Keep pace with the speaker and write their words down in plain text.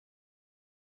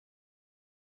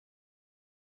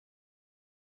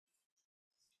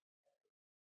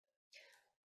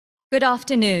Good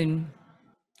afternoon.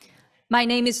 My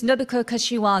name is Nobuko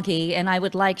Kashiwagi, and I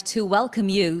would like to welcome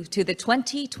you to the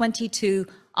 2022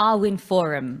 AHWIN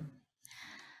Forum.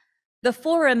 The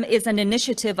Forum is an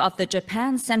initiative of the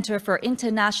Japan Center for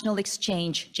International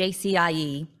Exchange,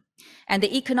 JCIE, and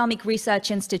the Economic Research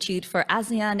Institute for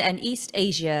ASEAN and East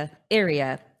Asia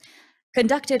area,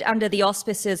 conducted under the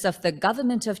auspices of the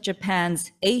Government of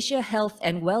Japan's Asia Health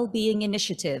and Well-being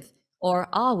Initiative, or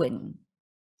AHWIN.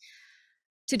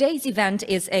 Today's event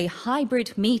is a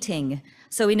hybrid meeting,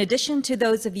 so in addition to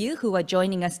those of you who are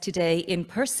joining us today in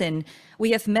person,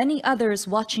 we have many others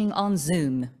watching on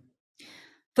Zoom.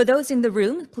 For those in the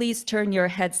room, please turn your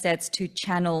headsets to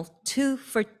channel 2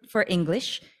 for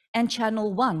English and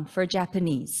channel 1 for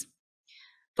Japanese.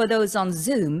 For those on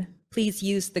Zoom, please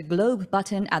use the globe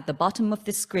button at the bottom of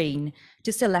the screen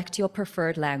to select your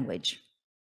preferred language.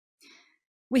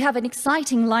 We have an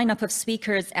exciting lineup of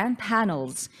speakers and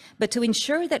panels, but to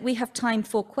ensure that we have time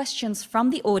for questions from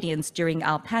the audience during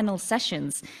our panel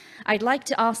sessions, I'd like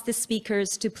to ask the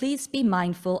speakers to please be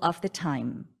mindful of the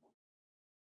time.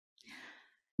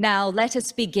 Now let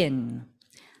us begin.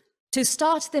 To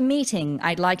start the meeting,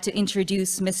 I'd like to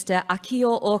introduce Mr.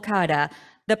 Akio Okada,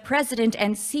 the President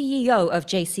and CEO of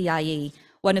JCIE,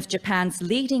 one of Japan's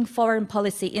leading foreign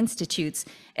policy institutes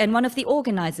and one of the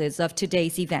organizers of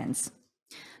today's events.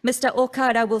 Mr.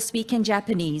 Okada will speak in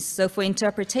Japanese, so for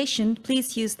interpretation,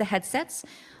 please use the headsets,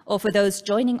 or for those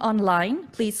joining online,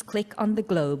 please click on the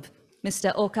globe.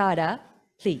 Mr. Okada,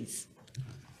 please.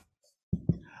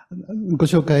 ご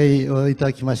紹介をいた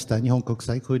だきました日本国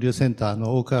際交流センター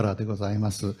の大河原でござい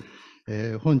ます。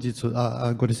本日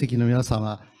ご列席の皆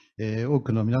様、多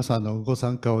くの皆さんのご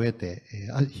参加を得て、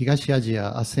東アジ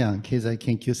ア ASEAN 経済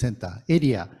研究センターエ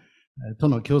リアと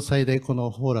の共催でこの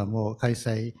フォーラムを開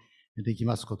催でき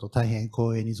ますこと大変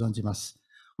光栄に存じます。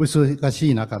お忙し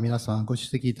い中、皆さんご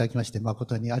出席いただきまして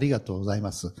誠にありがとうござい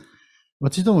ます。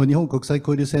私ども日本国際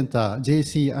交流センター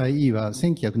JCIE は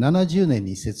1970年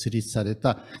に設立され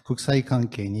た国際関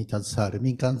係に携わる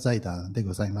民間財団で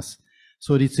ございます。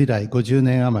創立以来50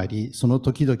年余り、その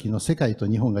時々の世界と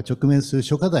日本が直面する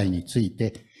諸課題につい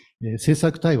て、政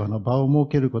策対話の場を設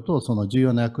けることをその重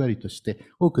要な役割として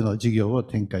多くの事業を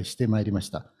展開してまいりまし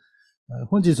た。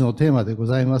本日のテーマでご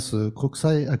ざいます高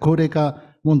齢化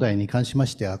問題に関しま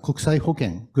しては、国際保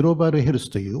健、グローバルヘルス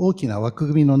という大きな枠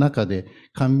組みの中で、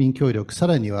官民協力、さ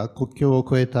らには国境を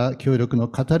越えた協力の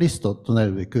カタリストとな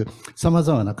るべく、様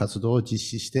々な活動を実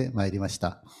施してまいりまし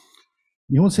た。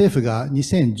日本政府が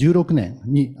2016年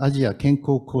にアジア健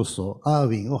康構想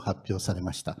AHWIN を発表され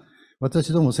ました。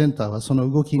私どもセンターはその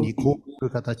動きにこうい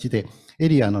う形でエ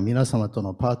リアの皆様と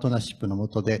のパートナーシップの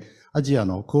下でアジア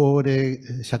の高齢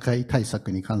社会対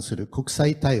策に関する国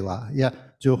際対話や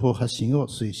情報発信を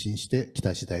推進してき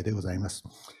た次第でございます。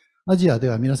アジアで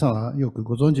は皆様はよく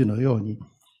ご存知のように、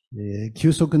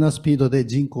急速なスピードで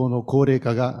人口の高齢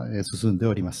化が進んで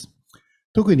おります。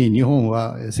特に日本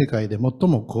は世界で最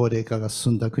も高齢化が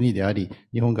進んだ国であり、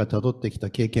日本が辿ってきた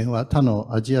経験は他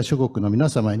のアジア諸国の皆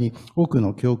様に多く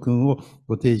の教訓を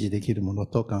ご提示できるもの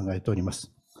と考えておりま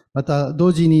す。また、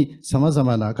同時に様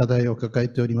々な課題を抱え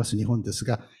ております日本です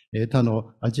が、他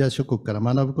のアジア諸国から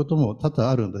学ぶことも多々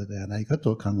あるのではないか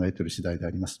と考えている次第であ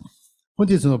ります。本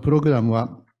日のプログラム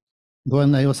は、ご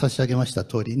案内を差し上げました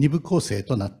通り、2部構成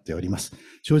となっております。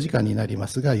長時間になりま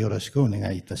すが、よろしくお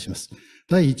願いいたします。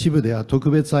第1部では特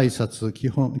別挨拶、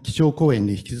基調講演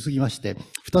に引き続きまして、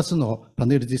2つのパ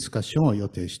ネルディスカッションを予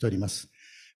定しております。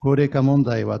高齢化問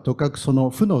題はとかくその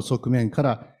負の側面か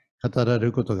ら語られ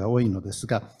ることが多いのです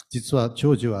が、実は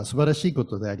長寿は素晴らしいこ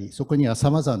とであり、そこには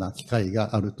様々な機会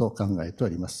があると考えてお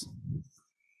ります。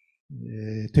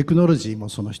テクノロジーも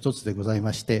その一つでござい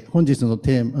まして、本日のフ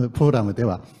ォーラムで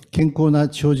は、健康な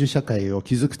長寿社会を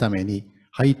築くために、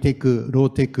ハイテク、ロー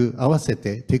テク、合わせ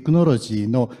てテクノロジー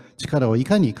の力をい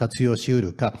かに活用し得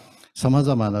るか、様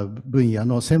々な分野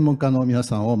の専門家の皆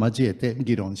さんを交えて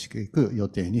議論していく予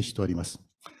定にしております。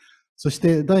そし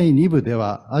て第2部で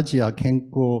は、アジア健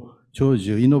康長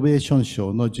寿イノベーション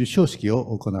賞の授賞式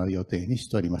を行う予定にし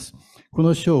ております。こ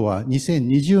の賞は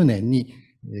2020年に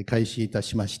開始いた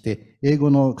しまして、英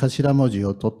語の頭文字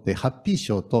を取ってハッピー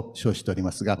賞と称しており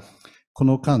ますが、こ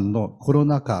の間のコロ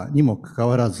ナ禍にもかか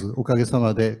わらず、おかげさ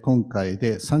まで今回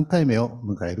で3回目を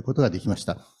迎えることができまし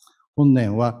た。本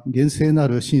年は厳正な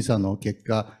る審査の結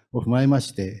果を踏まえま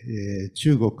して、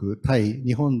中国、タイ、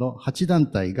日本の8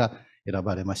団体が選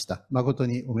ばれました。誠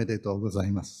におめでとうござ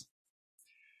います。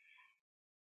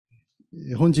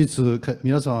本日、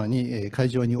皆様に会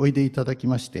場においでいただき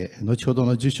まして、後ほど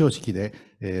の授賞式で、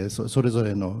それぞ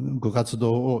れのご活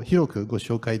動を広くご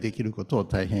紹介できることを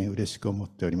大変嬉しく思っ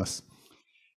ております。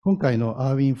今回の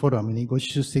アーウィンフォーラムにご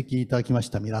出席いただきまし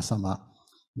た皆様、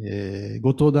ご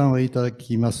登壇をいただ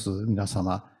きます皆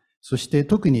様、そして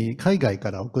特に海外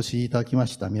からお越しいただきま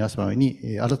した皆様に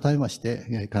改めまし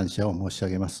て感謝を申し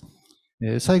上げます。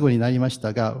最後になりまし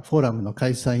たが、フォーラムの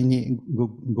開催に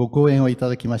ご講演をいた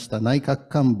だきました内閣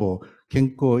官房健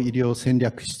康医療戦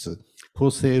略室、厚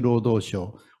生労働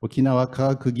省、沖縄科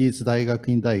学技術大学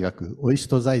院大学オイス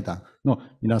ト財団の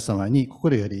皆様に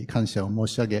心より感謝を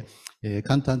申し上げ、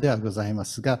簡単ではございま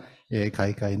すが、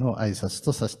開会の挨拶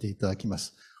とさせていただきま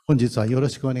す。本日はよろ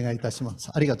しくお願いいたしま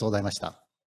す。ありがとうございました。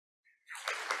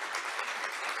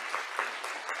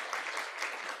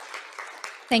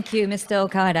Thank you, Mr.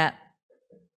 Okada.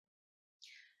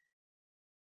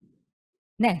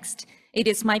 Next, it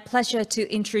is my pleasure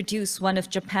to introduce one of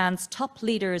Japan's top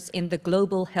leaders in the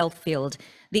global health field,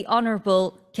 the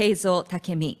Honorable Keizo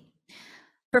Takemi.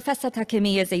 Professor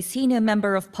Takemi is a senior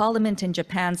member of Parliament in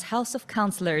Japan's House of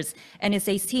Councillors and is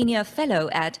a senior fellow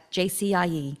at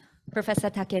JCIE. Professor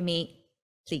Takemi,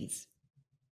 please.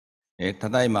 た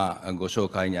だいまご紹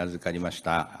介に預かりまし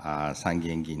た参議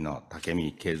院議員の武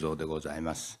見敬三でござい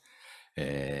ます。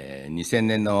2000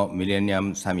年のミレニア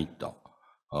ムサミット、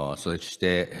そし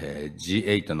て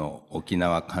G8 の沖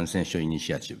縄感染症イニ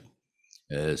シアチ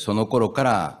ブ、その頃か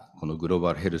らこのグロー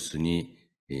バルヘルスに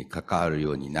関わる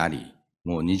ようになり、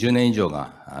もう20年以上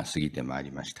が過ぎてまい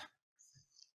りました。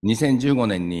2015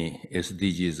年に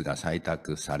SDGs が採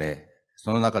択され、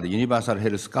その中でユニバーサルヘ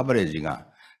ルスカバレージが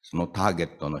そのターゲ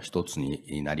ットの一つ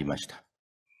になりました。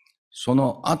そ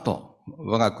の後、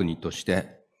我が国とし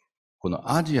てこ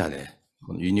のアジアで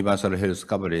このユニバーサルヘルス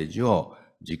カバレージを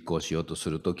実行しようとす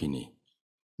るときに、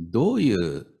どうい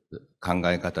う考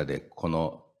え方でこ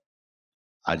の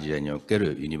アジアにおけ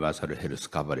るユニバーサルヘルス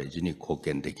カバレージに貢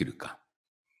献できるか。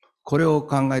これを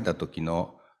考えたとき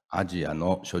のアジア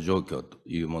の諸状況と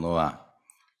いうものは、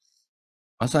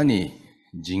まさに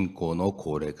人口の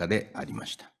高齢化でありま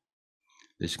した。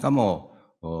しかも、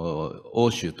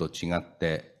欧州と違っ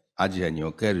てアジアに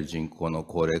おける人口の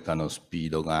高齢化のスピ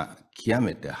ードが極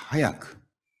めて速く、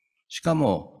しか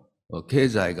も経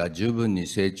済が十分に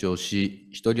成長し、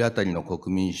一人当たりの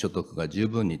国民所得が十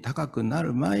分に高くな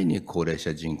る前に高齢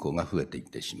者人口が増えていっ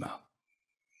てしまう。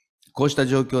こうした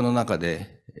状況の中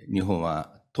で、日本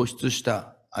は突出し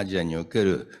たアジアにおけ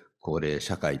る高齢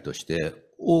社会として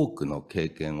多くの経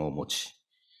験を持ち、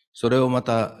それをま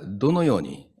たどのよう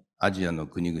にアジアの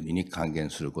国々に還元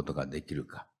することができる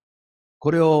か。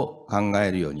これを考え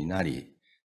るようになり、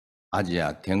アジ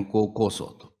ア健康構想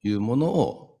というもの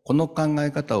を、この考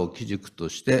え方を基軸と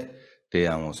して提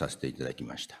案をさせていただき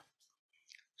ました。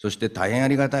そして大変あ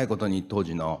りがたいことに当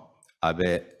時の安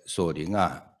倍総理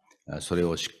がそれ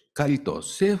をしっかりと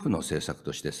政府の政策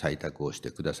として採択をし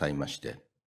てくださいまして、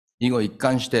以後一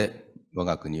貫して我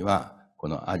が国はこ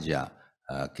のアジア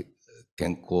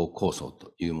健康構想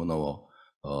というもの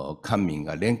を官民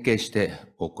が連携して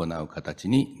行う形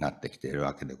になってきている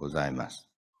わけでございます。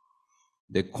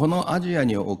で、このアジア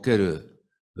における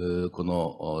こ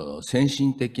の先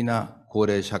進的な高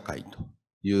齢社会と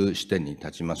いう視点に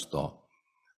立ちますと、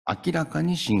明らか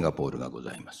にシンガポールがご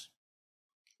ざいます。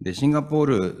で、シンガポー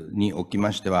ルにおき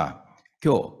ましては、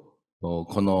今日こ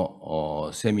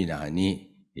のセミナー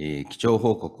に基調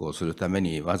報告をするため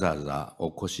にわざわざ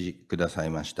お越しください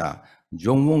ましたジ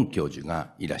ョン・ウォン教授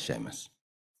がいらっしゃいます。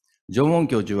ジョン・ウォン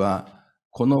教授は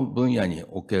この分野に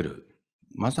おける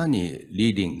まさに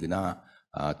リーディングな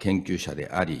研究者で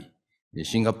あり、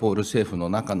シンガポール政府の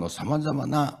中のさまざま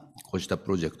なこうしたプ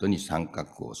ロジェクトに参画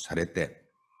をされて、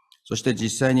そして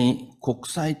実際に国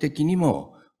際的に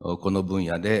もこの分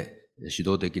野で指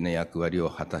導的な役割を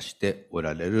果たしてお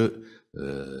られる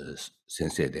先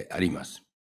生であります。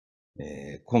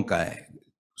今回、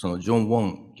そのジョン・ウォ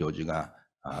ン教授が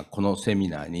このセミ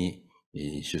ナーに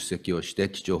出席をして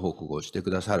基調報告をして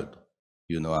くださると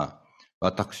いうのは、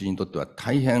私にとっては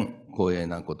大変光栄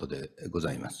なことでご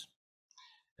ざいます。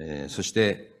そし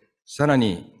てさら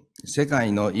に世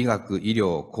界の医学・医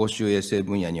療・公衆衛生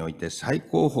分野において最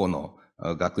高峰の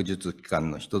学術機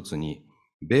関の一つに、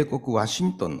米国ワシ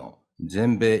ントンの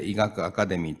全米医学アカ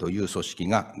デミーという組織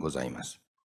がございます。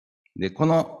で、こ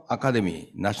のアカデミー、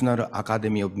ナショナルアカ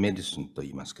デミーオブメディスンと言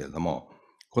いますけれども、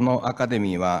このアカデ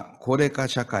ミーは高齢化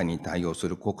社会に対応す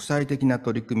る国際的な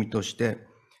取り組みとして、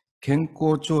健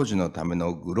康長寿のため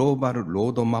のグローバルロ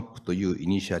ードマップというイ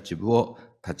ニシアチブを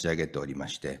立ち上げておりま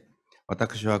して、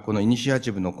私はこのイニシア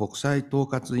チブの国際統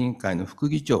括委員会の副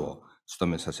議長を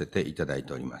務めさせていただい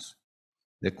ております。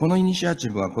で、このイニシアチ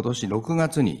ブは今年6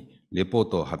月にレポー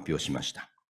トを発表しました。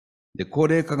で、高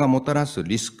齢化がもたらす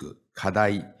リスク、課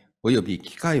題、および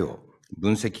機会を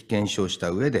分析検証し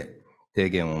た上で、提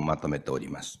言をまとめており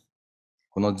ます。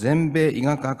この全米医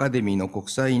学アカデミーの国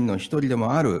際委員の一人で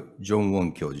もあるジョン・ウォ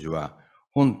ン教授は、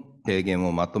本提言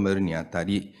をまとめるにあた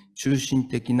り、中心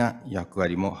的な役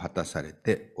割も果たされ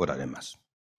ておられます。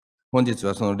本日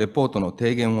はそのレポートの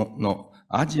提言の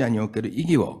アジアにおける意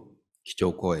義を基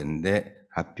調講演で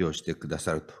発表してくだ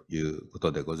さるというこ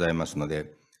とでございますの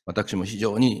で、私も非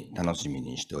常に楽しみ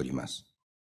にしております。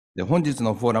で、本日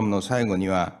のフォーラムの最後に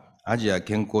は、アジア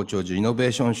健康長寿イノベ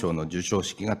ーション賞の授賞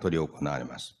式が執り行われ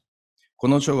ます。こ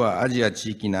の賞はアジア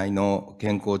地域内の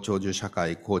健康長寿社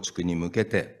会構築に向け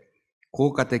て、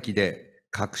効果的で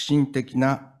革新的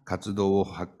な活動を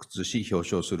発掘し表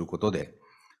彰することで、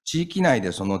地域内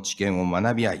でその知見を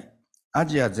学び合い、ア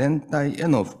ジア全体へ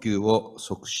の普及を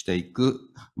促していく、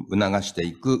促して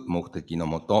いく目的の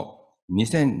もと、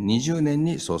2020年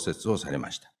に創設をされ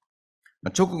ました。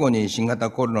直後に新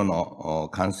型コロナの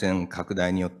感染拡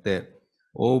大によって、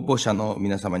応募者の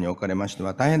皆様におかれまして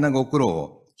は大変なご苦労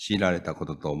を強いられたこ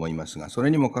とと思いますが、そ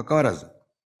れにもかかわらず、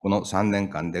この3年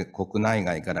間で国内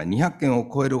外から200件を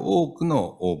超える多く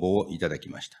の応募をいただき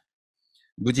ました。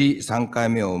無事3回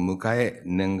目を迎え、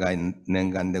念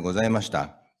願でございまし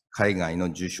た海外の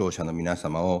受賞者の皆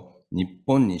様を日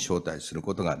本に招待する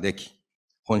ことができ、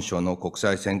本賞の国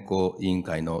際選考委員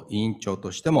会の委員長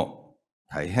としても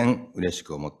大変嬉し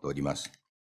く思っております。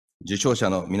受賞者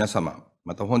の皆様、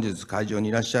また本日会場に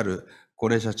いらっしゃる高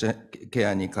齢者ケ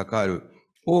アに関わる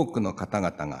多くの方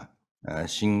々が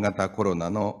新型コロナ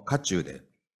の渦中で、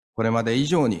これまで以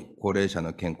上に高齢者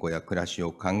の健康や暮らし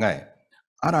を考え、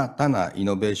新たなイ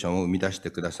ノベーションを生み出し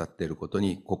てくださっていること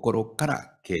に心か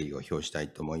ら敬意を表したい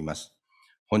と思います。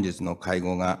本日の会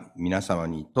合が皆様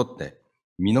にとって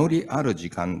実りある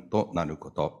時間となるこ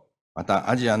と、ま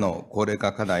たアジアの高齢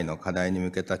化課題の課題に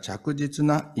向けた着実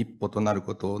な一歩となる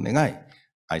ことを願い、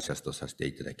挨拶とさせて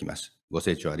いただきます。ご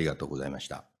清聴ありがとうございまし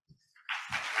た。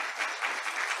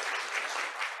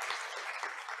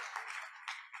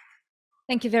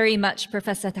Thank you very much,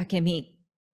 Professor Takemi.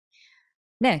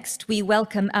 Next, we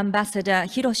welcome Ambassador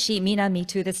Hiroshi Minami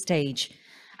to the stage.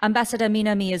 Ambassador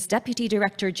Minami is Deputy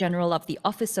Director General of the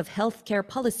Office of Healthcare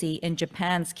Policy in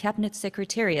Japan's Cabinet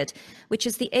Secretariat, which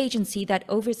is the agency that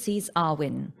oversees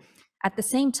AHWIN. At the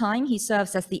same time, he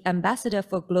serves as the Ambassador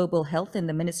for Global Health in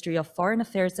the Ministry of Foreign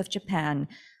Affairs of Japan.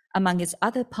 Among his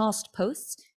other past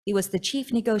posts, he was the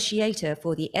Chief Negotiator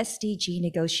for the SDG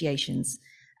negotiations.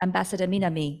 Ambassador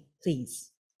Minami, please.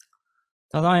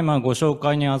 ただいまご紹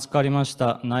介に預かりまし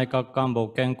た内閣官房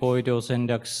健康医療戦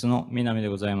略室の南で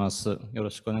ございます。よろ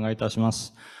しくお願いいたしま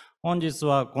す。本日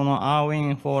はこの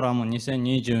AHWINフォーラム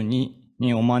2022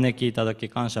にお招きいただき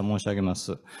感謝申し上げま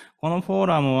す。このフォー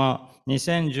ラムは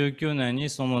2019年に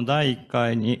その第1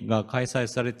回が開催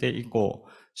されて以降、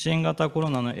新型コロ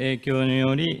ナの影響に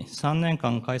より3年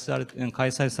間開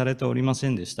催されておりませ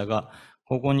んでしたが、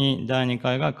ここに第2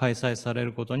回が開催され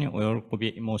ることにお喜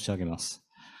び申し上げます。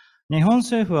日本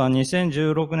政府は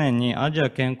2016年にアジア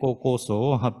健康構想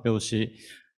を発表し、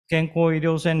健康医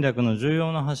療戦略の重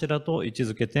要な柱と位置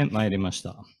づけてまいりまし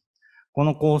た。こ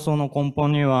の構想の根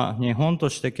本には、日本と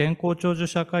して健康長寿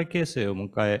社会形成を迎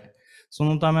え、そ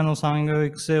のための産業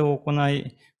育成を行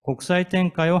い、国際展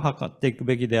開を図っていく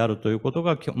べきであるということ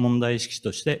が問題意識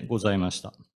としてございまし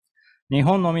た。日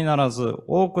本のみならず、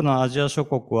多くのアジア諸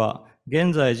国は、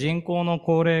現在人口の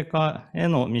高齢化へ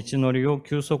の道のりを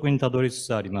急速にたどりつ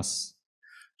つあります。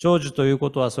長寿という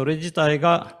ことはそれ自体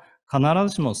が必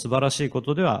ずしも素晴らしいこ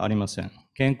とではありません。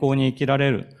健康に生きられ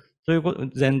るとい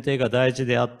う前提が大事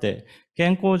であって、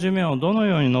健康寿命をどの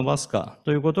ように伸ばすか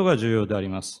ということが重要であり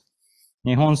ます。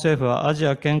日本政府はアジ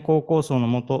ア健康構想の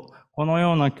もと、この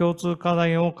ような共通課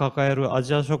題を抱えるア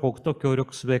ジア諸国と協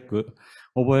力すべく、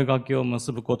覚書を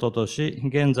結ぶこととし、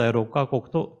現在6カ国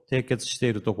と締結して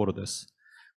いるところです。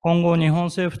今後、日本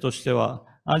政府としては、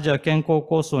アジア健康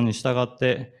構想に従っ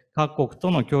て、各国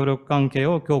との協力関係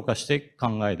を強化していく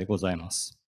考えでございま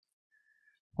す。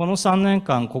この3年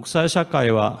間、国際社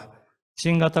会は、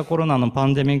新型コロナのパ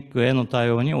ンデミックへの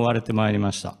対応に追われてまいり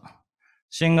ました。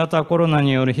新型コロナ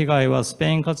による被害はス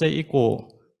ペイン風邪以降、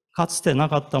かつてな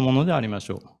かったものでありま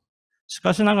しょう。し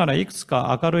かしながらいくつ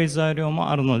か明るい材料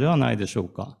もあるのではないでしょう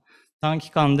か。短期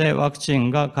間でワクチン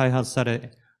が開発さ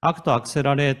れ、アクトアクセ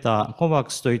ラレーター、コバッ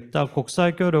クスといった国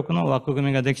際協力の枠組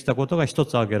みができたことが一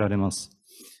つ挙げられます。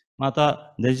ま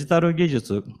た、デジタル技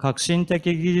術、革新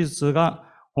的技術が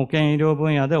保健医療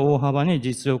分野で大幅に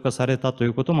実用化されたとい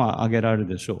うことも挙げられる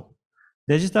でしょう。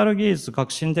デジタル技術、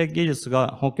革新的技術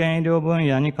が保健医療分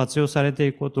野に活用されて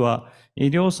いくことは、医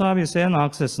療サービスへのア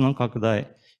クセスの拡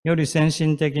大、より先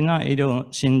進的な医療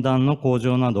診断の向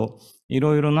上など、い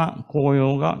ろいろな効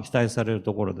用が期待される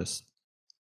ところです。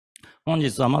本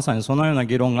日はまさにそのような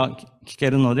議論が聞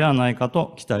けるのではないか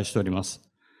と期待しております。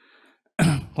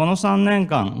この3年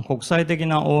間、国際的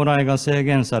な往来が制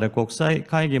限され、国際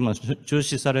会議も中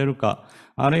止されるか、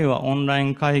あるいはオンラ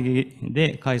イン会議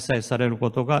で開催される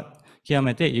ことが極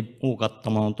めて多かっ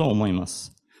たものと思いま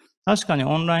す。確かに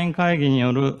オンライン会議に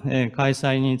よる開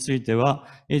催については、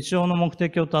一応の目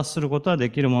的を達することはで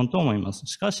きるものと思います。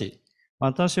しかし、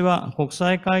私は国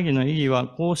際会議の意義は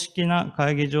公式な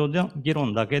会議上での議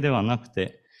論だけではなく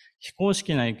て、非公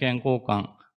式な意見交換、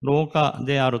廊下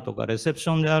であるとか、レセプシ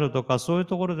ョンであるとか、そういう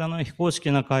ところでの非公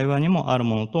式な会話にもある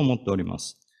ものと思っておりま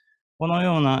す。この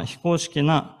ような非公式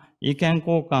な意見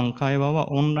交換、会話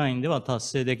はオンラインでは達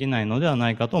成できないのではな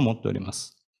いかと思っておりま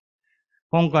す。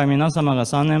今回皆様が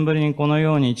3年ぶりにこの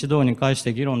ように一堂に会し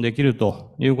て議論できる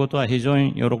ということは非常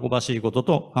に喜ばしいこと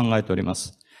と考えておりま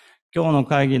す。今日の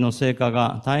会議の成果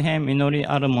が大変実り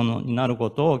あるものになる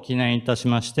ことを記念いたし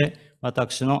まして、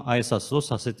私の挨拶を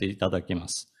させていただきま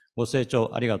す。ご清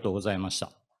聴ありがとうございました。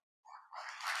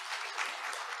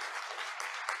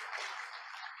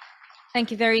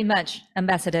Thank you very much,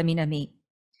 Ambassador Minami.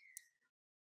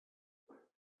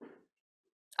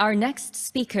 Our next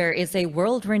speaker is a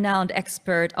world-renowned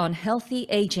expert on healthy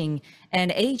aging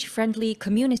and age-friendly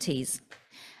communities,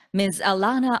 Ms.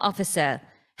 Alana Officer,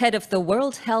 head of the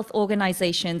World Health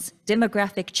Organization's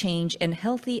Demographic Change and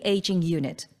Healthy Aging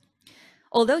Unit.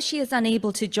 Although she is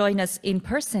unable to join us in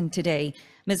person today,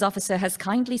 Ms. Officer has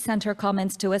kindly sent her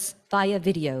comments to us via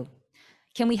video.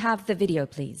 Can we have the video,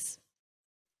 please?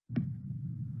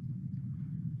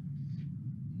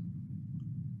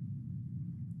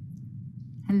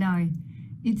 Hello,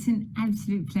 it's an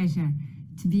absolute pleasure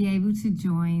to be able to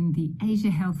join the Asia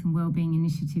Health and Wellbeing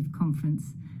Initiative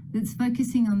Conference that's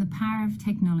focusing on the power of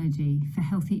technology for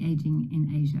healthy aging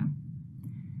in Asia.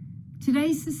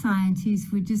 Today's societies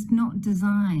were just not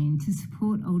designed to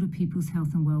support older people's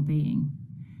health and well-being.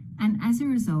 And as a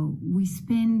result, we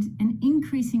spend an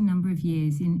increasing number of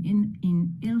years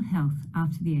in ill health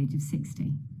after the age of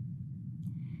 60.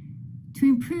 To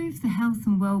improve the health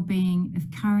and well-being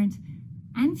of current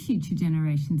and future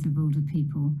generations of older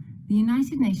people, the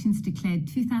United Nations declared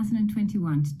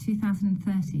 2021 to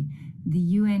 2030 the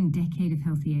UN Decade of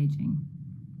Healthy Aging.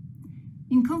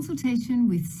 In consultation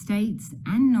with states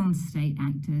and non-state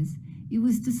actors, it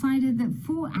was decided that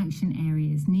 4 action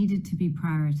areas needed to be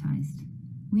prioritized.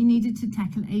 We needed to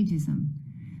tackle ageism.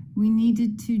 We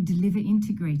needed to deliver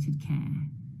integrated care.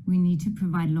 We need to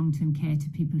provide long-term care to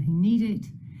people who need it.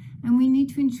 And we need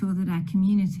to ensure that our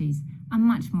communities are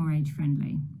much more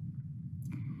age-friendly.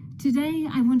 Today,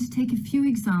 I want to take a few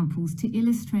examples to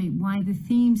illustrate why the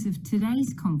themes of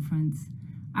today's conference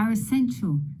are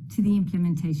essential to the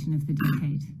implementation of the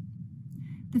decade.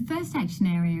 The first action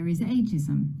area is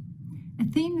ageism. A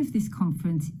theme of this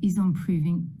conference is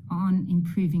on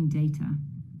improving data.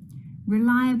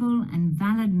 Reliable and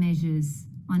valid measures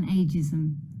on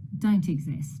ageism don't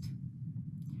exist.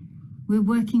 We're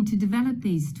working to develop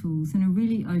these tools and are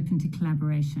really open to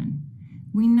collaboration.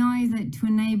 We know that to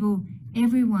enable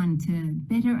everyone to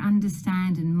better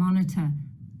understand and monitor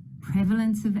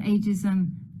prevalence of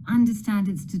ageism, understand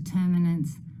its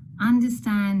determinants,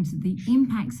 understand the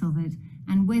impacts of it,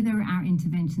 and whether our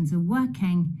interventions are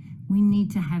working, we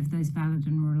need to have those valid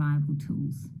and reliable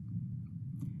tools.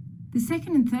 The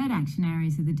second and third action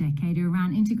areas of the decade are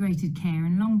around integrated care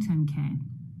and long-term care.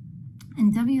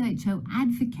 And WHO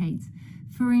advocates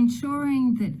for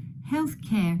ensuring that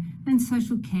healthcare and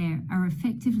social care are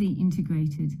effectively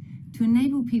integrated to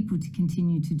enable people to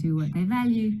continue to do what they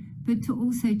value, but to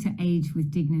also to age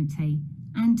with dignity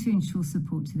and to ensure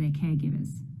support to their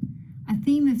caregivers. A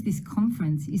theme of this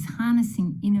conference is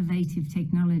harnessing innovative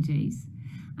technologies,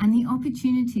 and the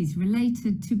opportunities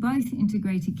related to both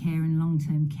integrated care and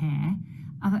long-term care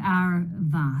are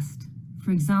vast.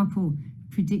 For example,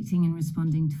 predicting and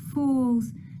responding to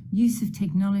falls, use of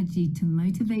technology to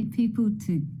motivate people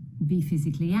to be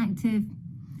physically active,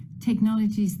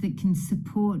 technologies that can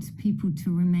support people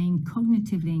to remain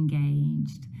cognitively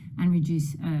engaged and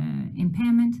reduce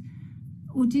impairment,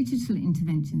 or digital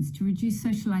interventions to reduce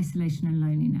social isolation and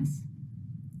loneliness.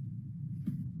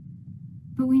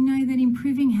 But we know that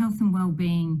improving health and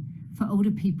well-being for older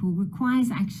people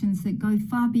requires actions that go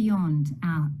far beyond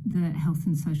the health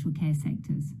and social care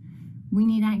sectors. We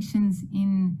need actions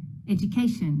in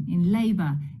education, in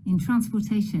labour, in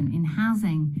transportation, in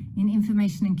housing, in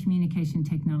information and communication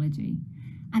technology.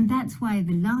 And that's why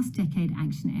the last decade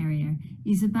action area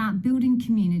is about building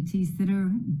communities that are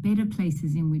better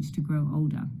places in which to grow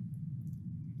older.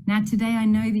 Now, today I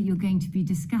know that you're going to be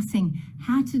discussing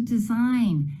how to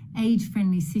design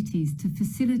age-friendly cities to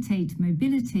facilitate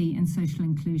mobility and social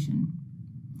inclusion.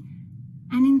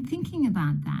 And in thinking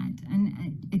about that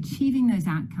and achieving those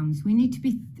outcomes, we need to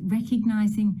be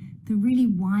recognizing the really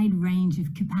wide range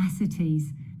of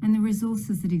capacities and the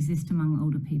resources that exist among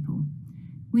older people.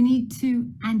 We need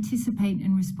to anticipate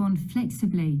and respond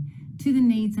flexibly to the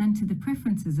needs and to the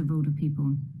preferences of older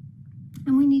people.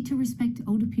 And we need to respect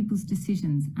older people's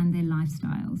decisions and their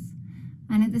lifestyles.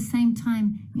 And at the same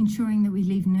time, ensuring that we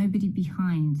leave nobody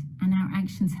behind and our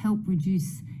actions help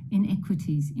reduce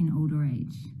inequities in older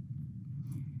age.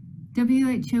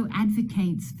 WHO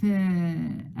advocates for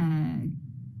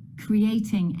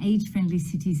creating age-friendly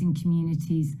cities and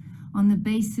communities on the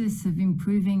basis of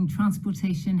improving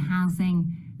transportation,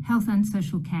 housing, health and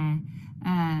social care,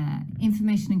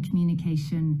 information and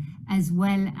communication, as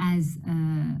well as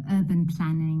urban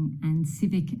planning and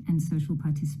civic and social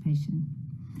participation.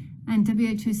 And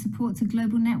WHO supports a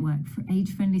global network for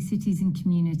age-friendly cities and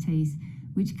communities,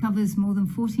 which covers more than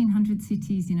 1,400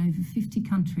 cities in over 50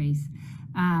 countries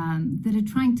that are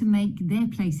trying to make their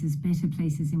places better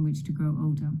places in which to grow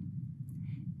older.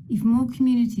 If more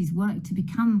communities work to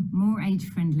become more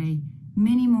age-friendly,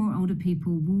 many more older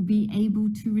people will be able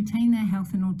to retain their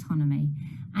health and autonomy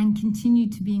and continue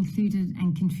to be included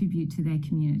and contribute to their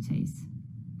communities.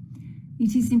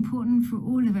 It is important for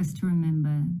all of us to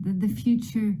remember that the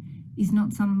future is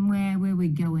not somewhere where we're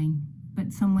going,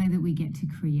 but somewhere that we get to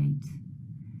create.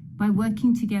 By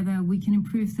working together, we can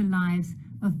improve the lives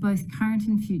of both current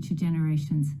and future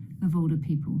generations of older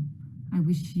people. I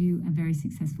wish you a very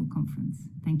successful conference.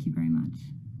 Thank you very much.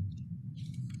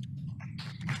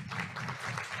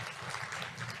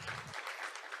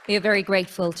 We are very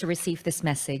grateful to receive this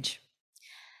message.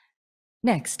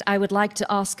 Next, I would like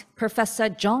to ask Professor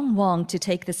John Wong to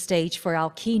take the stage for our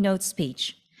keynote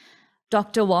speech.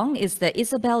 Dr. Wong is the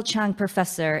Isabel Chang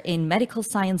Professor in Medical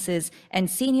Sciences and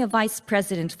Senior Vice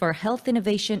President for Health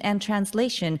Innovation and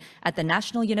Translation at the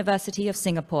National University of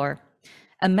Singapore.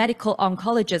 A medical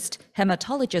oncologist,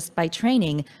 hematologist by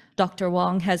training, Dr.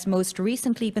 Wong has most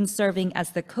recently been serving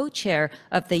as the co-chair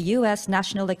of the U.S.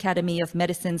 National Academy of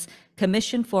Medicine's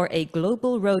Commission for a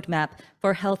Global Roadmap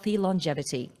for Healthy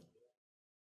Longevity.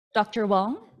 Dr.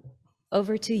 Wong,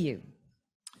 over to you.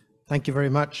 Thank you very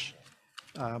much.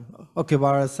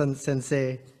 Okiwara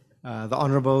Sensei, the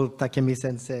Honorable Takemi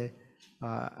Sensei,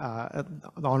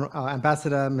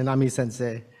 Ambassador Minami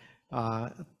Sensei,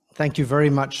 thank you very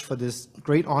much for this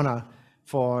great honor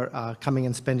for coming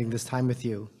and spending this time with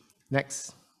you.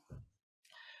 Next.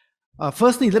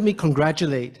 Firstly, let me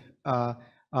congratulate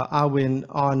AHWIN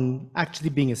on actually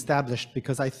being established,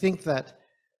 because I think that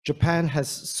Japan has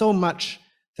so much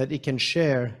that it can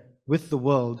share with the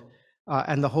world,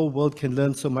 and the whole world can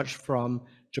learn so much from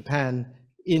Japan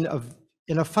in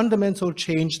a fundamental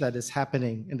change that is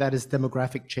happening, and that is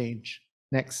demographic change.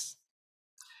 Next.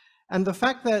 And the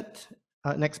fact that,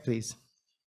 next please.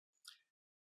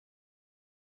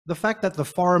 The fact that the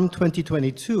Forum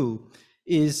 2022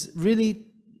 is really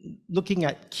looking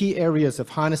at key areas of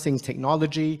harnessing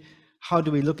technology, how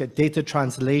do we look at data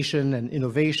translation and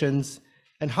innovations,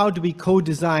 and how do we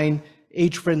co-design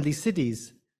age-friendly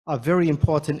cities are very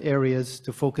important areas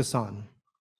to focus on.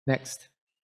 Next.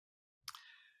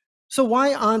 So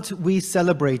why aren't we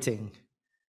celebrating?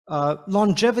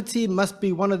 Longevity must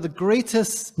be one of the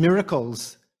greatest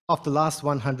miracles of the last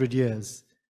 100 years.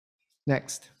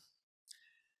 Next.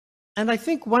 And I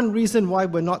think one reason why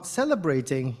we're not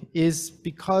celebrating is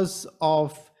because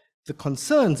of the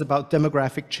concerns about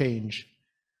demographic change.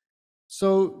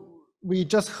 So we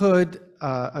just heard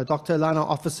Dr. Ilana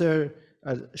Officer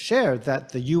share that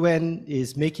the UN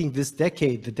is making this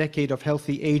decade the decade of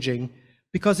healthy aging,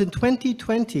 because in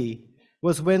 2020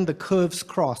 was when the curves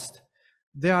crossed.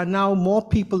 There are now more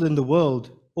people in the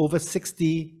world over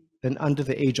 60 than under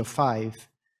the age of 5.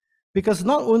 Because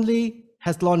not only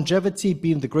has longevity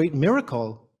been the great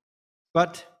miracle,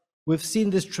 but we've seen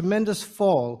this tremendous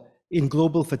fall in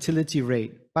global fertility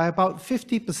rate by about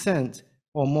 50%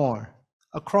 or more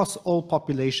across all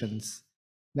populations.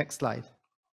 Next slide.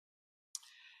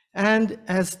 And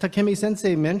as Takemi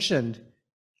Sensei mentioned,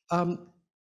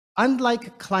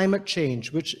 unlike climate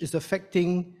change, which is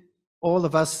affecting all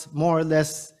of us more or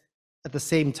less at the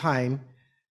same time,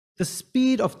 the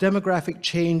speed of demographic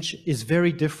change is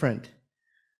very different.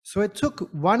 So it took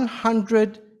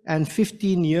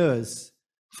 115 years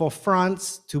for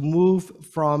France to move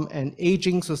from an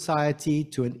aging society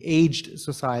to an aged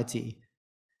society.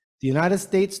 The United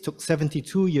States took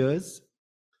 72 years.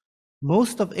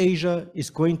 Most of Asia is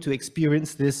going to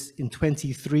experience this in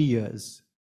 23 years.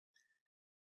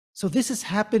 So this is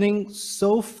happening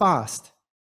so fast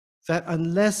that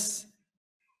unless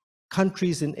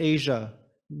countries in Asia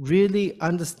really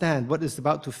understand what is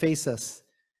about to face us,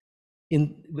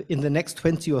 in the next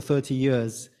 20 or 30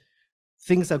 years,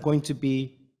 things are going to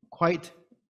be quite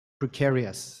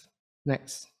precarious.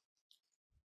 Next.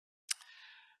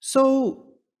 So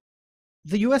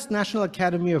the US National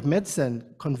Academy of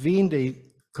Medicine convened a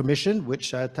commission,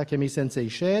 which Takemi-sensei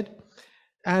shared.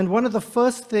 And one of the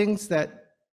first things that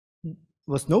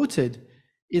was noted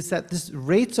is that the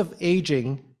rate of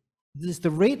aging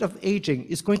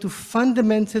is going to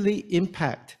fundamentally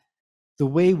impact the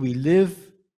way we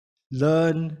live,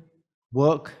 learn,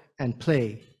 work, and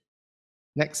play.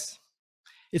 Next.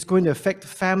 It's going to affect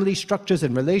family structures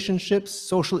and relationships,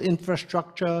 social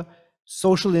infrastructure,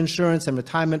 social insurance and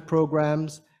retirement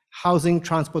programs, housing,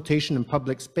 transportation, and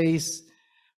public space,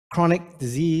 chronic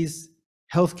disease,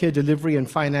 healthcare delivery and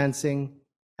financing,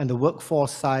 and the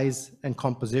workforce size and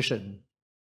composition.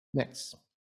 Next.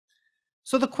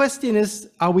 So the question is,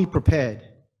 are we prepared?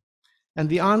 And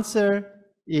the answer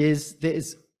is,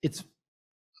 it's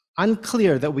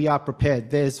unclear that we are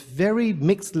prepared. There's very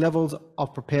mixed levels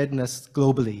of preparedness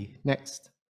globally. Next.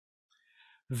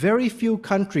 Very few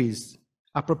countries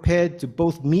are prepared to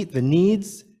both meet the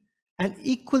needs and,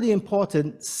 equally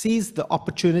important, seize the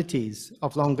opportunities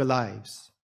of longer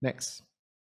lives. Next.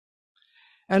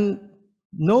 And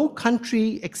no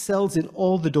country excels in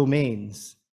all the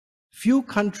domains. Few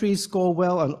countries score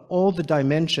well on all the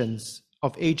dimensions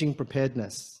of aging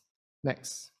preparedness.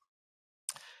 Next.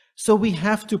 So we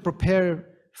have to prepare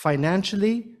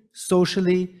financially,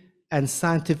 socially, and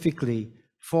scientifically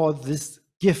for this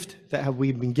gift that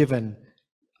we've been given,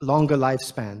 longer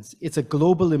lifespans. It's a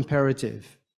global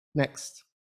imperative. Next.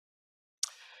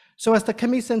 So as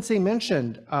Takemi-sensei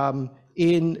mentioned,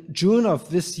 in June of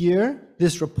this year,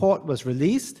 this report was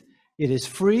released. It is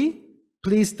free.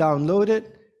 Please download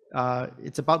it.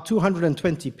 It's about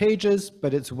 220 pages,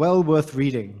 but it's well worth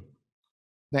reading.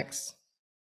 Next.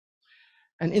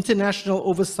 An international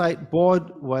oversight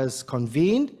board was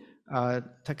convened.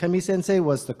 Takemi-sensei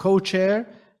was the co-chair.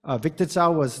 Victor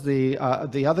Tsao was the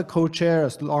other co-chair,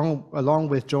 along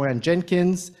with Joanne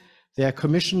Jenkins. There are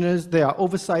commissioners, there are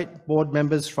oversight board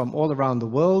members from all around the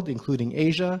world, including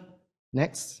Asia.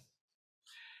 Next.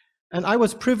 And I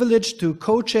was privileged to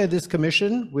co-chair this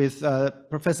commission with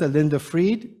Professor Linda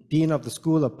Fried, Dean of the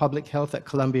School of Public Health at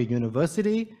Columbia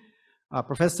University.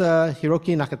 Professor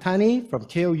Hiroki Nakatani from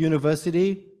Keio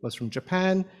University was from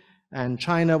Japan, and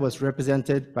China was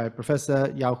represented by Professor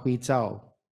Yaohui Zhao.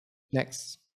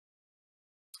 Next.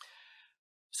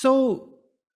 So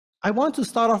I want to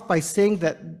start off by saying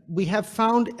that we have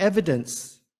found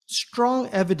evidence, strong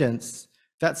evidence,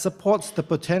 that supports the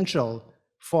potential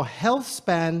for health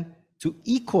span to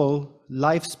equal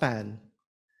lifespan,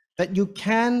 that you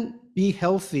can be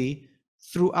healthy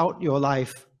throughout your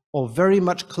life or very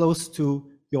much close to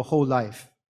your whole life.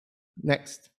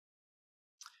 Next.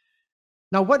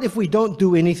 Now, what if we don't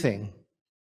do anything?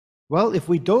 Well, if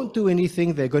we don't do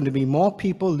anything, there are going to be more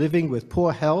people living with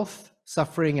poor health,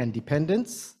 suffering, and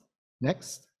dependence.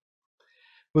 Next.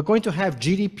 We're going to have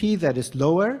GDP that is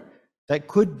lower. That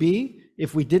could be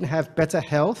if we didn't have better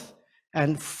health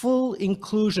and full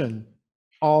inclusion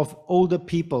of older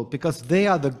people, because they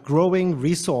are the growing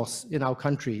resource in our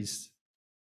countries.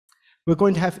 We're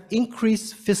going to have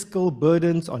increased fiscal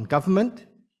burdens on government.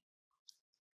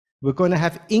 We're going to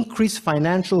have increased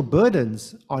financial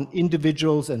burdens on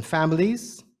individuals and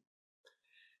families.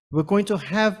 We're going to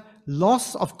have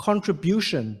loss of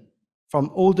contribution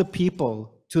from older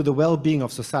people to the well-being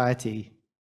of society.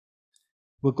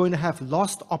 We're going to have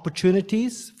lost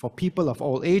opportunities for people of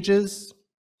all ages.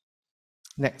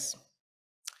 Next.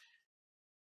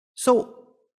 So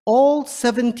all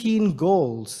 17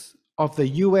 goals of the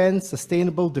UN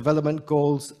Sustainable Development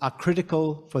Goals are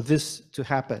critical for this to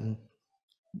happen.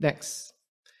 Next.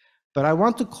 But I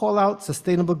want to call out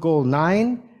Sustainable Goal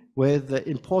 9, where the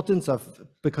importance of,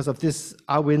 because of this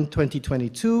AHWIN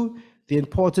 2022, the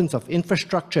importance of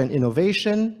infrastructure and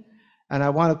innovation. And I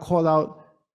want to call out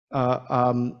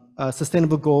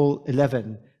Sustainable Goal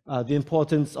 11, the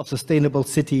importance of sustainable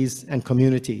cities and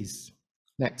communities.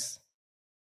 Next.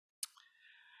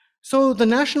 So the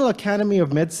National Academy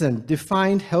of Medicine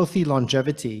defined healthy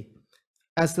longevity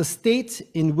as the state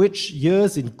in which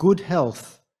years in good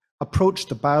health approach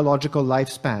the biological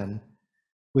lifespan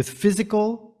with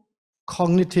physical,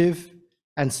 cognitive,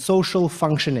 and social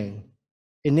functioning,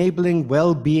 enabling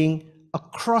well-being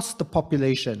across the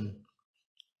population.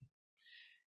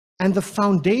 And the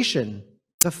foundation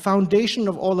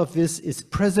of all of this is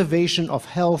preservation of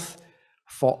health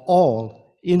for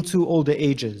all into older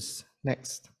ages.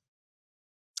 Next.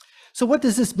 So what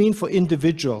does this mean for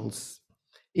individuals?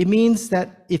 It means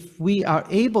that if we are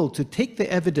able to take the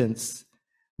evidence,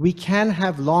 we can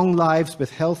have long lives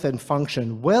with health and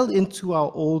function well into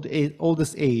our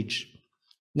oldest age.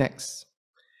 Next.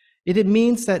 It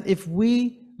means that if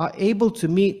we are able to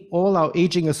meet all our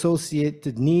aging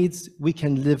associated needs, we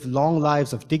can live long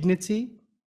lives of dignity.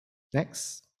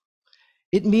 Next.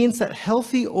 It means that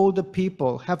healthy older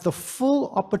people have the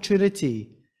full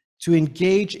opportunity to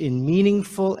engage in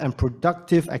meaningful and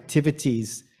productive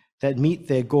activities that meet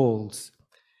their goals,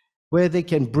 where they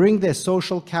can bring their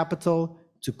social capital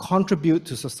to contribute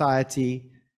to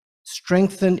society,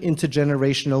 strengthen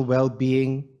intergenerational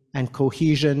well-being and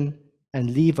cohesion, and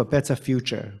leave a better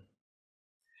future.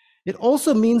 It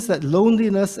also means that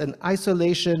loneliness and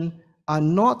isolation are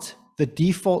not the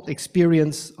default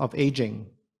experience of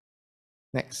aging.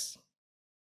 Next.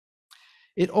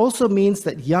 It also means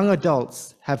that young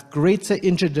adults have greater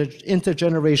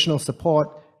intergenerational support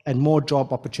and more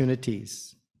job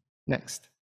opportunities. Next.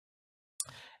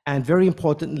 And very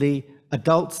importantly,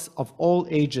 adults of all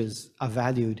ages are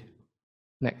valued.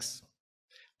 Next.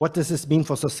 What does this mean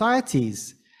for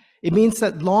societies? It means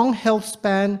that long health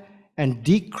span and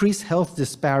decreased health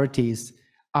disparities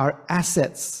are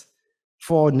assets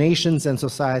for nations and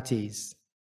societies.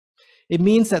 It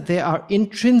means that there are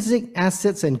intrinsic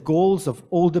assets and goals of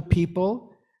older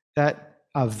people that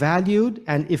are valued,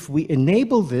 and if we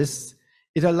enable this,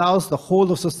 it allows the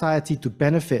whole of society to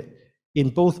benefit in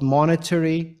both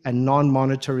monetary and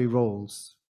non-monetary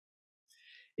roles.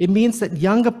 It means that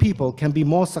younger people can be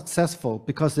more successful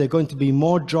because there are going to be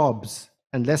more jobs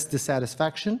and less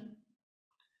dissatisfaction.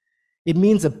 It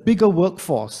means a bigger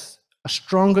workforce, a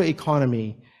stronger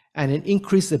economy, and an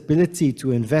increased ability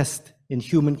to invest in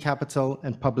human capital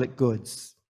and public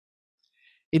goods.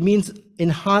 It means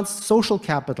enhanced social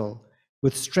capital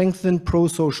with strengthened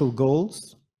pro-social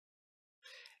goals.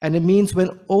 And it means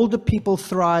when older people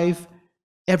thrive,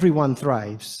 everyone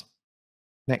thrives.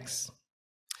 Next.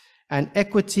 And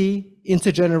equity,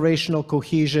 intergenerational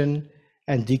cohesion,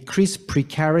 and decreased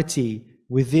precarity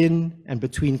within and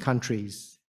between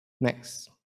countries. Next.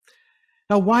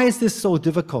 Now, why is this so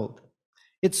difficult?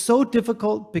 It's so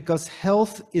difficult because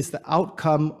health is the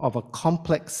outcome of a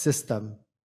complex system.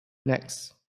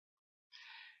 Next.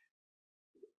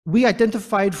 We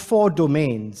identified 4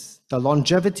 domains: the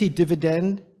longevity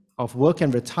dividend of work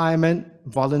and retirement,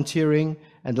 volunteering,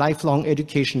 and lifelong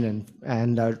education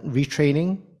and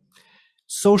retraining;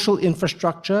 social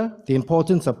infrastructure, the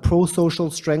importance of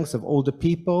pro-social strengths of older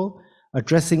people,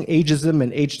 addressing ageism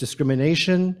and age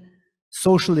discrimination;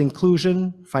 social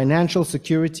inclusion, financial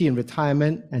security in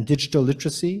retirement, and digital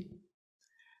literacy;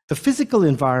 the physical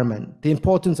environment, the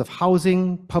importance of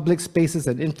housing, public spaces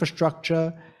and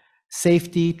infrastructure,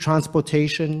 safety,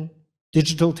 transportation,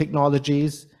 digital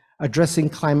technologies, addressing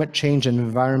climate change and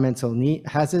environmental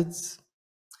hazards;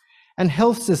 and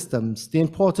health systems, the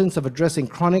importance of addressing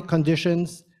chronic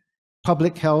conditions,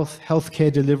 public health,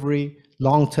 healthcare delivery,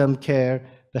 long-term care,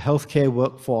 the healthcare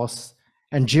workforce,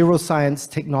 and geoscience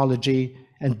technology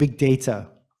and big data.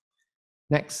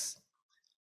 Next.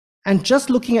 And just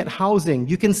looking at housing,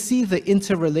 you can see the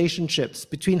interrelationships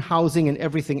between housing and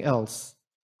everything else.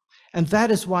 And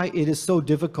that is why it is so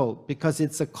difficult, because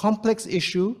it's a complex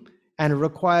issue and it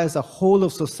requires a whole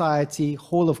of society,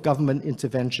 whole of government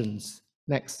interventions.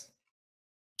 Next.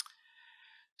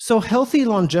 So healthy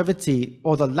longevity,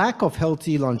 or the lack of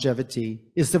healthy longevity,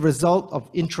 is the result of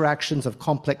interactions of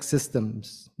complex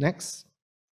systems. Next.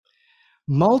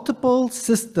 Multiple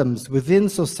systems within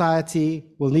society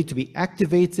will need to be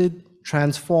activated,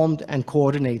 transformed, and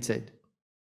coordinated.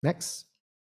 Next.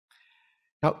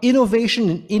 Now, innovation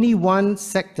in any one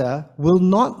sector will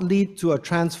not lead to a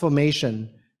transformation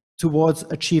towards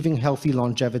achieving healthy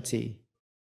longevity.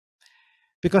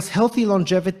 Because healthy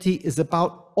longevity is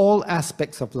about all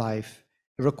aspects of life.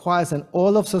 It requires an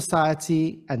all of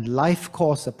society and life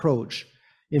course approach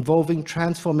involving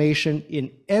transformation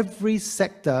in every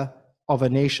sector of a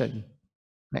nation.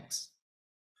 Next.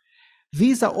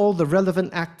 These are all the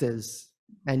relevant actors,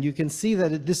 and you can see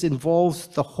that this involves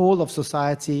the whole of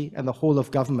society and the whole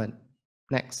of government.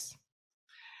 Next.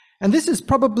 And this is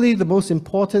probably the most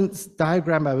important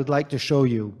diagram I would like to show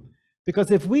you, because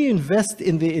if we invest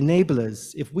in the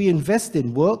enablers, if we invest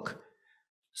in work,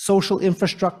 social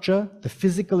infrastructure, the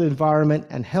physical environment,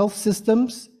 and health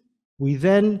systems, we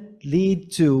then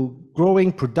lead to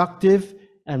growing productive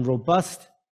and robust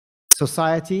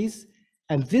societies,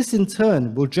 and this in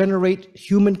turn will generate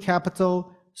human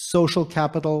capital, social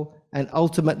capital, and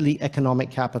ultimately economic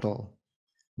capital.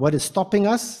 What is stopping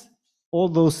us? All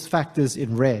those factors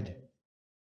in red.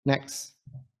 Next.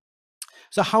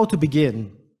 So how to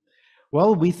begin?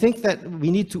 Well, we think that we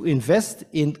need to invest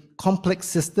in complex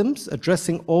systems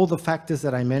addressing all the factors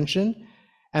that I mentioned,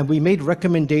 and we made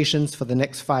recommendations for the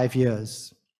next 5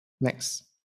 years. Next.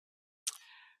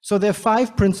 So there are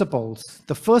 5 principles.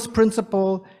 The first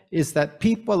principle is that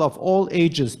people of all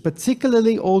ages,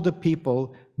 particularly older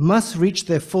people, must reach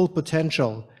their full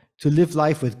potential to live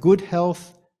life with good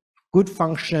health, good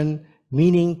function,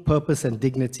 meaning, purpose, and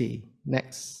dignity.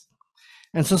 Next.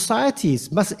 And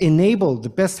societies must enable the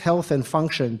best health and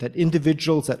function that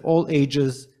individuals at all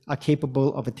ages are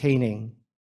capable of attaining.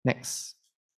 Next.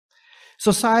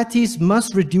 Societies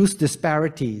must reduce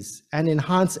disparities and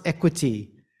enhance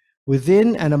equity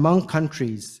within and among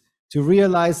countries to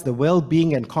realize the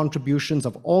well-being and contributions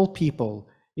of all people,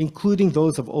 including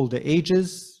those of older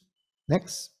ages.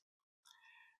 Next.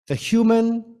 The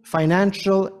human,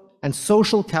 financial, and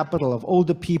social capital of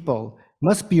older people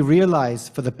must be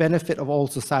realized for the benefit of all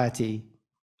society.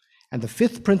 And the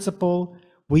 5th principle,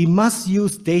 we must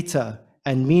use data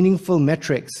and meaningful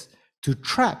metrics to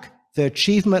track the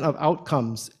achievement of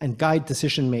outcomes and guide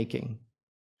decision-making.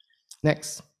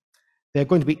 Next, there are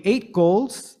going to be 8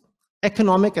 goals: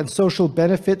 economic and social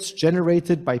benefits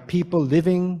generated by people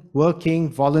living, working,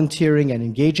 volunteering, and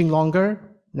engaging longer.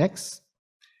 Next,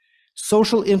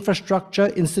 social infrastructure,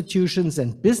 institutions,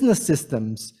 and business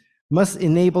systems must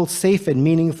enable safe and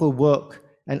meaningful work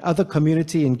and other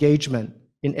community engagement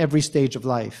in every stage of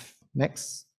life.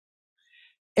 Next.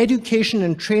 Education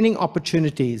and training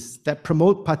opportunities that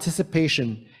promote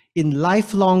participation in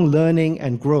lifelong learning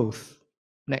and growth.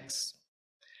 Next.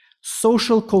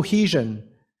 Social cohesion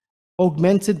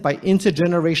augmented by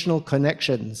intergenerational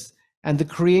connections and the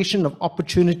creation of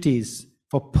opportunities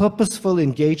for purposeful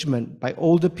engagement by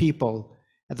older people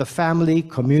at the family,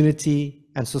 community,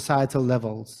 and societal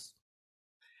levels.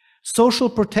 Social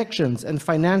protections and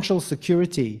financial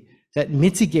security that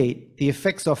mitigate the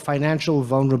effects of financial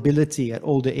vulnerability at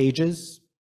older ages.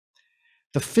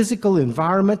 The physical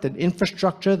environment and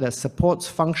infrastructure that supports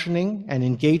functioning and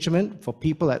engagement for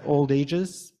people at old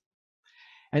ages.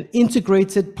 And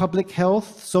integrated public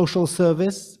health, social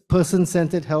service,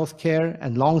 person-centered healthcare,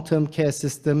 and long-term care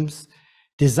systems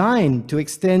designed to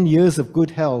extend years of good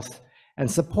health and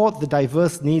support the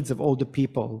diverse needs of older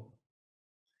people.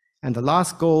 And the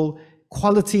last goal,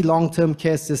 quality long-term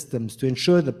care systems to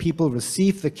ensure that people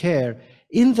receive the care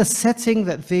in the setting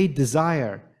that they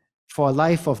desire for a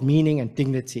life of meaning and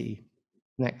dignity.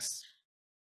 Next.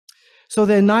 So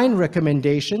there are 9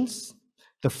 recommendations.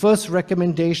 The first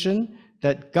recommendation,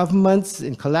 that governments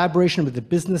in collaboration with the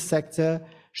business sector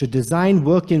should design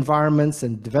work environments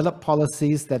and develop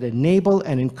policies that enable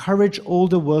and encourage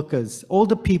older workers,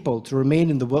 older people to remain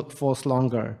in the workforce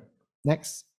longer.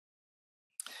 Next.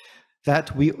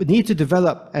 That we need to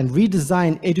develop and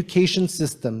redesign education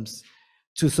systems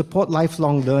to support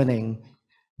lifelong learning.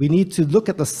 We need to look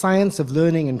at the science of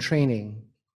learning and training.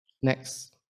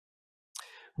 Next.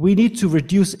 We need to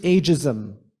reduce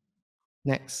ageism.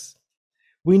 Next.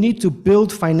 We need to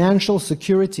build financial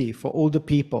security for older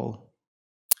people.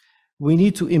 We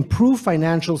need to improve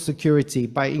financial security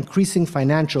by increasing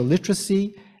financial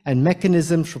literacy and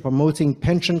mechanisms for promoting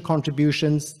pension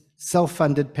contributions,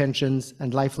 self-funded pensions,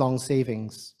 and lifelong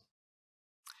savings.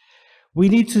 We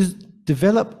need to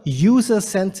develop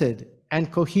user-centered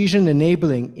and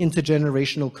cohesion-enabling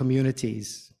intergenerational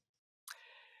communities.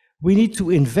 We need to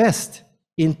invest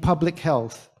in public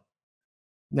health.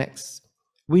 Next.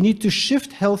 We need to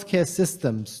shift healthcare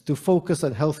systems to focus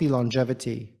on healthy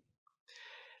longevity.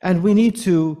 And we need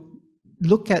to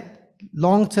look at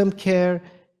long-term care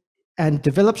and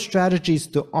develop strategies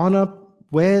to honor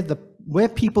where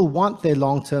people want their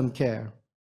long-term care.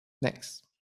 Next.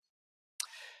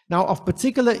 Now, of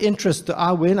particular interest to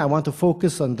AHWIN, I want to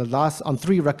focus on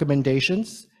 3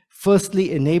 recommendations.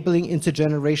 Firstly, enabling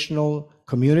intergenerational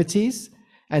communities,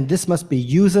 and this must be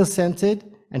user-centered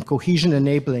and cohesion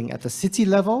enabling at the city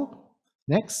level.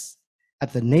 Next,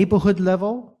 at the neighborhood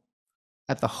level,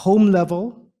 at the home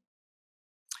level.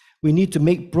 We need to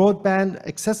make broadband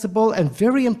accessible, and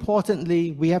very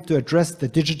importantly, we have to address the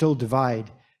digital divide,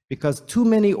 because too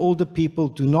many older people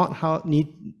do not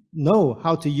know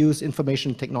how to use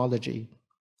information technology.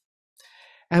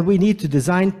 And we need to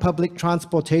design public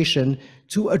transportation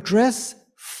to address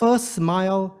first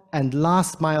mile and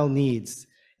last mile needs.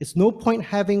 It's no point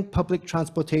having public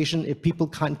transportation if people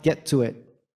can't get to it.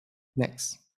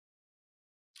 Next.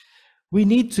 We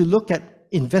need to look at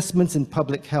investments in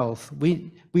public health.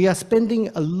 We are spending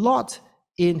a lot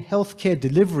in healthcare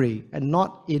delivery and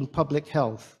not in public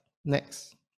health.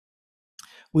 Next.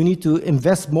 We need to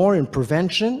invest more in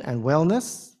prevention and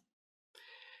wellness.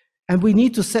 And we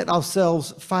need to set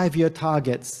ourselves 5-year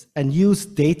targets and use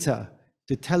data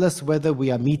to tell us whether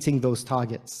we are meeting those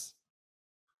targets.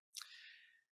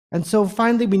 And so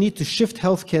finally, we need to shift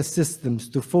healthcare systems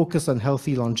to focus on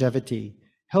healthy longevity.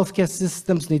 Healthcare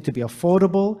systems need to be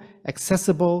affordable,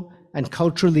 accessible, and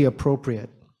culturally appropriate.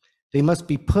 They must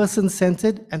be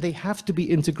person-centered, and they have to be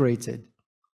integrated.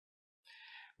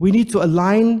 We need to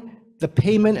align the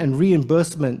payment and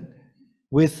reimbursement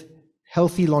with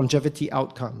healthy longevity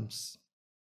outcomes.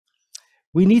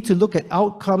 We need to look at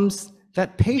outcomes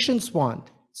that patients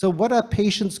want. So what are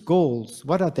patients' goals?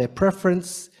 What are their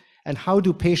preferences? And how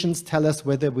do patients tell us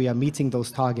whether we are meeting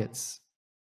those targets?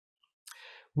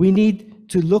 We need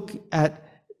to look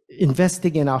at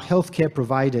investing in our healthcare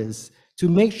providers to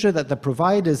make sure that the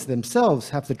providers themselves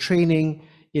have the training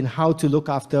in how to look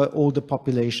after older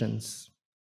populations.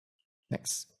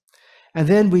 Next. And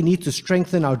then we need to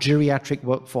strengthen our geriatric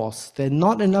workforce. There are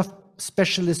not enough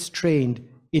specialists trained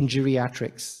in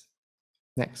geriatrics.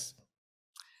 Next.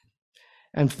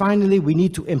 And finally, we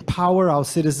need to empower our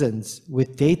citizens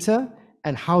with data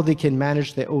and how they can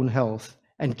manage their own health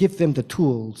and give them the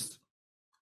tools.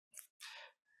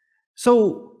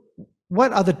 So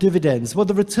what are the dividends? Well,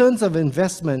 the returns of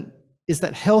investment is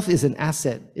that health is an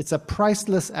asset. It's a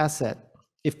priceless asset.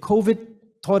 If COVID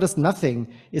taught us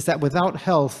nothing, is that without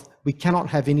health, we cannot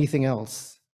have anything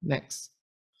else. Next.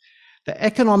 The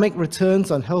economic returns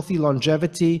on healthy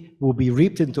longevity will be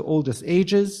reaped into oldest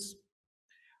ages.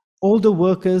 Older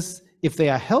workers, if they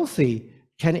are healthy,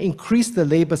 can increase the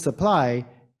labor supply,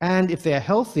 and if they are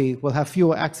healthy, will have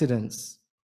fewer accidents.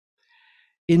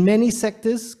 In many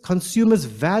sectors, consumers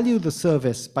value the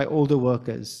service by older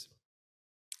workers.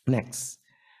 Next.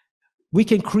 We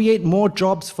can create more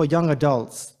jobs for young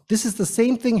adults. This is the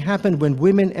same thing happened when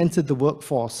women entered the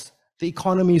workforce. The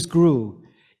economies grew.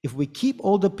 If we keep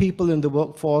older people in the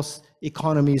workforce,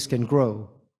 economies can grow.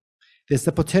 There's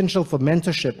the potential for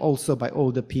mentorship also by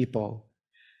older people.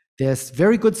 There's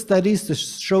very good studies to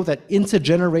show that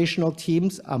intergenerational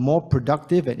teams are more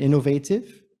productive and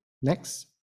innovative. Next.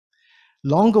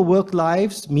 Longer work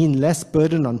lives mean less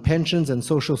burden on pensions and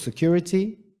social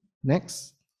security.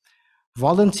 Next.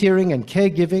 Volunteering and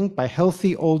caregiving by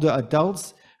healthy older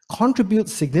adults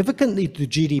contributes significantly to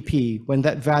GDP when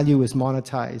that value is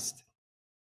monetized.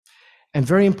 And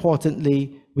very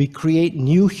importantly, we create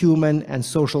new human and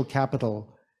social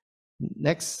capital.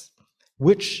 Next,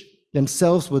 which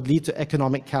themselves would lead to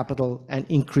economic capital and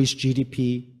increased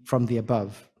GDP from the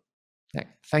above.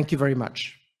 Thank you very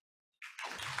much.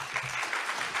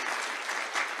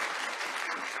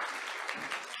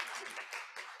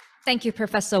 Thank you,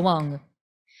 Professor Wong.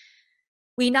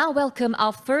 We now welcome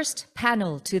our first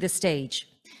panel to the stage.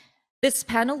 This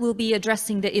panel will be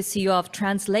addressing the issue of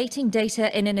translating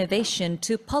data and innovation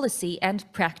to policy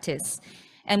and practice,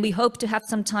 and we hope to have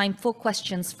some time for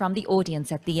questions from the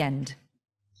audience at the end.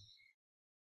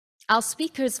 Our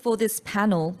speakers for this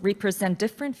panel represent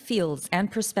different fields and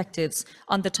perspectives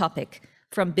on the topic,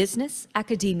 from business,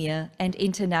 academia, and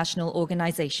international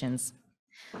organizations.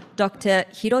 Dr.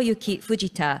 Hiroyuki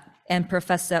Fujita and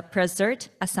Professor Prasert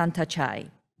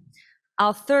Asantachai.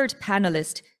 Our third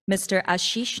panelist, Mr.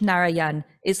 Ashish Narayan,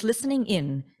 is listening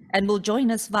in and will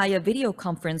join us via video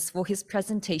conference for his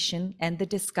presentation and the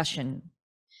discussion.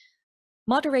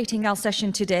 Moderating our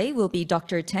session today will be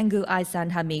Dr. Tengku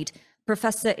Aizan Hamid,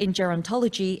 Professor in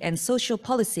Gerontology and Social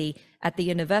Policy at the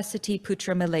University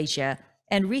Putra Malaysia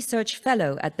and Research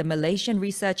Fellow at the Malaysian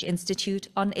Research Institute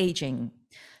on Aging.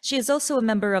 She is also a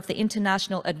member of the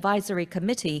International Advisory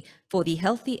Committee for the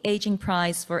Healthy Aging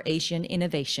Prize for Asian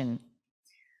Innovation.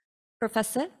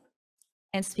 Professor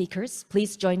and speakers,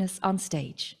 please join us on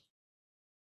stage.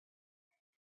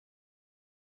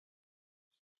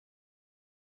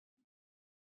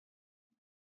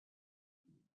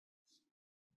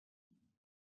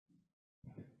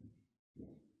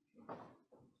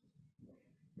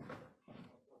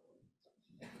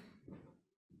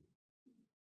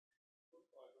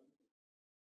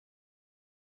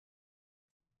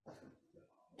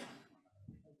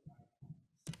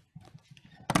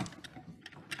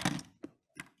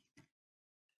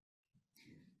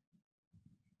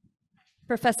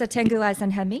 Professor Tengku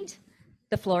Aizan Hamid,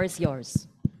 the floor is yours.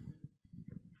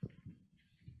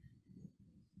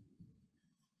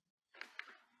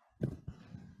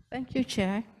 Thank you,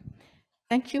 Chair.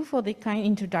 Thank you for the kind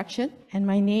introduction. And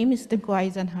my name is Tengku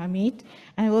Aizan Hamid,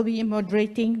 and I will be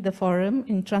moderating the forum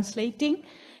in translating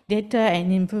data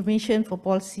and information for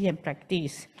policy and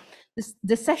practice.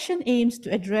 The session aims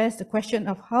to address the question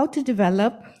of how to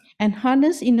develop and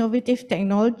harness innovative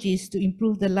technologies to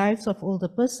improve the lives of older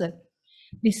persons.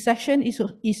 This session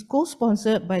is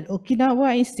co-sponsored by the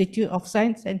Okinawa Institute of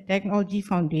Science and Technology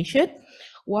Foundation,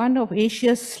 one of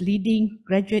Asia's leading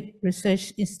graduate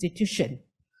research institutions.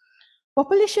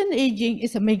 Population aging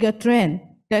is a mega trend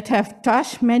that have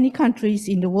touched many countries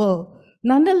in the world.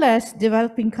 Nonetheless,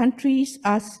 developing countries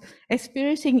are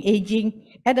experiencing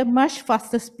aging at a much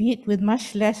faster speed with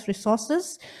much less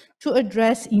resources to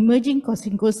address emerging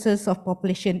consequences of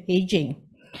population aging.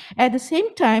 At the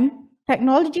same time,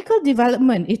 technological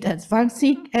development is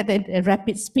advancing at a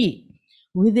rapid speed.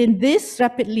 Within this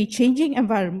rapidly changing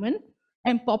environment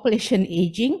and population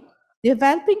aging,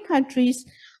 developing countries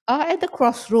are at the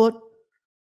crossroad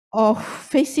of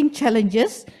facing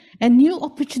challenges and new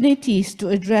opportunities to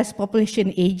address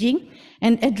population aging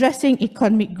and addressing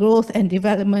economic growth and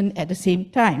development at the same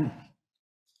time.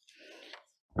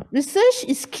 Research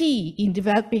is key in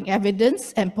developing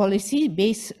evidence and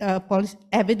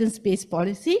evidence-based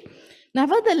policy.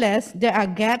 Nevertheless, there are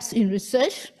gaps in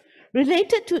research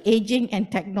related to aging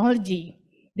and technology.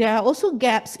 There are also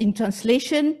gaps in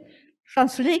translating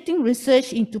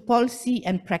research into policy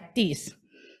and practice.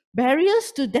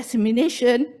 Barriers to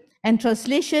dissemination and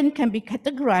translation can be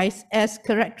categorized as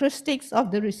characteristics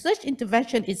of the research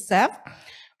intervention itself,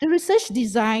 the research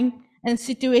design and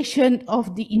situation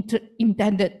of the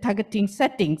intended targeting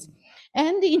settings,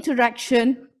 and the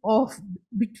interaction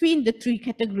between the three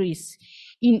categories.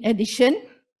 In addition,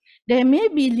 there may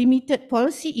be limited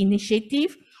policy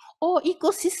initiative or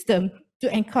ecosystem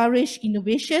to encourage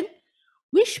innovation,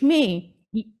 which may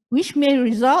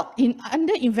result in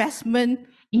underinvestment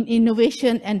in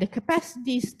innovation and the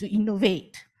capacities to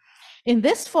innovate. In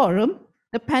this forum,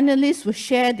 the panelists will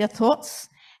share their thoughts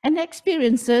and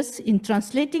experiences in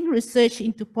translating research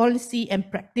into policy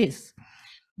and practice.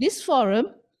 This forum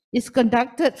is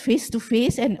conducted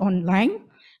face-to-face and online,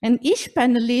 and each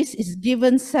panelist is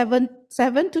given 7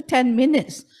 to 10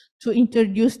 minutes to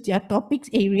introduce their topic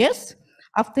areas.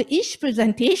 After each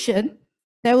presentation,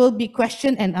 there will be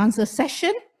question and answer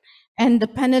session, and the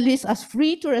panelists are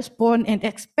free to respond and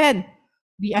expand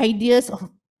the ideas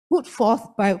put forth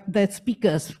by the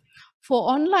speakers. For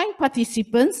online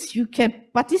participants, you can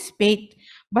participate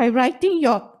by writing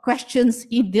your questions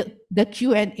in the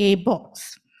Q&A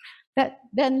box.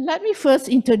 Then let me first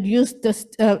introduce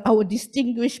our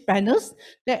distinguished panels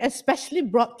that are especially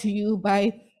brought to you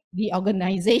by the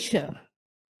organization.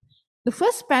 The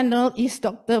first panel is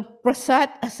Dr. Prasad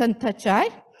Asantachai,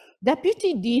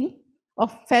 Deputy Dean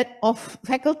of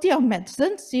Faculty of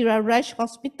Medicine, Sira Raj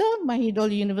Hospital,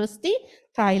 Mahidol University,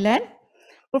 Thailand.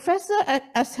 Professor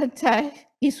Asantachai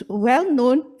is a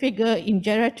well-known figure in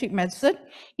geriatric medicine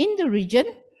in the region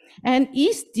and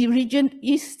is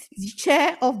the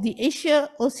chair of the Asia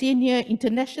Oceania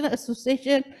International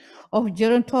Association of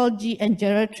Gerontology and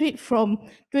Geriatrics from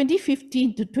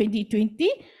 2015 to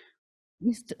 2020.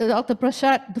 Dr.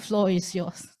 Prasad, the floor is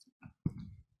yours.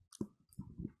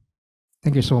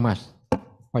 Thank you so much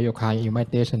for your kind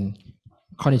invitation.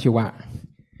 Konnichiwa.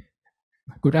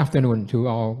 Good afternoon to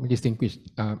all distinguished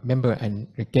members and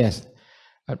guests.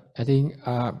 I think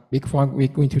before we're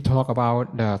going to talk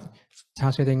about the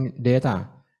translating data.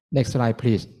 Next slide,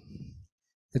 please.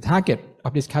 The target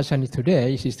of discussion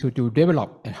today is to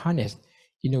develop and harness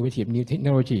innovative new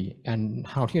technology and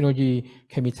how technology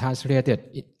can be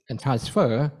translated and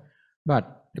transferred.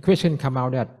 But the question comes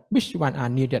out that which one are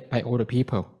needed by older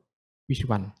people? Which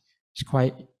one?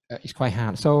 It's quite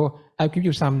hard. So I'll give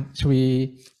you some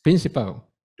 3 principles.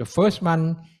 The first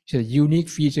one is the unique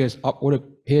features of older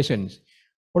patients.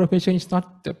 Older patients is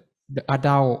not the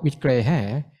adult with gray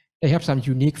hair. They have some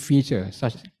unique features,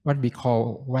 such as what we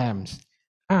call RAMs.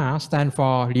 R stands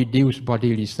for reduced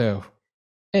body reserve.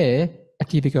 A,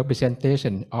 atypical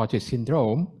presentation or the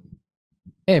syndrome.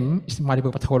 M is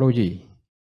multiple pathology.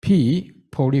 P,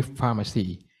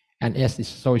 polypharmacy. And S is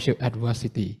social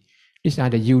adversity. These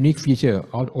are the unique features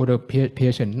of older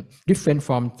patients, different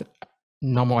from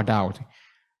normal adult.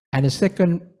 And the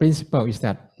second principle is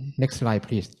that, next slide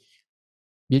please,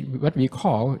 what we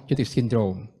call genetic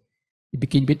syndrome. It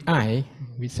begins with I,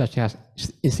 with such as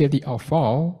instability of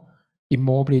fall,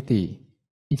 immobility,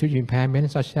 intellectual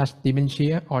impairment such as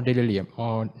dementia or delirium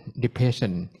or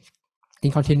depression.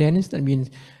 Incontinence, that means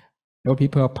those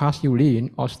people pass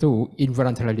urine or stool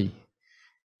involuntarily.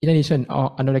 In addition,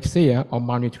 or anorexia or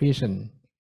malnutrition,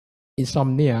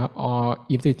 insomnia or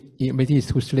inability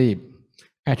to sleep,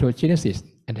 atherogenesis,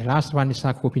 and the last one is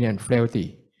sarcopenia and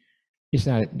frailty. These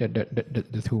are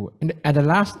the 2. And the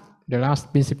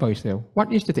last principle is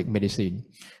what is genetic medicine?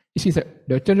 This is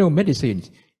the general medicine.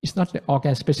 It's not the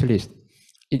organ specialist.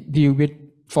 It deals with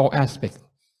 4 aspects,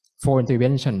 4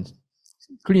 interventions: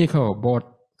 clinical, both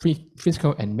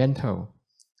physical and mental,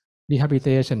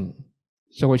 rehabilitation,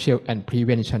 social, and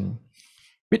prevention.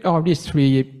 With all these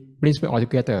 3 principles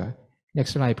altogether,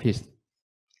 next slide please.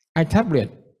 iTablet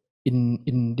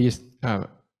in this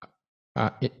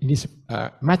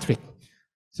matrix.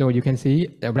 So you can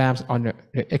see the grams on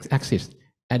the x-axis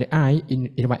and the eye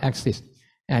in the y-axis.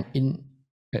 And in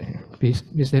please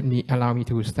allow me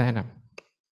to stand up.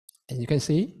 And you can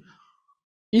see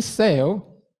each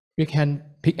cell we can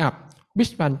pick up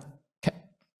which one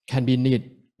can be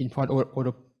needed in for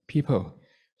other people,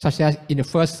 such as in the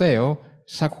first cell,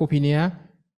 sarcopenia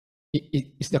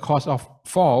is the cause of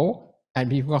fall and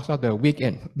because of the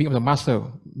weakening of the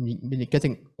muscle when it's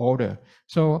getting older.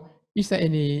 So is there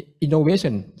any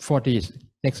innovation for this?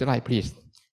 Next slide, please.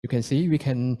 You can see we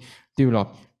can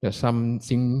develop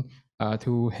something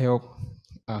to help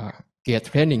get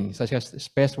training, such as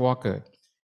spacewalker.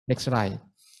 Next slide.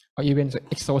 Or even the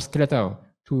exoskeletal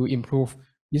to improve.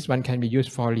 This one can be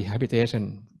used for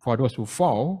rehabilitation for those who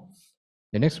fall.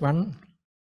 The next one.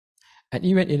 And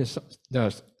even in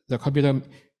the computer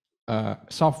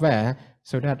software,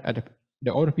 so that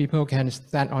the older people can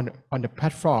stand on the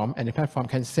platform, and the platform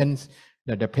can sense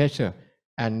the pressure,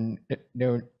 and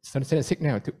they'll send a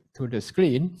signal to the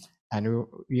screen, and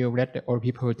we'll let the older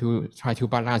people to try to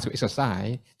balance, to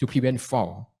exercise, to prevent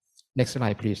fall. Next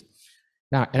slide, please.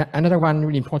 Now, another one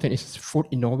really important is food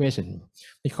innovation,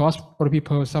 because older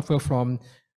people suffer from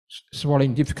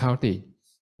swallowing difficulty.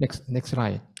 Next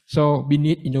slide. So we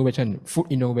need innovation, food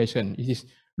innovation. It is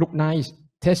look nice,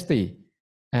 tasty,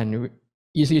 and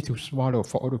easy to swallow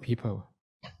for older people.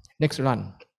 Next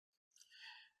one.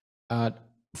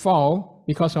 Fall,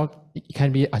 because of it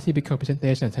can be a typical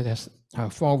presentation, such as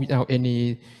fall without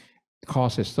any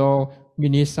causes. So we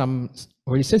need some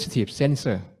very sensitive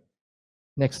sensor.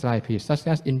 Next slide, please. Such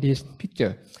as in this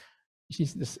picture, this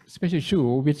is the special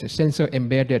shoe with a sensor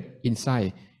embedded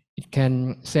inside. It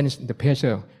can sense the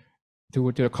pressure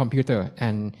to the computer,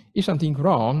 and if something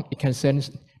wrong, it can send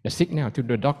the signal to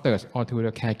the doctors or to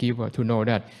the caregiver to know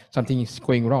that something is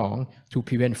going wrong to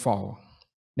prevent fall.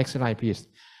 Next slide, please.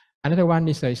 Another one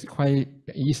is quite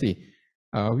easy.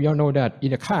 We all know that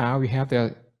in a car we have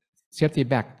the safety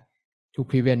bag to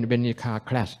prevent when the car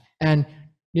crash, and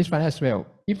this one as well.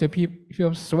 If the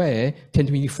people swear tend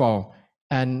to fall,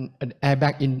 and an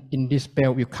airbag in this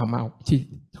belt will come out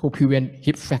to prevent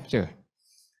hip fracture.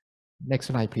 Next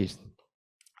slide, please.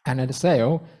 Another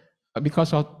cell,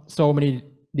 because of so many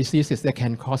diseases that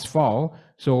can cause fall,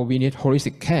 so we need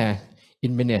holistic care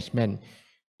in management.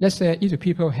 Let's say if the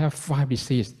people have 5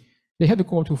 diseases, they have to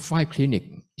go to 5 clinics.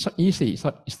 It's not easy,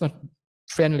 it's not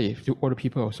friendly to other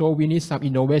people. So we need some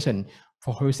innovation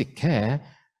for holistic care,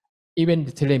 even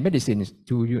the telemedicine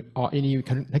or any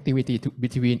connectivity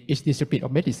between each discipline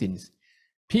of medicines.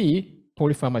 P,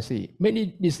 polypharmacy.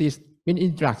 Many diseases, many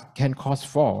drugs can cause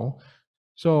fall.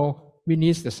 So we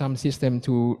need some system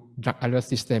to drug alert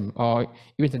system or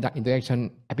even the drug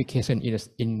interaction application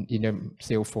in a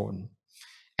cell phone.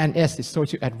 And S is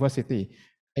social adversity.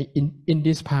 In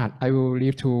this part, I will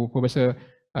leave to Professor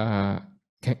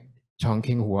Chong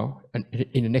Keng Hua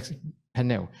in the next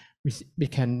panel. We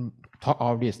can talk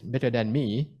all this better than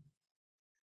me.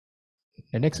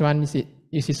 The next one is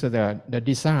the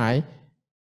design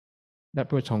that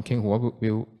Professor Chong Keng Hua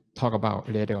will talk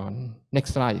about later on.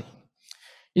 Next slide.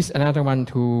 Is another one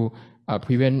to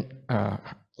prevent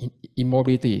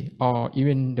immobility or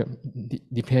even the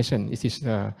depression. It is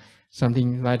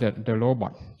something like the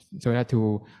robot, so that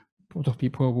to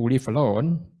people who live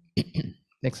alone.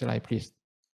 Next slide, please.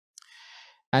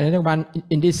 Another one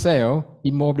in this cell,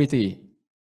 immobility,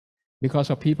 because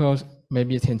of people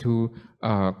maybe tend to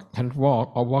can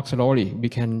walk or walk slowly. We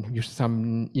can use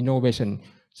some innovation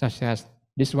such as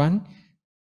this one.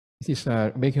 This is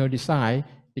a vehicle design.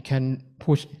 It can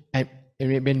push, and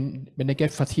when they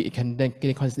get fatigued,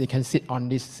 they can sit on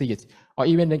this seat, or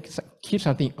even they keep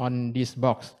something on this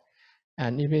box,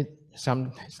 and even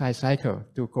some cycle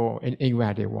to go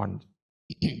anywhere they want.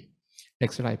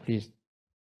 Next slide, please.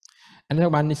 Another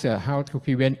one is how to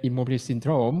prevent immobility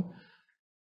syndrome.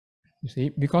 You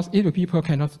see, because if the people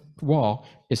cannot walk,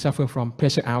 they suffer from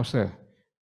pressure ulcer,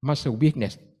 muscle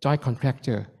weakness, joint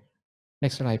contracture.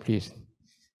 Next slide, please.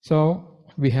 So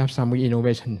we have some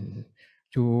innovation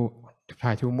to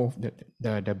try to move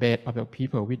the bed of the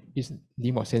people with this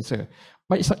remote sensor,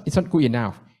 but it's not good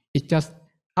enough. It's just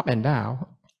up and down.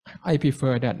 I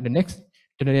prefer that the next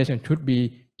generation should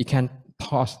be it can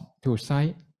toss to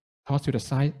the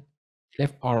side,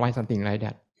 left or right, something like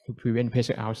that, to prevent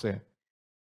pressure ulcer.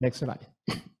 Next slide.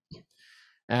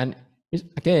 And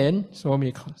again, so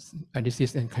many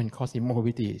diseases can cause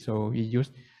immobility. So we use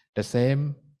the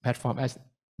same platform as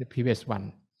the previous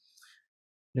one.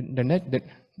 This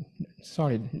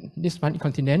one,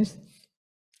 incontinence.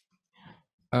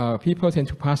 People tend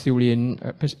to pass urine,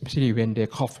 especially when they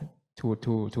cough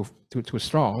too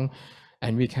strong,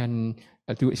 and we can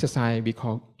do exercise we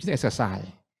call exercise.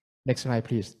 Next slide,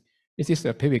 please. This is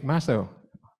the pelvic muscle.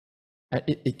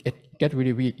 It gets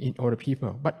really weak in older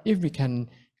people, but if we can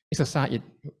exercise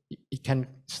it can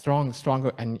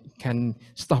stronger and can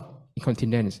stop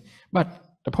incontinence. But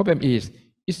the problem is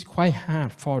it's quite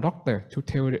hard for a doctor to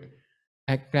tell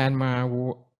a grandma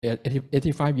who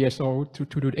 85 years old to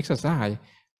do the exercise.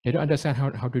 They don't understand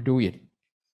how to do it.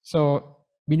 So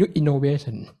we need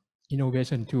innovation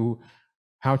to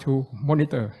how to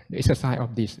monitor the exercise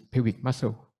of this pelvic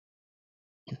muscle.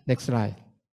 Next slide.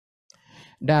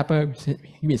 Diaper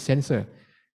with sensor.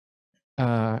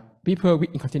 People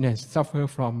with incontinence suffer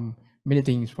from many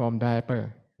things from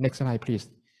diaper. Next slide, please.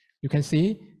 You can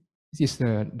see this is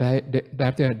the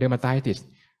diaper dermatitis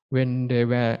when they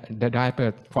wear the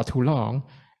diaper for too long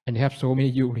and they have so many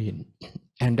urine,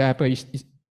 and diaper is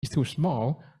too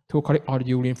small to collect all the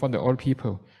urine from the old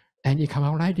people, and it come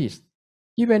out like this.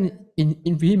 Even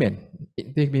in women,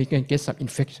 they can get some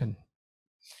infection.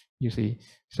 You see,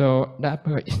 so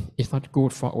diaper is not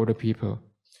good for older people.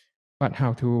 But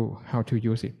how to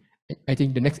use it? I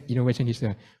think the next innovation is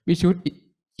we should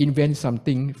invent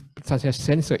something such as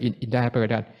sensor in diaper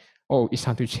that, oh, it's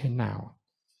time to change now.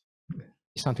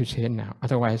 It's time to change now.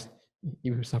 Otherwise,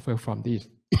 you will suffer from this.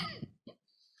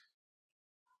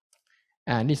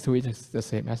 And this two is the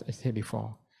same as I said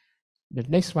before. The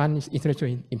next one is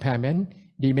intellectual impairment,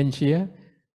 dementia.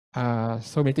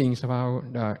 So many things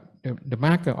about the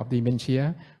marker of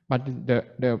dementia, but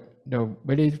the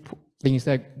very things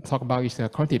that talk about is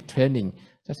cognitive training,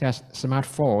 such as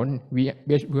smartphone,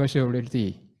 virtual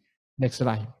reality. Next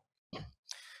slide.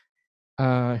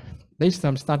 There's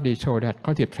some studies show that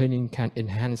cognitive training can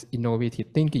enhance innovative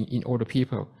thinking in older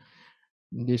people.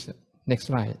 This next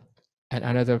slide. And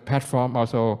another platform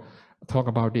also talk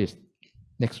about this.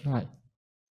 Next slide.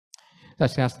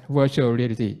 Such as virtual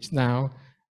reality is now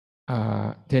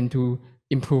tend to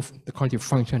improve the cognitive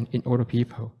function in older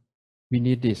people. We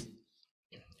need this.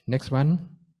 Next one.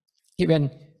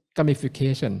 Even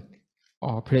gamification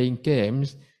or playing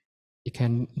games, it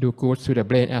can do good to the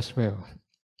brain as well.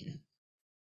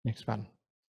 Next one.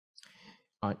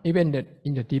 Even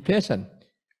in the depression,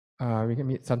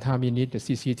 sometimes we need the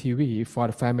CCTV for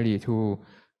the family to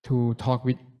talk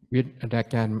with their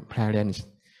grandparents,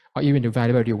 or even the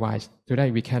wearable device.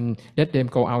 Today we can let them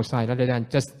go outside rather than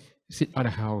just sit on the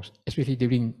house, especially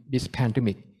during this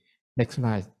pandemic. Next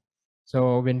slide.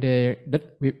 So when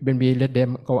we let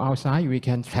them go outside, we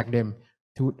can track them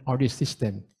to all this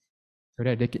system so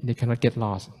that they cannot get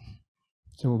lost.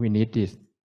 So we need this.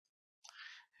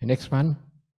 The next one.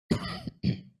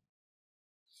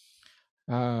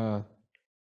 And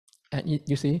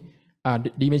you see,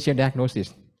 the dementia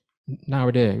diagnosis.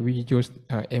 Nowadays, we use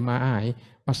MRI,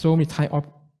 but so many types of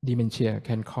dementia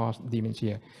can cause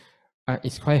dementia.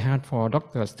 It's quite hard for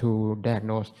doctors to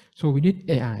diagnose. So we need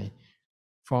AI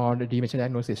for the dementia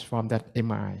diagnosis from that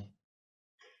MRI.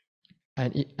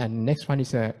 And next one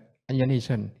is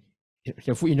innovation.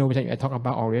 The full innovation I talked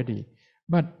about already.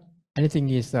 But anything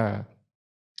is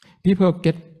people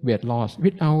get weight loss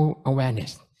without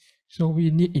awareness. So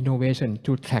we need innovation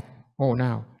to track. Oh,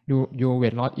 now your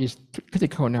weight loss is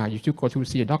critical now. You should go to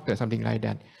see a doctor, something like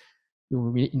that.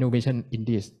 We need innovation in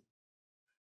this.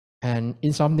 And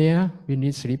insomnia, we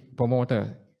need sleep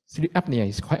promoter. Sleep apnea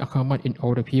is quite common in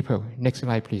older people. Next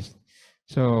slide, please.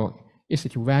 So is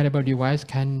it a wearable device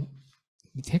can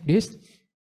detect this?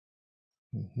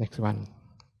 Next one.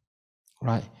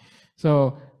 Right.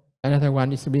 So another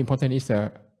one is really important is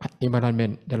the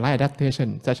environment. The light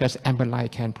adaptation, such as ambient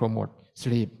light, can promote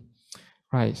sleep.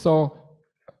 Right. So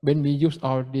when we use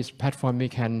all this platform, we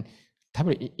can tap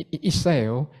it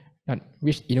itself that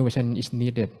which innovation is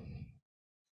needed.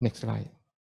 Next slide.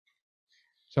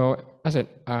 So as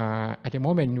at the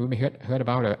moment, we heard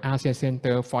about the ASEAN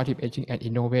Center for Active Aging and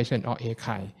Innovation, or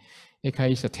AHWIN.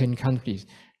 AHWIN is 10 countries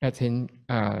that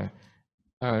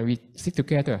we stick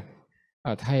together.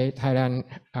 Thailand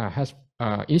has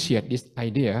initiated this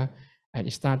idea, and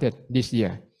it started this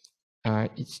year.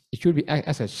 It should be act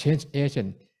as a change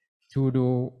agent to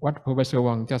do what Professor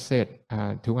Wang just said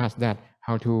to us, that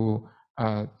how to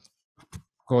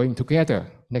going together.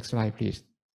 Next slide, please.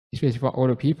 Especially for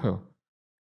older people.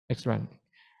 Next one.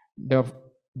 The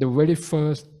very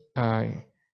first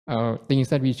things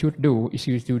that we should do is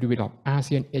to develop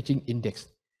ASEAN Aging Index.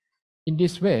 In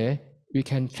this way, we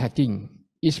can tracking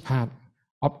each part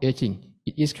of aging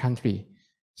in each country.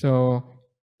 So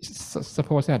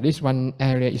suppose that this one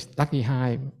area is lagging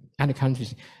behind other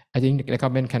countries. I think the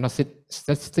government cannot sit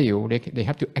still. They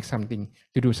have to act something,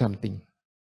 to do something.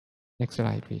 Next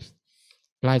slide, please.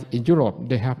 Like in Europe,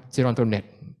 they have ZeroNet.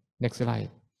 Next slide.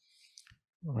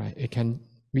 All right,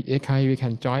 with AHWIN, we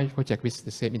can join project with the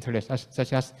same interest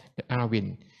such as the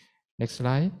AHWIN. Next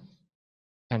slide.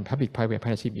 And public-private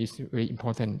partnership is very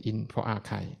important for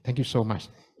AHWIN. Thank you so much.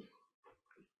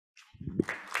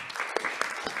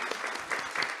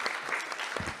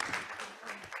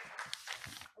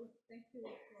 Thank you.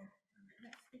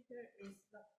 Next speaker is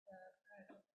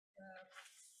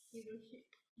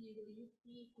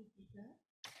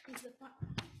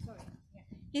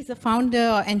He's the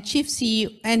founder and chief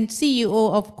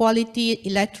CEO of Quality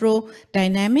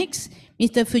Electrodynamics.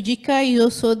 Mr. Fujika is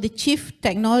also the chief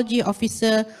technology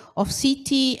officer of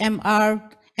CT-MR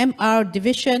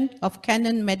division of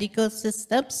Canon Medical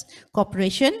Systems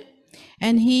Corporation.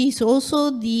 And he is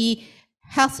also the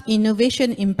health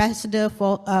innovation ambassador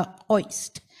for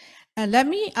OIST. Let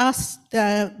me ask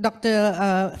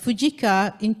Dr.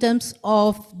 Fujika in terms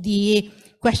of the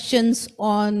questions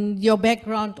on your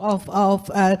background of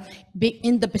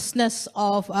in the business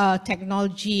of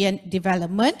technology and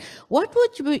development. What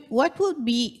would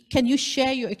be, can you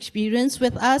share your experience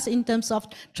with us in terms of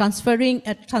translating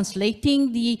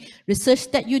the research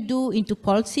that you do into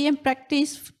policy and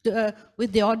practice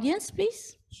with the audience,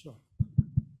 please? Sure.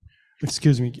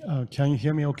 Excuse me, can you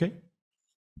hear me okay?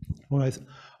 All right.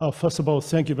 First of all,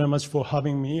 thank you very much for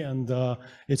having me, and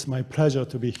it's my pleasure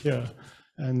to be here.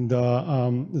 And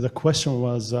the question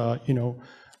was,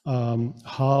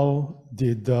 how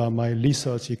did my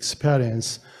research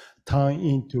experience turn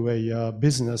into a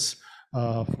business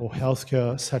for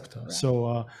healthcare sector? Right.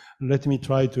 So let me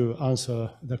try to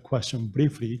answer the question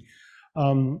briefly.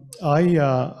 I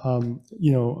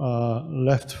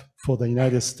left for the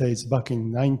United States back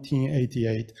in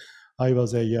 1988. I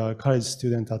was a college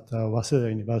student at Waseda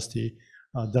University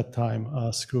at that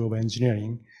time, School of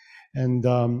Engineering. And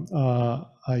I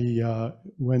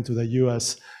went to the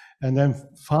US and then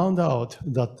found out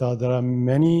that there are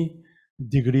many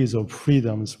degrees of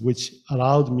freedoms which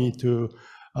allowed me to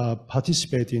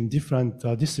participate in different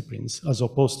disciplines as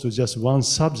opposed to just one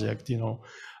subject. In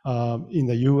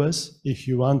the US, if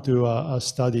you want to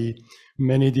study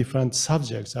many different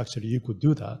subjects, actually you could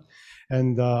do that.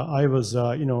 And I was,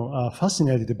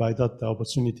 fascinated by that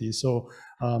opportunity. So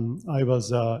I was,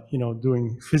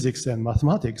 doing physics and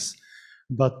mathematics.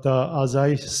 But as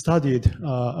I studied,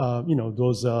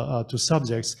 those two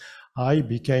subjects, I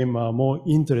became more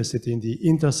interested in the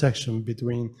intersection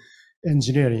between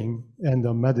engineering and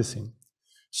medicine.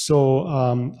 So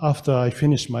after I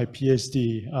finished my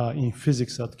PhD in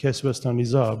physics at Case Western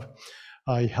Reserve,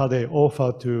 I had an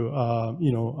offer to,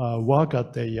 work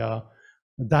at a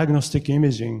diagnostic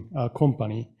imaging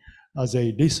company as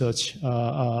a research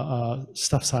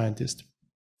staff scientist.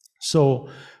 So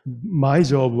my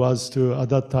job was to, at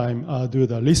that time, do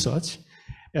the research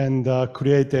and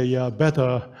create a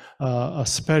better,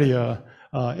 superior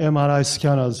MRI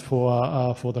scanners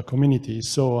for the community.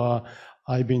 So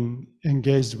I've been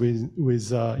engaged with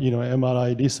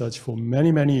MRI research for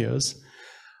many, many years.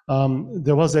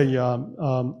 There was a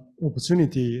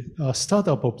opportunity, a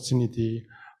startup opportunity,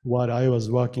 while I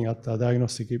was working at a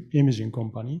diagnostic imaging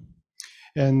company.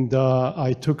 And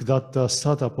I took that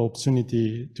startup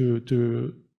opportunity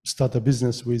to start a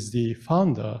business with the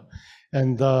founder.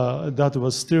 And that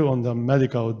was still on the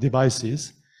medical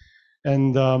devices.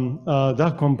 And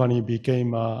that company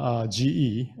became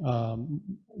GE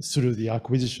through the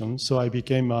acquisition. So I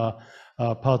became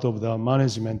part of the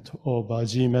management of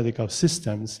GE Medical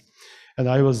Systems. And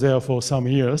I was there for some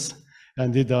years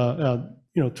and did,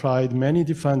 tried many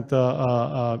different,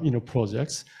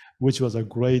 projects, which was a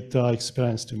great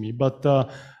experience to me. But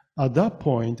at that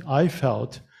point, I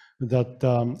felt that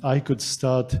I could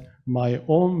start my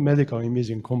own medical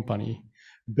imaging company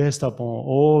based upon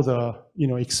all the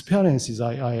experiences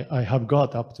I have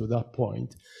got up to that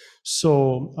point.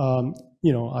 So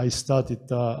I started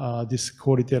this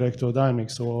Quality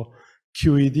Electrodynamics, or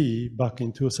QED, back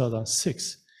in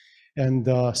 2006. And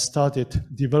started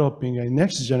developing a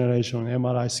next generation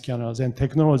MRI scanners and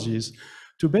technologies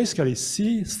to basically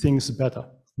see things better,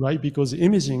 right? Because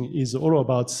imaging is all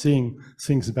about seeing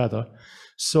things better.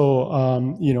 So,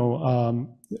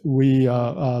 we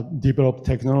developed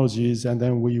technologies, and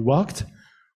then we worked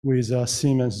with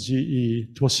Siemens,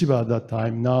 GE, Toshiba at that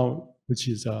time, now, which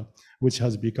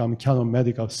has become Canon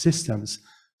Medical Systems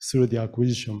through the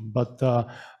acquisition. But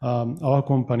our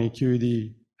company,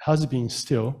 QED, has been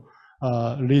still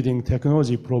leading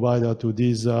technology provider to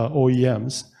these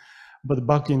OEMs. But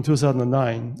back in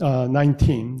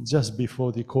 2019, just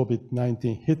before the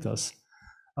COVID-19 hit us,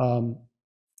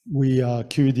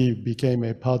 QED became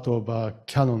a part of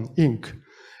Canon Inc.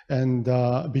 And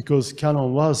because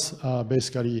Canon was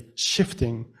basically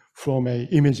shifting from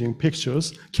imaging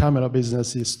pictures, camera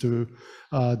businesses to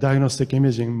diagnostic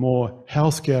imaging, more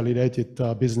healthcare related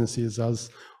businesses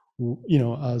as,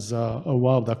 as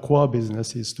one of the core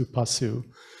businesses to pursue.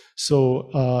 So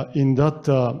in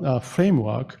that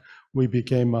framework, we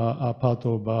became a part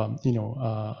of,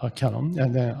 Canon.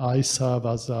 And then I serve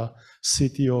as a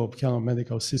CTO of Canon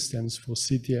Medical Systems for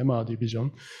CTMR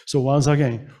division. So once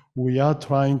again, we are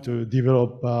trying to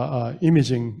develop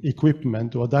imaging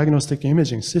equipment or diagnostic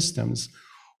imaging systems,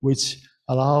 which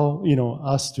allow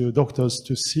doctors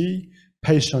to see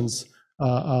patients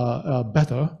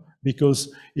better.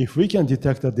 Because if we can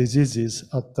detect the diseases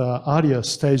at earlier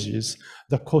stages,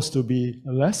 the cost will be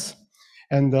less,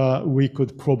 and we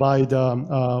could provide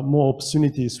more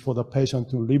opportunities for the patient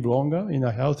to live longer in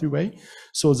a healthy way.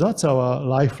 So that's our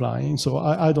lifeline. So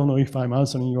I don't know if I'm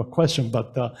answering your question,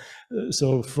 but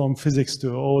so from physics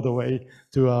to all the way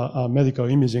to medical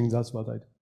imaging, that's what I do.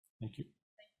 Thank you.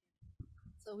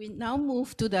 So we now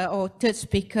move to our third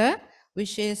speaker,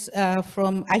 which is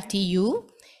from ITU.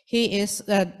 He is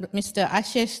Mr.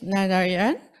 Ashish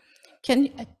Narayan.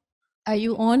 Are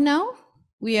you on now?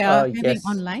 We are having Yes.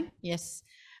 online. Yes.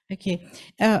 Okay.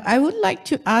 I would like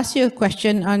to ask you a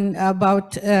question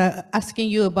asking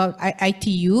you about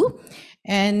ITU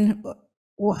and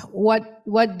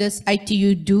what does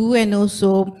ITU do, and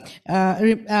also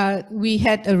we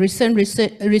had a recent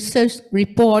research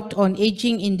report on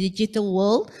aging in digital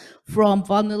world from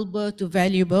vulnerable to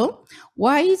valuable.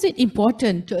 Why is it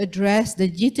important to address the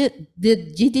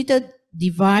digital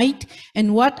divide,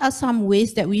 and what are some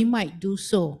ways that we might do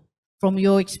so from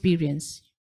your experience?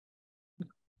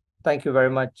 Thank you very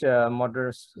much,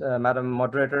 Madam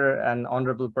Moderator and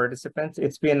honorable participants.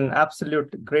 It's been an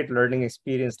absolute great learning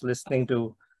experience listening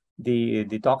to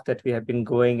the talk that we have been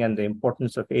going and the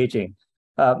importance of aging.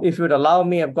 If you would allow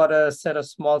me, I've got a set of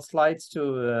small slides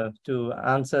to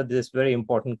answer this very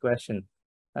important question.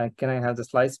 Can I have the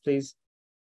slides, please?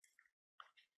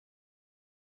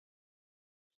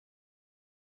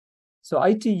 So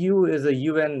ITU is a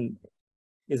UN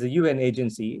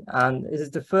agency, and it is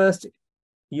the first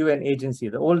UN agency,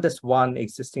 the oldest one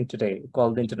existing today,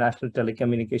 called the International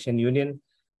Telecommunication Union.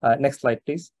 Next slide,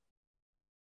 please.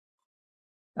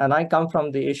 And I come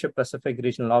from the Asia Pacific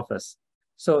Regional Office.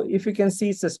 So if you can see,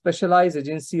 it's a specialized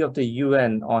agency of the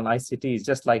UN on ICTs,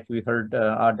 just like we heard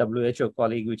our WHO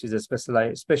colleague, which is a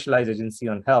specialized agency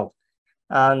on health.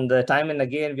 And time and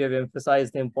again, we have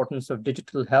emphasized the importance of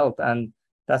digital health, and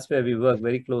that's where we work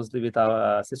very closely with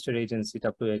our sister agency,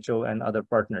 WHO, and other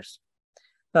partners.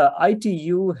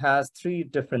 ITU has three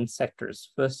different sectors.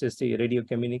 First is the radio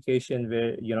communication,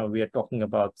 where we are talking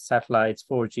about satellites,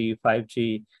 4G,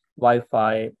 5G,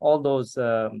 Wi-Fi, all those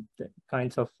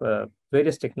kinds of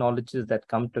various technologies that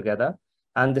come together,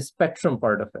 and the spectrum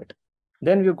part of it.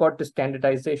 Then we've got the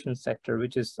standardization sector,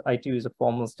 which is ITU is a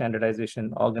formal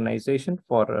standardization organization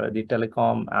for the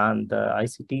telecom and the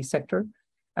ICT sector,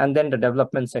 and then the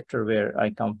development sector where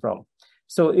I come from.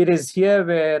 So it is here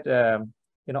where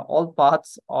all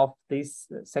parts of these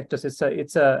sectors.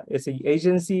 It's an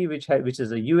agency which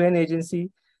is a UN agency.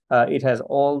 It has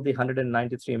all the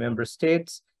 193 member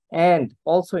states, and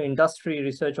also industry,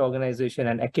 research organization,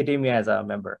 and academia as a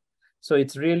member. So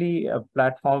it's really a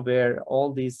platform where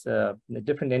all these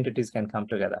different entities can come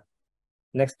together.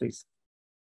 Next, please.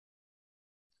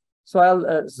 So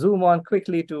I'll zoom on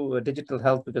quickly to digital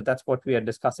health, because that's what we are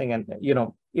discussing. And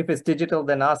if it's digital,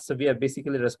 then we are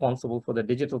basically responsible for the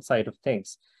digital side of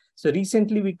things. So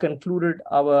recently we concluded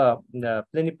our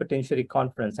plenipotentiary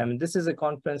conference. I mean, this is a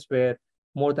conference where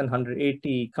more than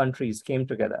 180 countries came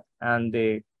together, and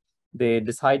they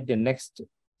decide the next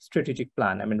strategic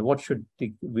plan. I mean, what should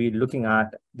we looking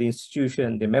at, the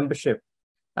institution, the membership.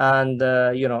 And,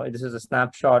 this is a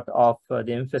snapshot of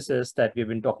the emphasis that we've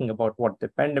been talking about, what the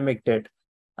pandemic did.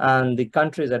 And the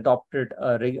countries adopted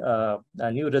a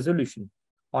new resolution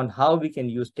on how we can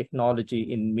use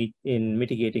technology in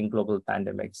mitigating global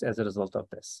pandemics as a result of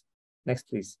this. Next,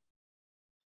 please.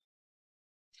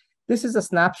 This is a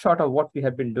snapshot of what we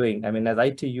have been doing. I mean, as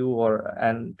ITU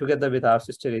and together with our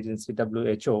sister agency,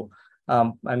 WHO, we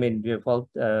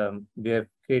have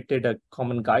created a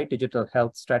common guide, digital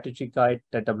health strategy guide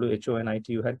that WHO and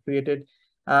ITU had created.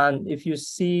 And if you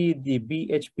see the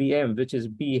BHBM, which is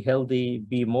Be Healthy,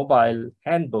 Be Mobile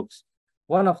handbooks,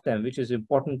 one of them, which is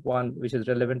important one, which is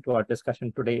relevant to our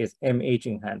discussion today, is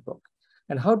M-Aging handbook.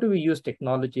 And how do we use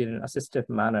technology in an assistive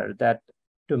manner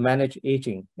to manage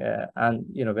aging?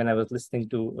 When I was listening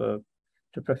to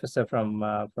Professor from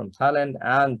Thailand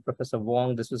and Professor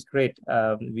Wong, this was great.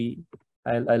 I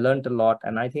learned a lot,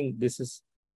 and I think this is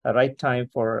a right time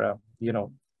for,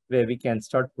 where we can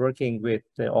start working with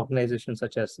organizations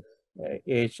such as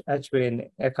AHWIN,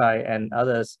 ECHI, and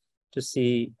others to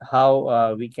see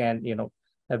how we can,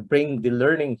 bring the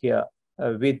learning here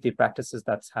with the practices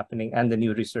that's happening and the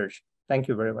new research. Thank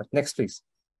you very much. Next, please.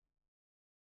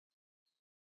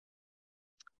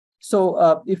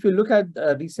 So if you look at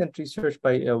recent research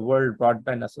by World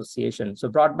Broadband Association, so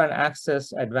broadband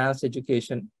access, advanced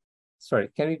education, sorry,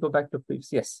 can we go back to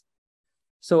previous? Yes.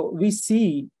 So we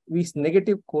see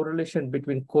negative correlation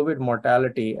between COVID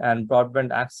mortality and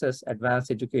broadband access,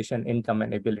 advanced education, income,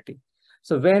 and ability.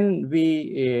 So when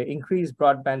we increase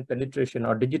broadband penetration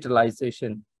or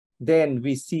digitalization, then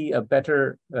we see a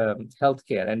better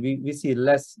healthcare, and we see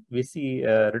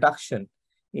reduction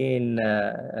in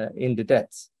the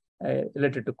deaths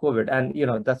related to COVID.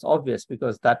 And that's obvious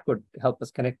because that could help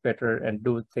us connect better and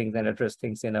do things and address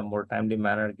things in a more timely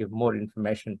manner, give more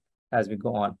information as we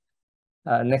go on.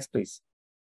 Next, please.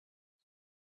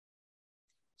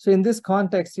 So in this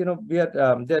context, we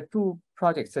are there are two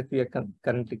projects that we are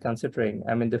currently considering.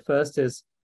 I mean, the first is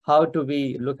how do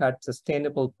we look at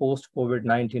sustainable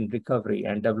post-COVID-19 recovery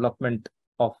and development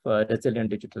of resilient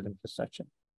digital infrastructure.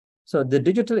 So the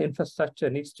digital infrastructure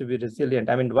needs to be resilient.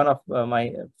 I mean, one of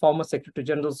my former Secretary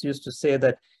Generals used to say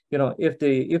that,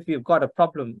 if you've got a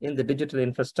problem in the digital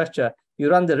infrastructure, you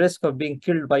run the risk of being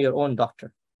killed by your own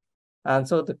doctor. And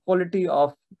so the quality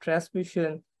of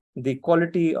transmission, the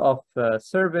quality of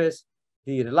service,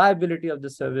 the reliability of the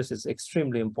service is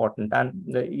extremely important. And,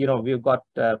 we've got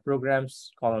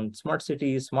programs called Smart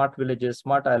Cities, Smart Villages,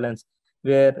 Smart Islands,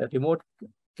 where remote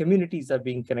communities are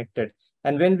being connected.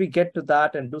 And when we get to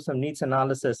that and do some needs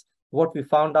analysis, what we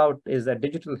found out is that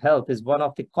digital health is one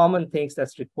of the common things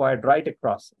that's required right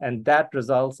across, and that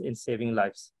results in saving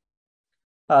lives.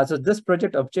 So this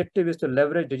project objective is to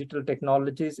leverage digital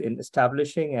technologies in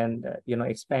establishing and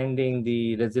expanding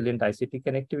the resilient ICT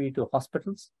connectivity to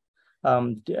hospitals.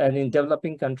 And in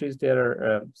developing countries, there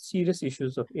are serious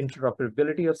issues of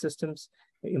interoperability of systems,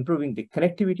 improving the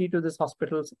connectivity to these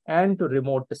hospitals and to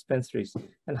remote dispensaries,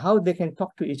 and how they can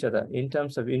talk to each other in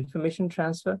terms of information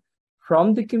transfer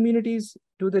from the communities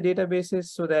to the databases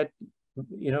so that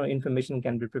information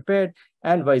can be prepared,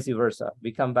 and vice versa.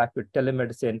 We come back with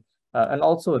telemedicine and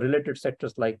also related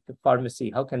sectors like the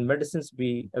pharmacy. How can medicines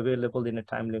be available in a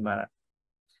timely manner?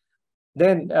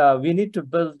 Then we need to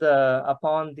build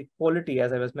upon the quality,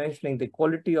 as I was mentioning, the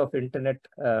quality of internet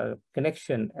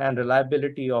connection and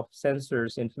reliability of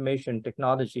sensors, information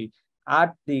technology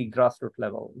at the grassroots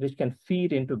level, which can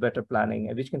feed into better planning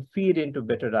and which can feed into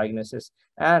better diagnosis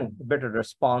and better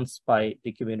response by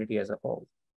the community as a whole.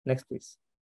 Next, please.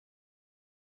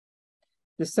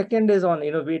 The second is on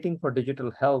innovating for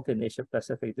digital health in Asia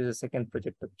Pacific. This is the second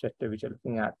project objective which we're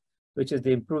looking at, which is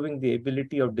the improving the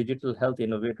ability of digital health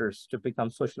innovators to become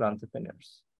social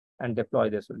entrepreneurs and deploy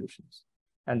their solutions.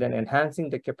 And then enhancing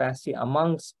the capacity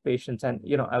amongst patients. And,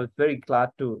 I was very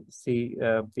glad to see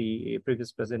the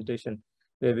previous presentation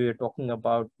where we were talking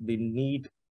about the need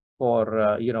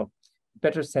for,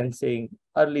 better sensing,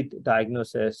 early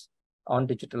diagnosis on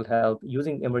digital health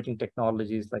using emerging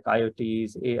technologies like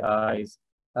IoTs, AIs,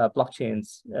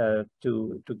 blockchains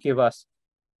to give us,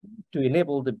 to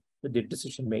enable the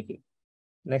decision making.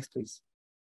 Next, please.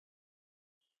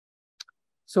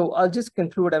 So I'll just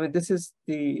conclude. I mean, this is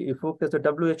the focus. The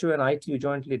WHO and ITU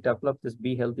jointly developed this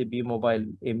Be Healthy, Be Mobile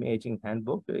Imaging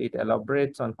Handbook. It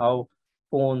elaborates on how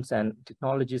phones and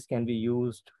technologies can be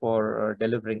used for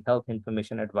delivering health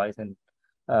information, advice,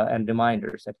 and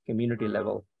reminders at community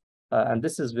level. And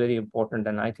this is very important.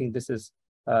 And I think this is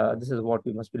what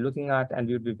we must be looking at. And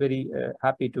we would be very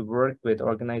happy to work with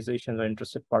organizations or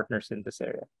interested partners in this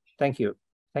area. Thank you.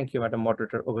 Thank you, Madam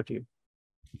Moderator. Over to you.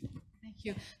 Thank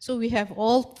you. So we have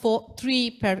all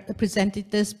three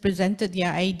presenters presented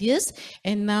their ideas,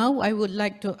 and now I would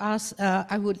like to ask.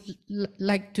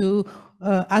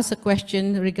 Ask a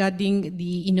question regarding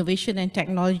the innovation and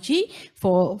technology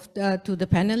to the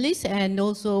panelists, and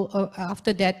also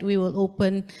after that we will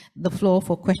open the floor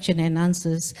for question and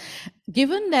answers.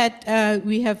 Given that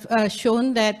we have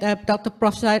shown that Dr.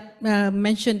 Prasad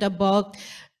mentioned about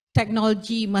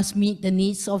technology must meet the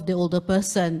needs of the older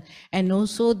person, and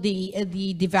also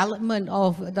the development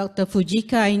of Dr.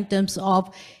 Fujika in terms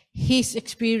of his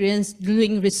experience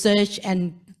doing research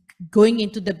and going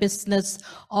into the business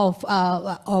of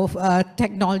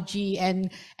technology,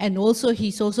 and also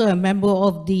he's also a member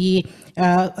of the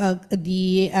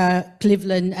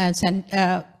Cleveland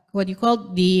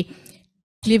the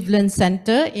Cleveland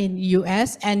Center in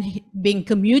US, and been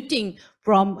commuting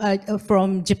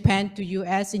from Japan to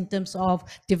US in terms of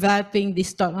developing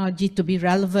this technology to be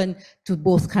relevant to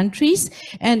both countries.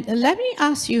 And let me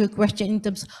ask you a question in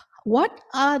terms of what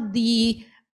are the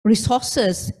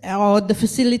resources or the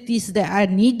facilities that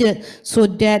are needed so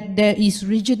that there is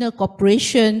regional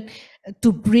cooperation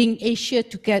to bring Asia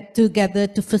to get together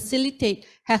to facilitate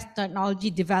health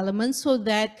technology development so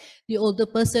that the older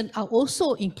person are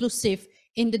also inclusive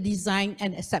in the design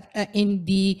and in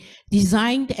the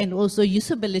design and also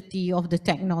usability of the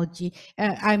technology.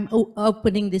 I'm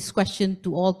opening this question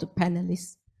to all the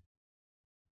panelists.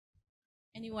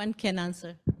 Anyone can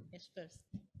answer? Yes, first.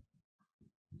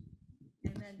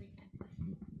 And then we can...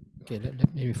 Okay,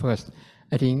 let me first.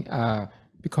 I think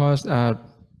because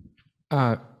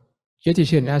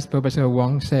dietitian, as Professor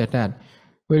Wong said, that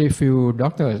very few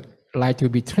doctors like to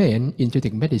be trained in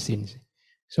genetic medicine.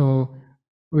 So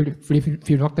very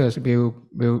few doctors will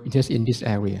interest in this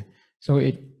area. So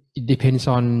it depends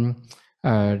on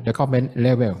the government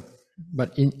level.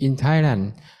 But in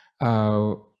Thailand,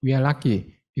 we are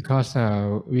lucky because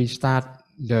we start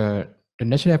the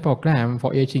national program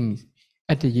for aging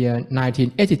at the year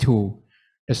 1982,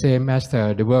 the same as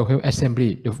the World Health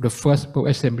Assembly, the first World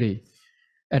Assembly.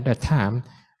 At that time,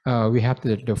 we have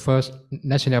the first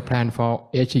national plan for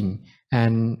aging,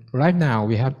 and right now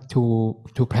we have two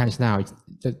plans now.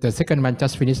 The second one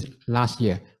just finished last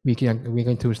year. We're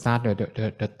going to start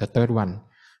the third one.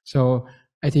 So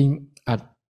I think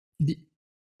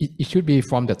it should be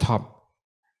from the top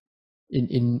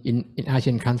in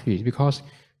Asian countries, because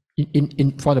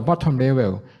for the bottom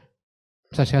level,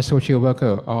 such as social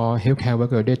worker or healthcare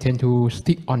worker, they tend to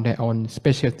stick on their own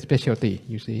specialty.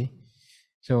 You see.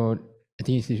 So I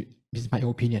think this is my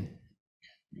opinion.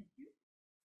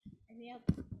 Any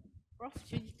other? Prof.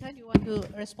 Judita, do you want to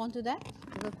respond to that,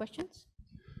 to the questions?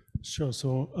 Sure.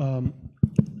 So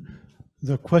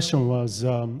the question was,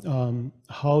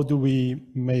 how do we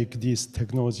make these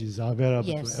technologies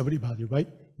available to everybody, right?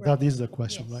 That is the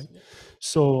question, right?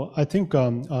 So I think,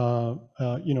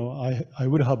 you know, I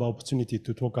would have opportunity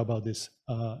to talk about this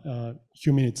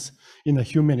in a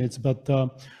few minutes. But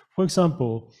for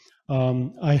example,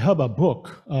 I have a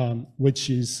book which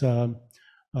is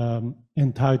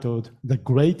entitled The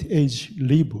Great Age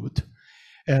Reboot.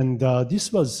 And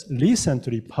this was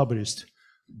recently published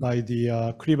by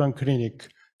the Cleveland Clinic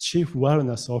Chief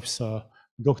Wellness Officer,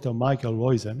 Dr. Michael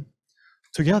Roizen,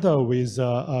 together with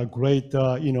great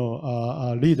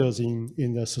leaders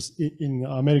in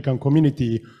American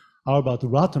community, Albert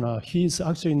Ratner. He's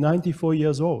actually 94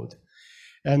 years old.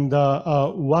 And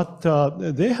what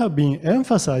they have been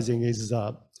emphasizing is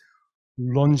that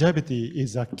longevity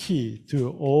is a key to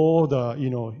all the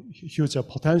future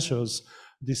potentials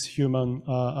this human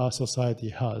society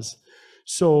has.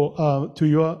 So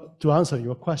to answer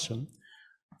your question,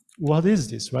 what is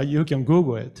this, right? You can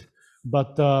Google it,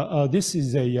 but this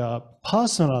is a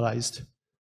personalized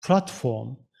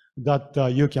platform that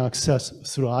you can access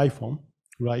through iPhone,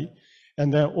 right?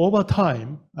 And then over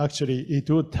time, actually, it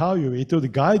will tell you, it will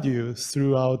guide you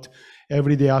throughout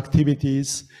everyday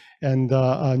activities and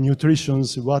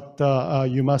nutritions, what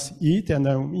you must eat, and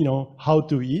then how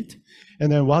to eat,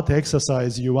 and then what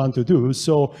exercise you want to do.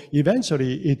 So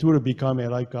eventually, it will become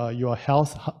like your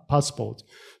health passport.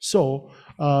 So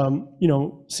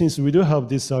since we do have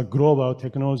this global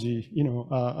technology,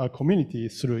 community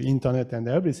through internet and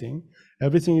everything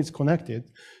is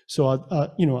connected. So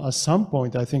at some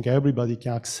point, I think everybody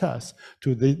can access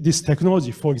to this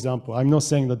technology. For example, I'm not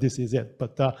saying that this is it,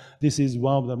 but this is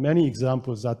one of the many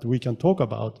examples that we can talk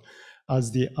about as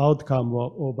the outcome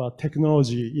of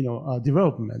technology,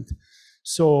 development.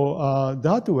 So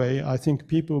that way, I think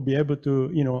people will be able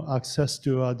to, access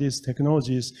to these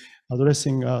technologies,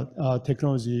 addressing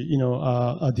technology,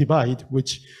 divide,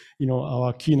 which,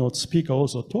 our keynote speaker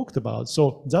also talked about.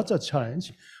 So that's a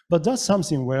challenge, but that's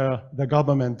something where the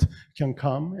government can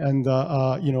come and,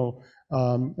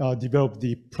 develop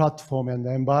the platform and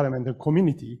the environment, the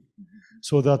community,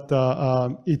 so that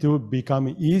it will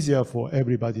become easier for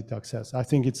everybody to access. I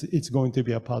think it's going to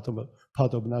be a part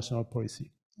of national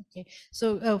policy. Okay,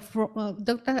 so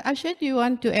Dr. Asher, do you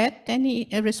want to add any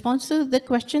response to the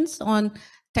questions on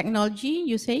technology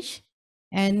usage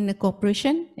and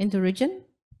cooperation in the region?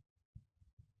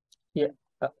 Yeah,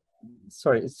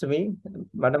 sorry, it's to me,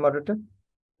 Madam Moderator.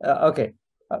 Okay,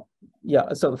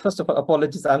 yeah. So first of all,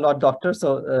 apologies. I'm not doctor,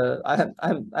 so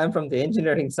I'm from the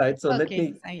engineering side. So let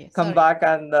me come back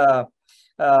and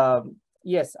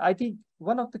yes, I think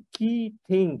one of the key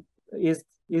thing is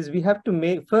we have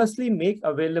to firstly make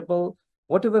available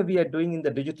whatever we are doing in the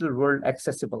digital world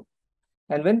accessible.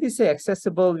 And when we say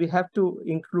accessible, we have to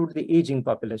include the aging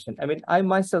population. I mean, I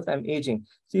myself am aging.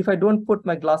 So if I don't put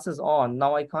my glasses on,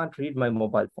 now I can't read my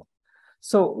mobile phone.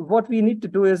 So what we need to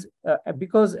do is,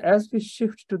 because as we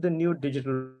shift to the new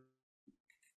digital,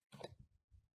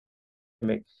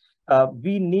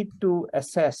 we need to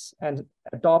assess and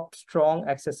adopt strong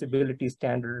accessibility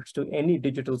standards to any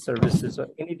digital services or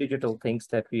any digital things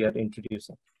that we are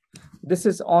introducing. This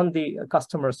is on the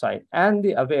customer side and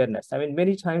the awareness. I mean,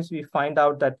 many times we find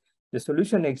out that the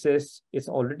solution exists, it's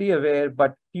already aware,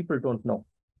 but people don't know.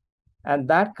 And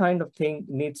that kind of thing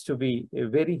needs to be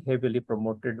very heavily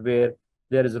promoted, where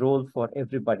there is a role for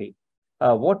everybody.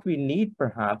 What we need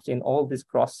perhaps in all this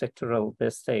cross-sectoral,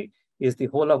 let's say, is the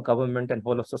whole of government and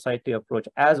whole of society approach,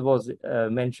 as was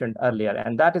mentioned earlier,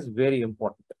 and that is very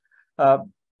important. To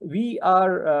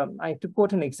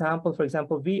quote an example, for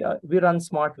example, we run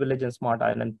Smart Village and Smart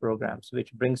Island programs,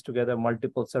 which brings together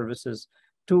multiple services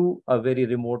to a very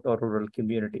remote or rural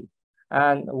community.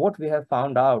 And what we have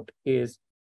found out is,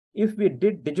 if we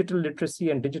did digital literacy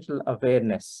and digital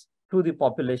awareness to the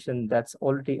population that's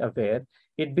already aware,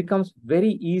 it becomes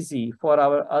very easy for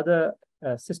our other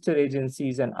sister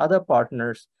agencies and other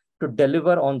partners to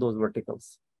deliver on those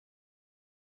verticals.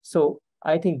 So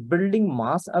I think building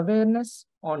mass awareness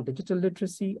on digital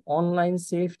literacy, online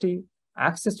safety,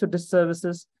 access to these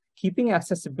services, keeping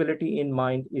accessibility in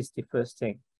mind is the first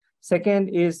thing. Second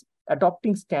is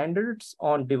adopting standards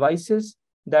on devices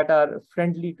that are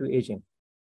friendly to aging.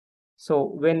 So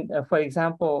when, for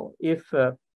example, if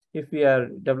we are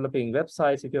developing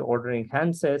websites, if you're ordering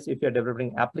handsets, if you're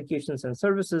developing applications and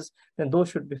services, then those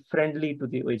should be friendly to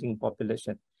the aging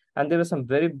population. And there were some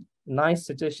very nice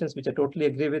suggestions, which I totally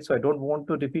agree with, so I don't want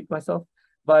to repeat myself.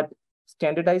 But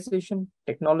standardization,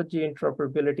 technology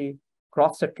interoperability,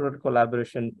 cross-sectoral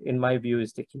collaboration, in my view,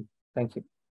 is the key. Thank you.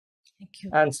 Thank you.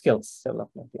 And skills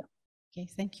development, yeah. Okay,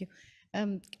 thank you.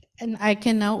 And I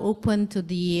can now open to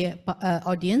the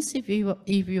audience if you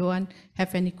want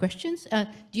have any questions.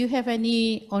 Do you have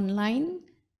any online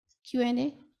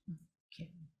Q&A? Okay.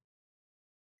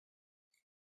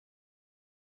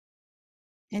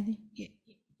 Any?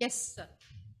 Yes, sir.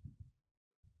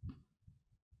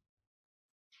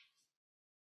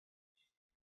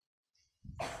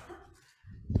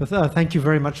 Thank you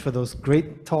very much for those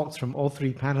great talks from all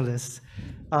three panelists.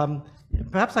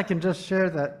 Perhaps I can just share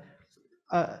that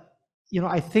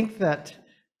I think that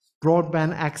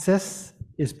broadband access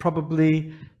is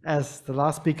probably, as the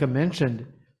last speaker mentioned,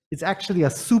 it's actually a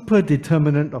super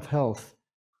determinant of health,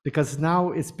 because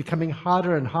now it's becoming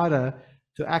harder and harder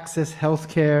to access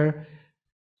healthcare,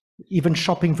 even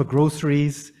shopping for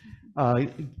groceries,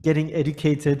 getting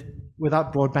educated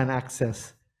without broadband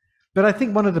access. But I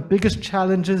think one of the biggest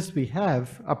challenges we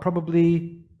have are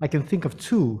probably, I can think of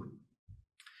two.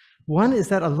 One is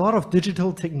that a lot of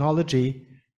digital technology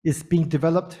is being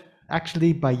developed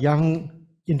actually by young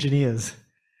engineers.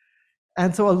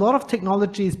 And so a lot of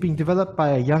technology is being developed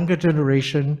by a younger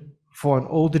generation for an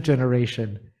older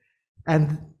generation.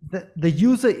 And the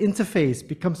user interface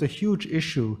becomes a huge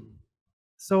issue.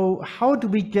 So how do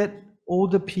we get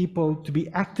older people to be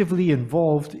actively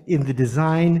involved in the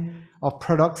design of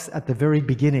products at the very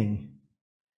beginning?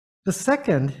 The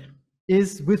second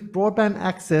is, with broadband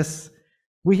access,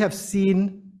 we have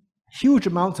seen huge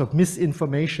amounts of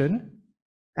misinformation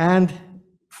and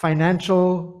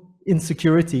financial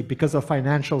insecurity because of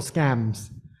financial scams.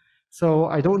 So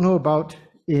I don't know about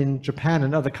in Japan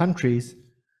and other countries,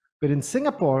 but in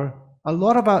Singapore, a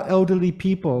lot of our elderly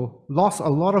people lost a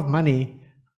lot of money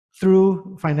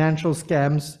through financial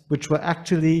scams, which were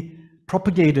actually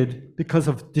propagated because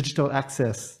of digital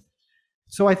access.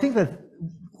 So I think that,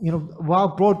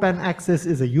 while broadband access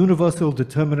is a universal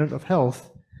determinant of health,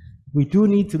 we do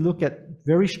need to look at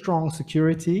very strong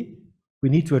security. We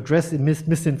need to address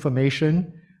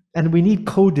misinformation, and we need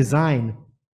co-design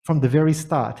from the very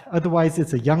start. Otherwise,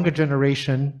 it's a younger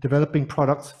generation developing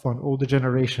products for an older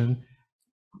generation,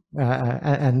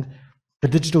 and the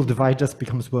digital divide just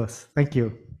becomes worse. Thank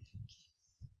you.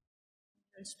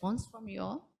 Response from you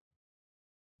all?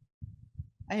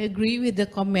 I agree with the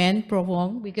comment, Prof.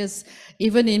 Wong, because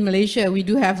even in Malaysia, we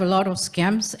do have a lot of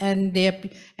scams,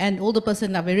 and older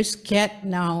persons are very scared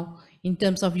now in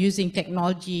terms of using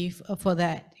technology for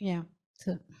that. Yeah.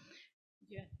 So,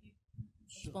 yeah.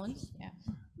 Response? Yeah.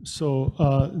 So,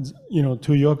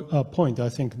 to your point, I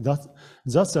think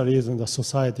that's the reason the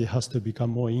society has to become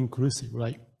more inclusive,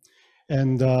 right?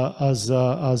 And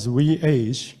as we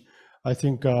age, I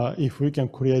think if we can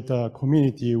create a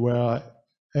community where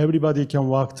everybody can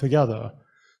work together,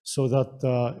 so that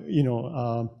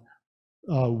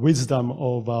wisdom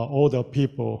of older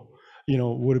people,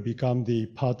 will become the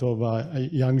part of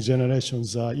young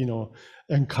generation's,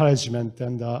 encouragement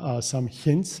and some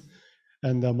hints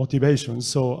and motivation.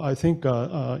 So I think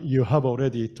you have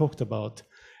already talked about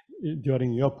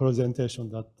during your presentation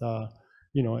that,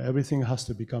 everything has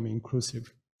to become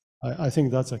inclusive. I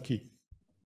think that's a key.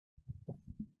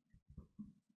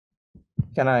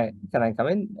 Can I come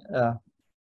in,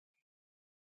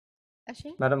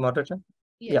 Ashay? Madam Moderator?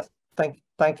 Yes. Yeah,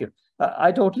 thank you.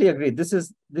 I totally agree.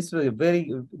 These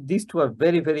two are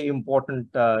very, very important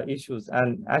issues.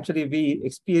 And actually we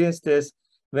experienced this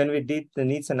when we did the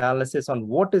needs analysis on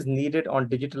what is needed on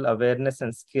digital awareness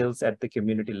and skills at the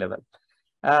community level.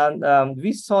 And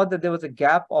we saw that there was a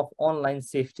gap of online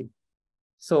safety.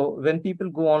 So when people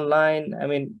go online, I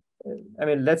mean,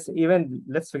 let's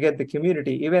forget the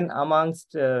community, even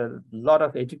amongst a lot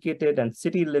of educated and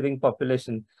city living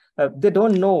population, they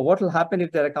don't know what will happen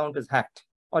if their account is hacked,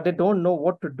 or they don't know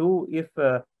what to do if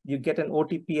you get an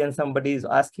OTP and somebody is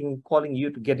calling you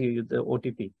to get you the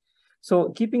OTP. So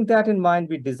keeping that in mind,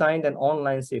 we designed an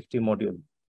online safety module,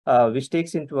 which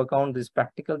takes into account these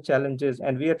practical challenges,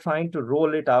 and we are trying to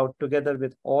roll it out together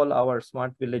with all our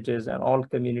smart villages and all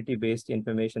community-based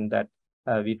information that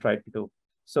we try to do.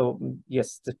 So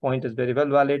yes, this point is very well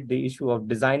valid. The issue of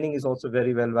designing is also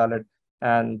very well valid.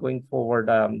 And going forward,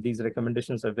 these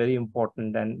recommendations are very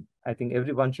important. And I think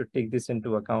everyone should take this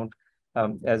into account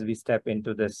as we step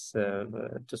into this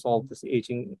to solve this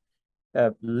aging,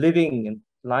 living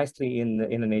nicely in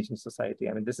an aging society.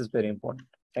 I mean, this is very important.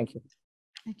 Thank you.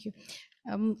 Thank you.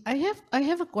 I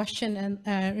have a question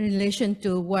in relation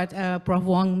to what Prof.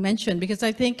 Wong mentioned, because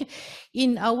I think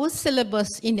in our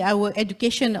syllabus, in our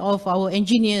education of our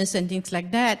engineers and things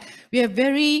like that, we are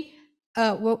very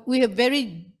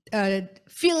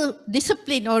feel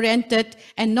discipline oriented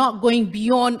and not going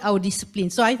beyond our discipline.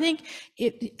 So I think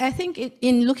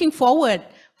in looking forward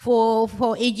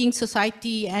for aging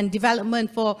society and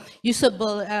development for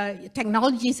usable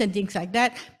technologies and things like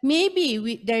that,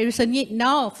 maybe there is a need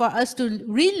now for us to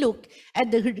relook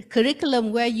at the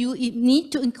curriculum where you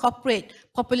need to incorporate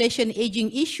population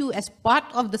aging issue as part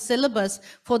of the syllabus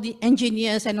for the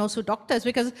engineers and also doctors,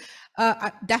 because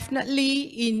definitely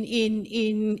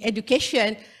in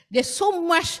education, there's so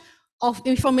much of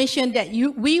information that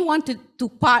we wanted to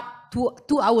part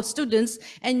to our students,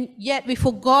 and yet we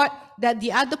forgot that the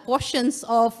other portions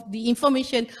of the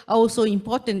information are also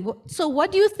important. So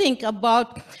what do you think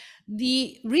about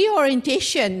the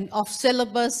reorientation of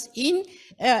syllabus in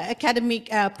academic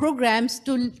programs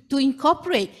to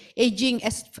incorporate aging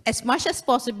as much as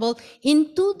possible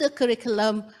into the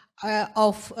curriculum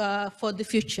for the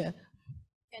future?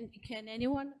 Can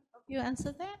anyone of you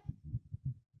answer that?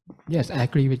 Yes, I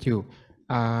agree with you.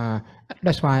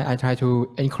 That's why I try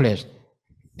to encourage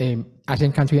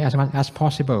ASEAN countries as much as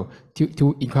possible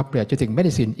to incorporate genetic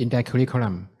medicine in their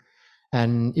curriculum.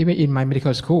 And even in my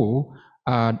medical school,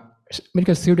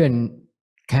 medical students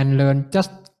can learn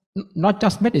not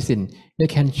just medicine, they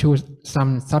can choose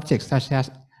some subjects such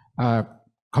as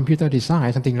computer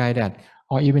design, something like that,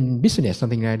 or even business,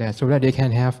 something like that, so that they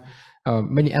can have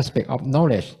many aspects of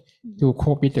knowledge to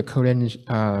cope with the current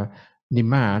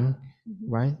demand,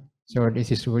 right? So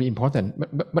this is really important,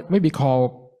 but maybe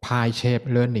called pie-shaped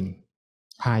learning,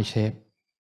 pie-shape.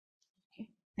 Okay,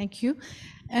 thank you.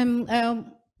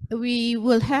 We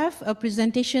will have a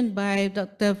presentation by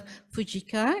Dr.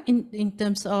 Fujika in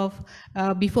terms of,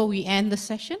 before we end the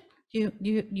session. Do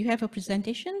you have a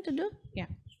presentation to do? Yeah.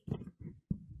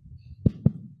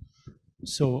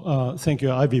 So thank you.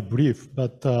 I'll be brief,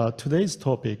 but today's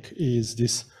topic is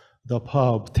the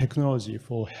power of technology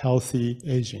for healthy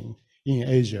aging in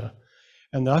Asia.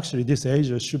 And actually this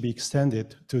Asia should be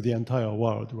extended to the entire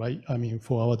world, right? I mean,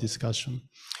 for our discussion.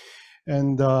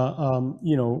 And,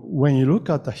 when you look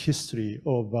at the history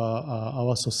of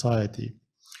our society,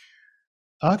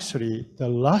 actually the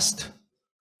last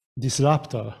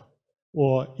disruptor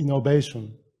or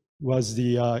innovation was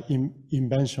the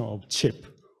invention of chip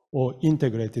or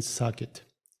integrated circuit,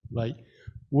 right?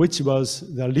 Which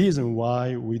was the reason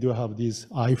why we do have these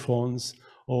iPhones,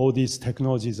 all these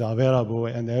technologies are available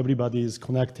and everybody is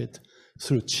connected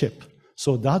through chip.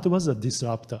 So that was a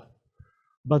disruptor.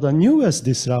 But the newest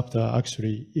disruptor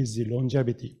actually is the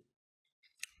longevity.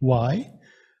 Why?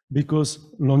 Because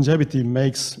longevity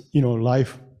makes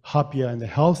life happier and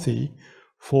healthy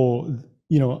for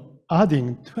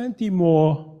adding 20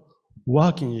 more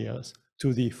working years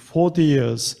to the 40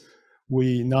 years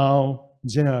we now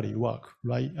generally work,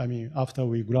 right? I mean, after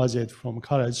we graduate from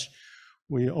college,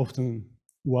 we often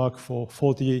work for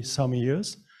 40 some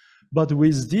years. But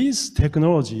with these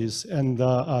technologies and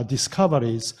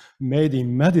discoveries made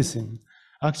in medicine,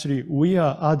 Actually, we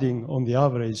are adding on the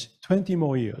average 20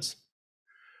 more years.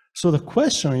 So the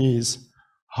question is,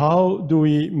 how do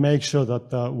we make sure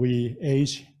that we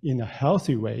age in a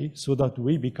healthy way so that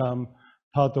we become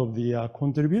part of the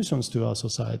contributions to our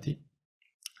society?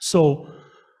 So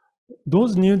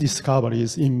those new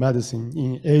discoveries in medicine,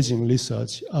 in aging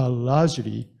research, are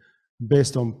largely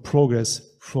based on progress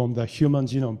from the Human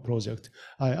Genome Project.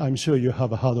 I'm sure you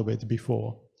have heard of it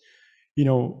before. You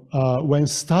know, when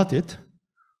started,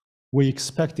 we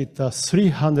expected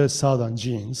 300,000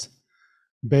 genes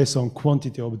based on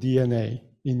quantity of DNA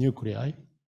in nuclei,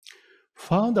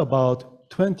 found about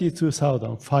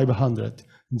 22,500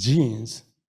 genes.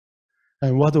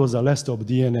 And what was the rest of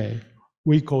DNA?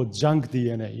 We called junk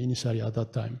DNA initially at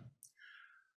that time.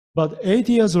 But 8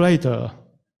 years later,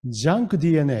 junk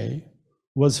DNA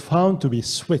was found to be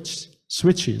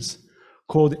switches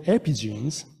called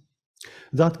epigenes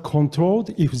that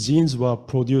controlled if genes were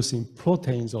producing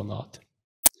proteins or not.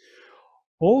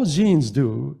 All genes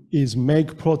do is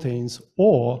make proteins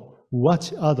or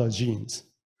watch other genes.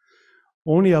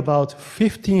 Only about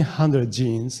 1,500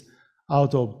 genes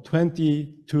out of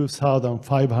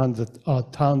 22,500 are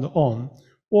turned on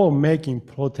or making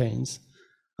proteins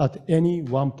at any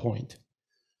one point.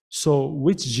 So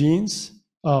which genes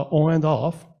are on and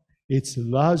off, it's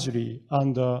largely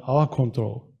under our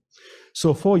control.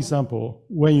 So for example,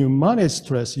 when you manage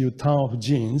stress, you turn off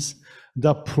genes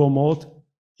that promote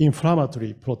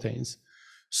inflammatory proteins.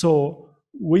 So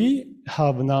we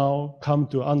have now come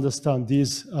to understand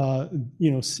these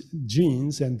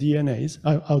genes and DNAs,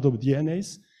 out of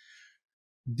DNAs.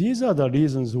 These are the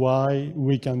reasons why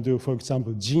we can do, for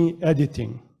example, gene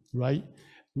editing, right?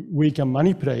 We can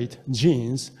manipulate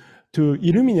genes to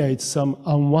eliminate some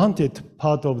unwanted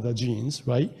part of the genes,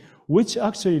 right? Which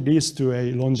actually leads to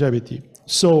a longevity.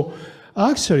 So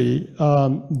actually,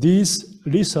 this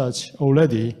research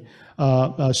already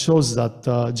shows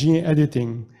that gene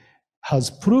editing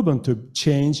has proven to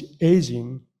change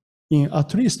aging in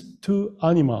at least 2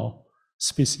 animal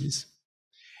species.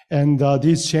 And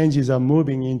these changes are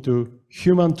moving into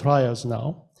human trials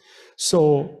now.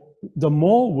 So the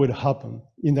more will happen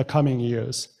in the coming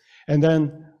years. And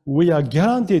then we are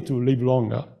guaranteed to live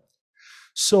longer.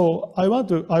 So I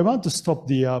want to stop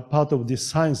the part of this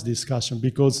science discussion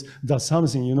because that's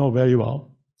something you know very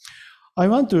well. I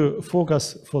want to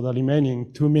focus for the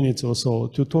remaining 2 minutes or so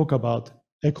to talk about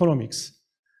economics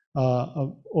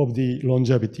of the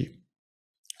longevity.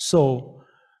 So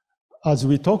as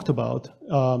we talked about,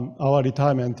 our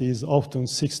retirement is often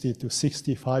 60 to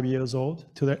 65 years old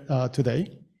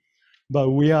today, but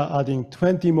we are adding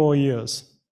 20 more years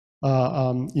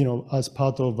as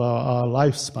part of our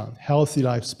lifespan, healthy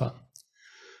lifespan.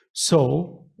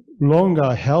 So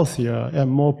longer, healthier, and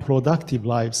more productive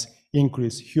lives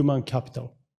increase human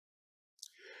capital.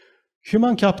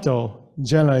 Human capital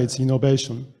generates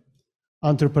innovation,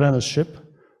 entrepreneurship,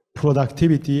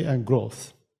 productivity, and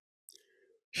growth.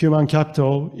 Human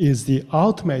capital is the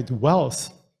ultimate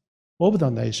wealth of the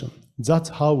nation. That's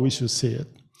how we should see it.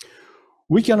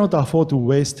 We cannot afford to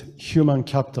waste human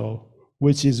capital,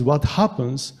 which is what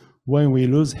happens when we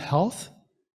lose health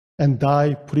and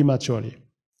die prematurely.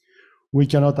 We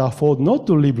cannot afford not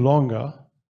to live longer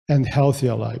and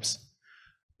healthier lives.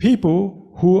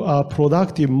 People who are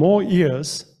productive more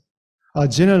years are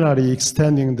generally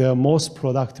extending their most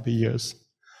productive years.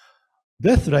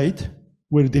 Death rate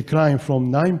will decline from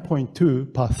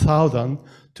 9.2 per thousand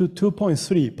to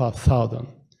 2.3 per thousand.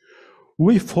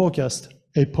 We forecast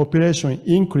a population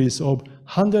increase of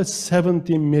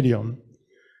 170 million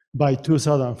by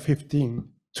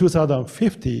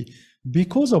 2050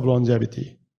 because of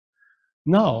longevity.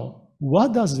 Now,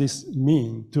 what does this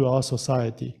mean to our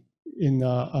society in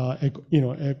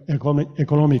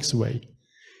economics way?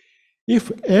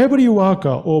 If every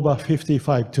worker over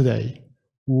 55 today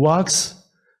works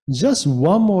just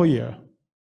 1 more year,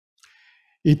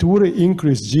 it would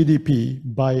increase GDP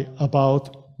by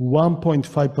about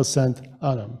 1.5%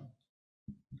 annum.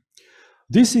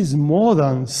 This is more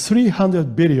than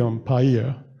 300 billion per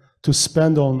year to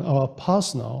spend on our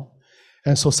personal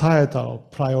and societal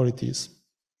priorities.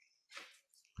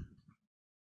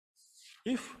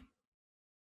 If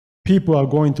people are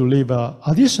going to live an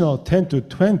additional 10 to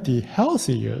 20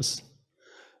 healthy years,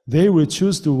 they will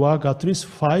choose to work at least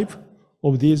 5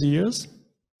 of these years.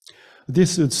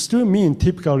 This would still mean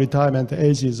typical retirement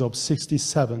ages of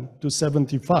 67 to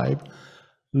 75,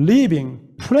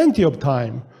 leaving plenty of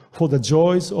time for the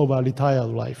joys of a retired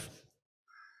life.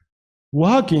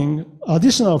 Working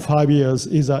additional 5 years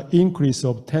is an increase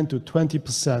of 10 to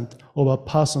 20% of a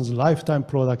person's lifetime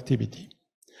productivity.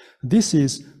 This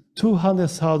is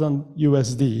 $200,000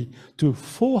 USD to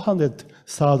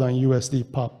 $400,000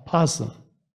 USD per person.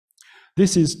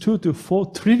 This is 2 to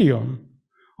 4 trillion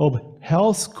of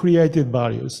health-created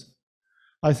values.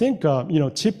 I think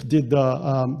CHIP did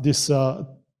this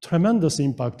tremendous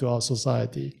impact to our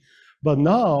society, but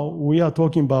now we are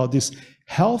talking about this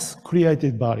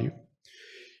health-created value.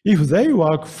 If they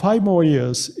work 5 more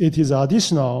years, it is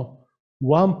additional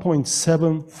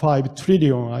 1.75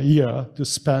 trillion a year to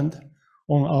spend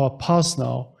on our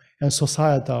personal and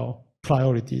societal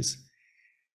priorities.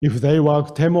 If they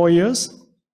work 10 more years,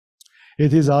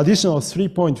 it is additional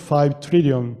 3.5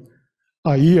 trillion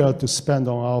a year to spend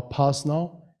on our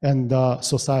personal and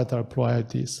societal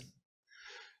priorities.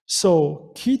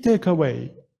 So key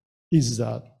takeaway is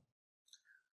that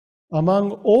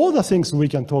among all the things we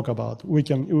can talk about, we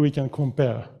can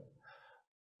compare,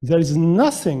 there is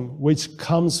nothing which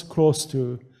comes close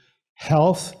to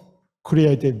health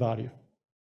created value.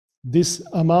 This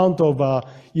amount of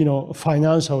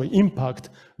financial impact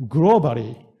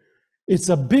globally, it's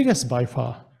the biggest by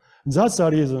far. That's the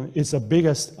reason it's the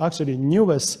biggest, actually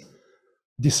newest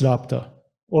disruptor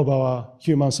of our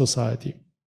human society.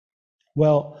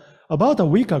 Well, about a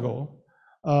week ago,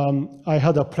 I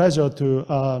had a pleasure to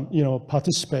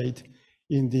participate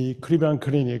in the Cleveland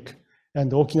Clinic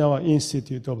and Okinawa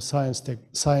Institute of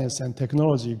Science and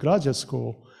Technology Graduate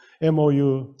School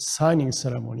MOU signing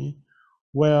ceremony,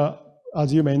 where,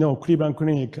 as you may know, Cleveland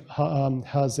Clinic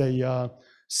has a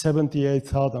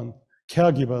 78,000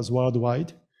 caregivers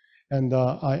worldwide, and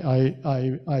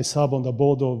I serve on the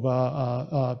board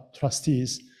of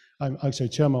trustees. I'm actually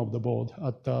chairman of the board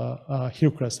at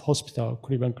Hillcrest Hospital,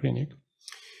 Cleveland Clinic.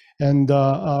 And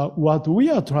what we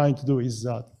are trying to do is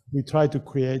that we try to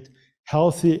create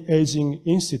Healthy Aging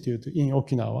Institute in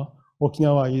Okinawa.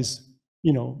 Okinawa is,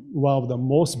 one of the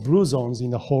most blue zones in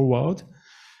the whole world.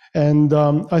 And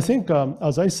I think,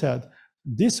 as I said,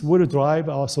 this will drive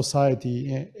our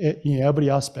society in every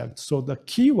aspect. So the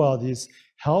key word is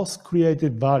health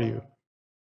created value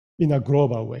in a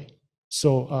global way.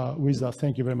 So with that,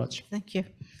 thank you very much. Thank you.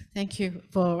 Thank you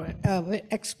for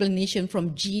explanation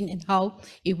from Jean and how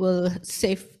it will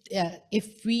save,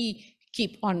 if we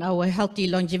keep on our healthy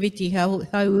longevity, how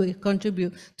it will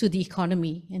contribute to the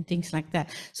economy and things like that.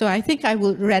 So I think I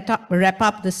will wrap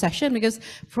up the session, because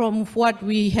from what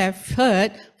we have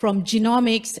heard from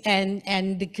genomics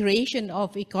and the creation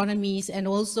of economies, and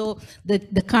also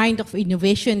the kind of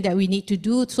innovation that we need to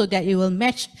do so that it will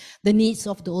match the needs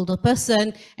of the older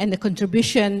person and the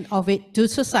contribution of it to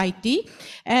society.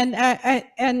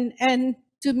 And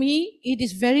to me, it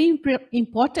is very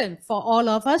important for all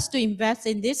of us to invest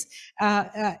in this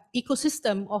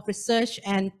ecosystem of research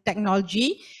and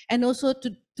technology, and also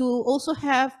to also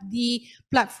have the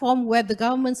platform where the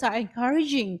governments are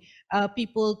encouraging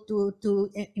people to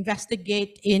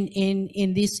investigate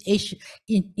in this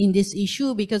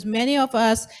issue, because many of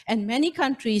us and many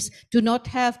countries do not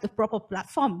have the proper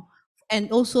platform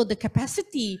and also the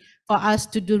capacity for us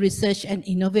to do research and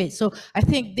innovate. So I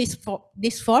think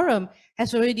this forum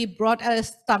has already brought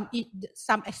us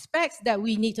some aspects that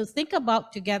we need to think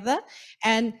about together.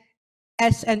 And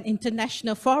as an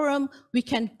international forum, we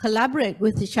can collaborate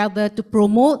with each other to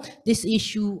promote this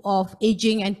issue of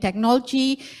aging and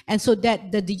technology, and so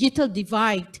that the digital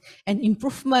divide and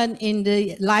improvement in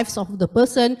the lives of the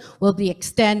person will be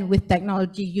extended with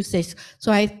technology usage.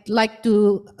 So I'd like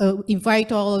to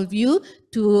invite all of you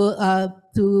to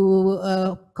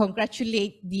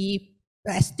congratulate the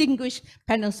distinguished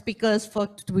panel speakers for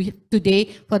today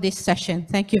for this session.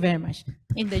 Thank you very much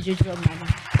in the usual manner.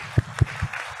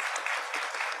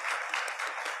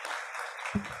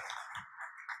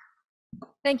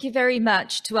 Thank you very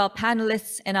much to our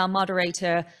panelists and our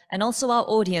moderator, and also our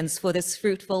audience for this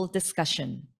fruitful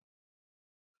discussion.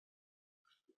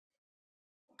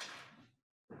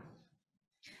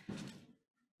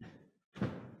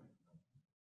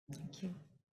 Thank you.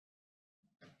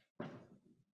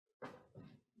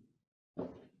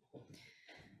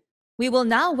 We will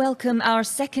now welcome our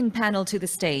second panel to the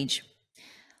stage.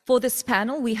 For this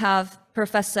panel, we have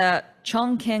Professor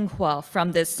Chong Keng Hua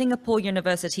from the Singapore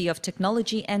University of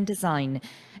Technology and Design,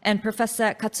 and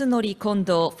Professor Katsunori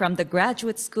Kondo from the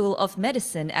Graduate School of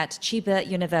Medicine at Chiba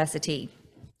University.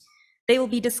 They will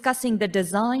be discussing the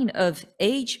design of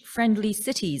age-friendly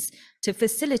cities to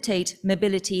facilitate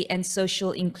mobility and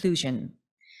social inclusion.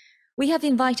 We have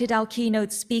invited our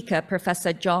keynote speaker,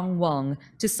 Professor John Wong,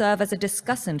 to serve as a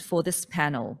discussant for this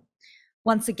panel.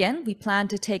 Once again, we plan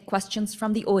to take questions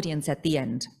from the audience at the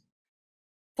end.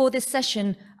 For this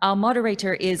session, our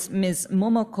moderator is Ms.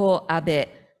 Momoko Abe,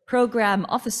 Program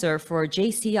Officer for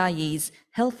JCIE's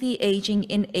Healthy Aging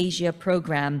in Asia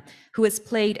program, who has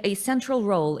played a central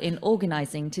role in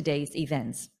organizing today's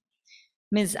events.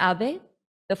 Ms. Abe,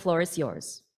 the floor is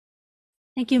yours.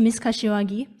 Thank you, Ms.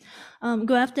 Kashiwagi.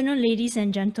 Good afternoon, ladies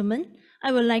and gentlemen.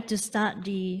 I would like to start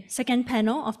the second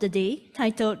panel of the day,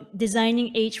 titled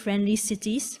Designing Age-Friendly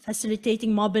Cities,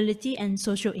 Facilitating Mobility and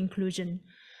Social Inclusion.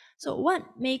 So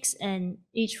what makes an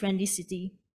age-friendly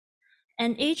city?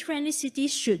 An age-friendly city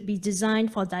should be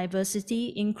designed for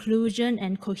diversity, inclusion,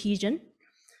 and cohesion,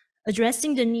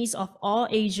 addressing the needs of all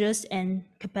ages and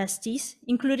capacities,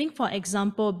 including, for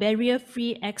example,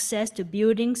 barrier-free access to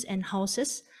buildings and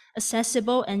houses,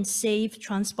 accessible and safe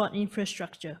transport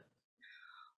infrastructure.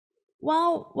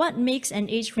 While what makes an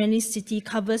age-friendly city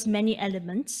covers many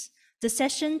elements, the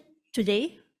session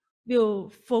today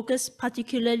will focus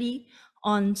particularly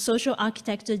on social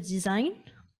architecture design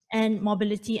and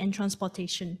mobility and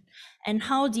transportation, and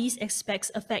how these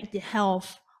aspects affect the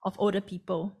health of older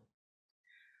people.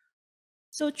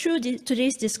 So through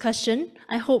today's discussion,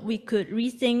 I hope we could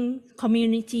rethink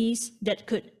communities that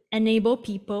could enable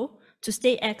people to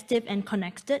stay active and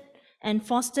connected, and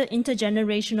foster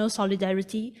intergenerational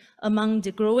solidarity among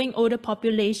the growing older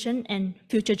population and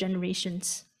future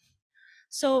generations.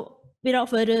 So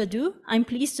without further ado, I'm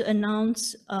pleased to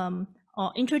announce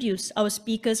or introduce our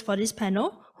speakers for this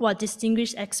panel, who are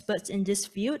distinguished experts in this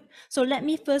field. So let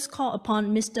me first call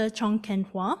upon Mr. Chong Ken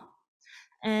Hua.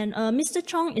 And Mr.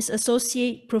 Chong is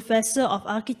Associate Professor of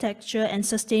Architecture and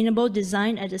Sustainable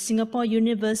Design at the Singapore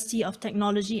University of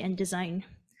Technology and Design.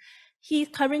 He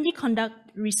currently conducts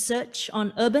research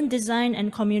on urban design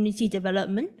and community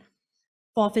development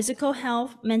for physical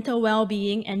health, mental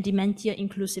well-being, and dementia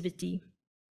inclusivity.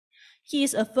 He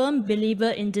is a firm believer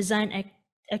in design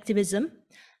activism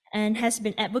and has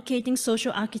been advocating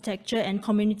social architecture and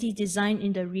community design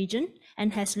in the region,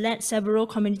 and has led several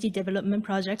community development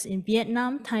projects in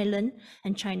Vietnam, Thailand,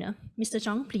 and China. Mr.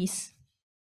 Chong, please.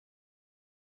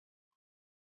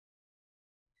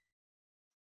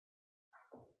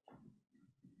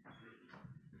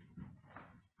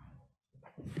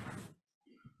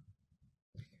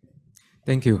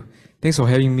 Thank you. Thanks for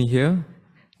having me here.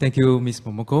 Thank you, Ms.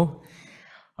 Momoko.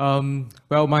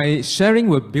 Well, my sharing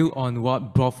will build on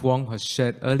what Prof. Wong has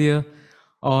shared earlier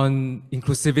on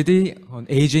inclusivity, on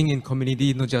aging in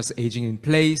community, not just aging in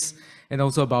place, and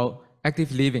also about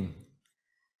active living.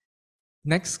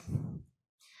 Next.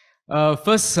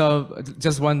 First,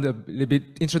 just one little bit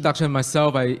introduction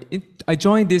myself. I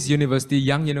joined this university,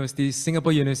 Young University,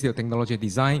 Singapore University of Technology and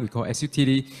Design, we call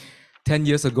SUTD, 10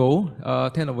 years ago,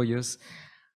 10 over years.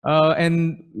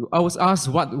 And I was asked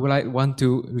what would I want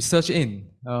to research in.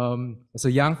 As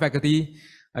a young faculty,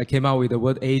 I came out with the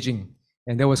word aging,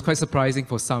 and that was quite surprising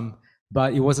for some,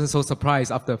 but it wasn't so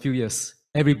surprised after a few years.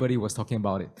 Everybody was talking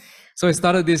about it. So I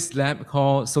started this lab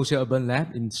called Social Urban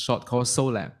Lab, in short called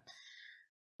SOLAB.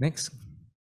 Next.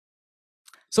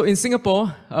 So in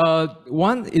Singapore, about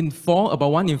 1 in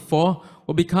 4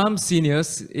 will become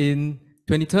seniors in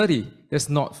 2030. That's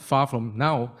not far from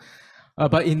now.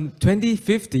 But in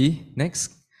 2050,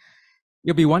 next,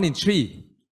 it'll be 1 in 3.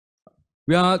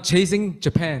 We are chasing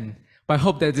Japan, but I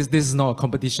hope that this is not a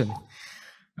competition.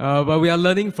 But we are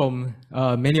learning from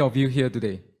many of you here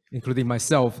today, including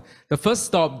myself. The first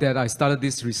stop that I started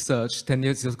this research 10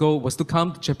 years ago was to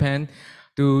come to Japan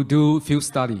to do field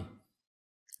study.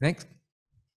 Next.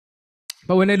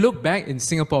 But when I look back in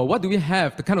Singapore, what do we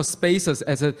have? The kind of spaces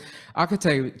as an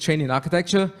architect trained in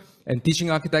architecture and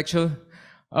teaching architecture.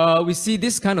 We see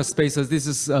this kind of spaces. This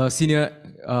is senior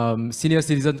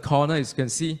citizen corner, as you can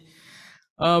see.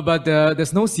 But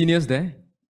there's no seniors there.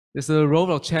 There's a row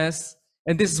of chairs,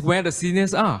 and this is where the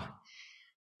seniors are.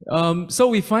 So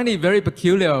we find it very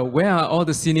peculiar. Where are all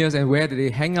the seniors and where do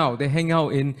they hang out? They hang out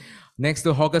in next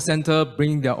to hawker center,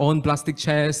 bring their own plastic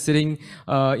chairs, sitting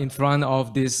in front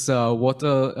of this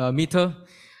water meter.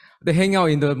 They hang out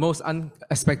in the most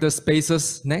unexpected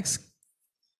spaces. Next.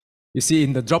 You see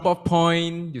in the drop-off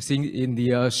point, you see in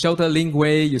the shelter link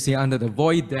way, you see under the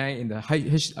void deck in the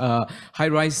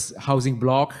high-rise housing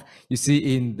block, you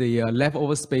see in the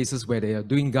leftover spaces where they are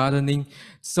doing gardening.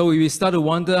 So we start to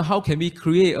wonder, how can we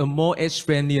create a more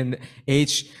age-friendly and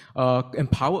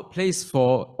age-empowered place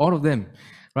for all of them,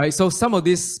 right? So some of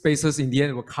these spaces in the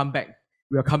end will come back.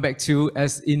 We'll come back to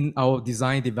as in our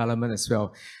design development as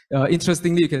well.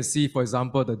 Interestingly, you can see, for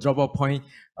example, the drop-off point.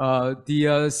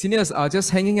 The seniors are just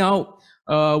hanging out,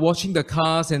 watching the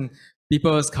cars, and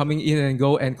people are coming in and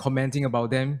go and commenting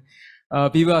about them.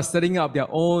 People are setting up their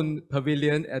own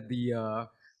pavilion at the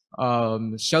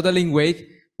shelter link way,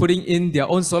 putting in their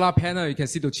own solar panel, you can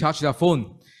see, to charge their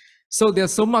phone. So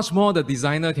there's so much more the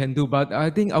designer can do, but I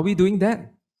think, are we doing that?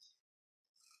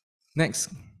 Next.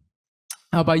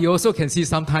 But you also can see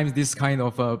sometimes this kind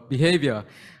of behavior.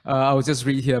 I'll just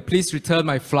read here. Please return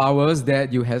my flowers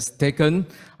that you have taken,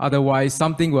 otherwise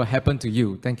something will happen to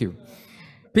you. Thank you.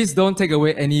 Please don't take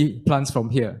away any plants from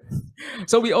here.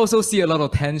 So we also see a lot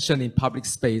of tension in public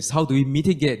space. How do we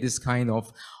mitigate this kind of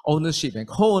ownership and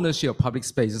co-ownership of public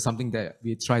space is something that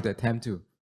we try to attempt to.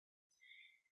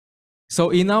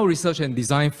 So in our research and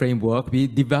design framework, we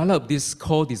developed this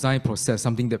co-design process,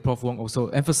 something that Prof. Wong also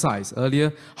emphasized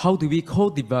earlier. How do we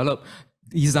co-develop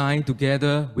design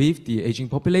together with the aging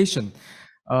population?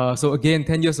 So again,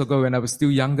 10 years ago when I was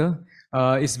still younger,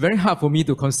 it's very hard for me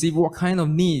to conceive what kind of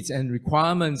needs and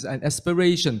requirements and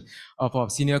aspiration of our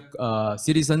senior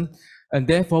citizen. And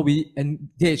therefore, we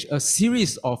engage a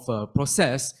series of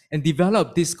process and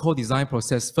develop this co-design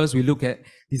process. First, we look at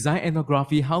design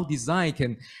ethnography, how design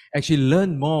can actually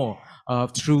learn more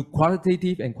through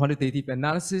qualitative and quantitative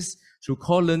analysis, through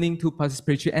co-learning to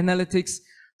participatory analytics,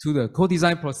 to the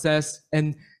co-design process,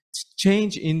 and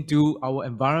change into our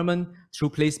environment through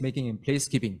placemaking and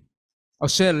placekeeping. I'll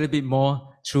share a little bit more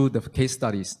through the case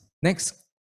studies. Next.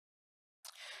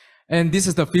 And this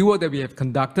is the fieldwork that we have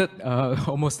conducted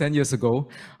almost 10 years ago.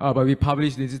 But we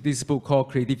published this book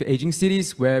called Creative Aging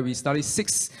Cities, where we studied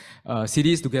 6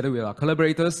 cities together with our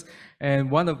collaborators.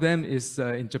 And one of them is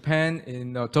in Japan,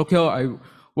 in Tokyo. I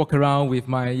walk around with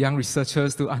my young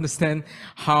researchers to understand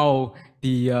how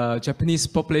the Japanese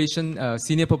population,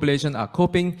 senior population are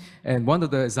coping. And one of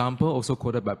the examples also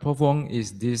quoted by Prof. Wong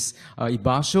is this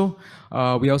Ibasho.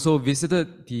 We also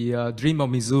visited the Dream of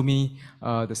Mizumi,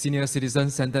 the Senior Citizen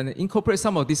Center, and incorporate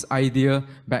some of this idea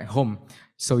back home.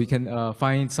 So you can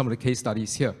find some of the case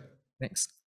studies here.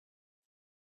 Next.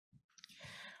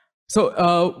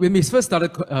 So when we first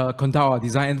started conduct our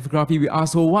design ethnography, we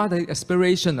asked, well, what are the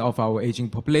aspirations of our aging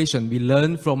population? We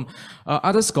learned from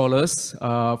other scholars,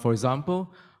 for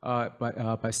example,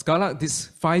 by Scala,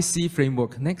 this 5C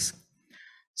framework. Next.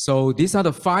 So these are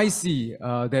the 5C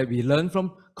that we learned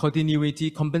from: continuity,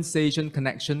 compensation,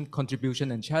 connection,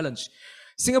 contribution, and challenge.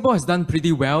 Singapore has done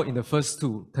pretty well in the first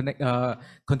 2,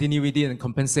 continuity and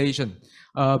compensation,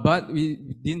 but we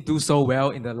didn't do so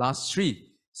well in the last 3.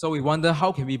 So we wonder,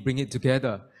 how can we bring it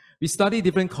together? We study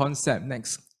different concepts.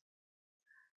 Next.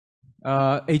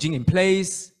 Aging in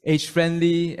place,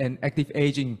 age-friendly, and active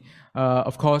aging.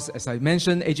 Of course, as I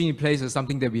mentioned, aging in place is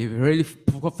something that we really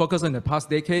focused on in the past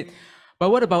decade.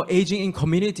 But what about aging in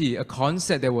community, a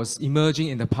concept that was emerging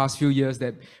in the past few years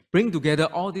that bring together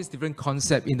all these different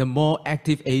concepts in a more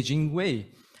active aging way,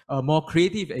 a more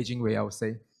creative aging way, I would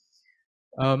say.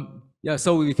 Yeah,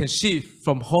 so we can shift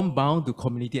from homebound to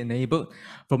community-enabled,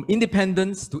 from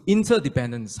independence to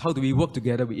interdependence. How do we work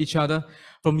together with each other?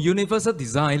 From universal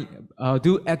design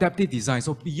to adaptive design,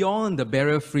 so beyond the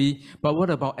barrier-free, but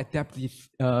what about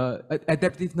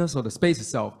adaptiveness of the space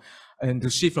itself? And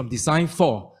to shift from design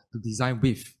for to design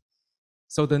with.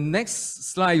 So the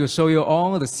next slide will show you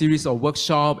all the series of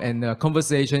workshop and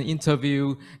conversation,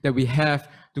 interview that we have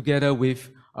together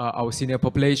with our senior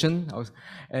population,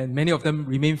 and many of them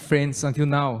remain friends until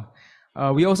now.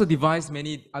 We also devised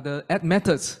many other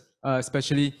methods,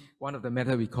 especially one of the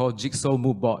methods we call Jigsaw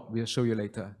Mood Board. We'll show you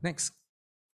later. Next.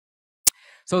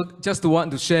 So just want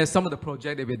to share some of the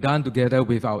projects that we've done together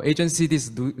with our agency. This is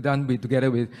done together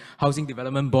with Housing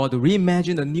Development Board to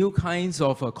reimagine the new kinds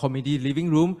of community living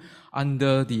room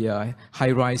under the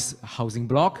high-rise housing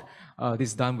block. This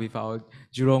is done with our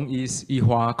Jurong East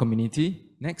Yihua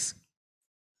community. Next.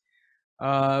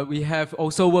 We have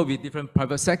also worked with different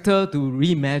private sector to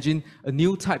reimagine a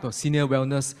new type of senior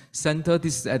wellness center.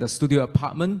 This is at a studio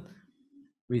apartment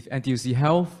with NTUC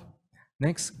Health.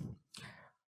 Next.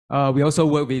 We also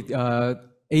work with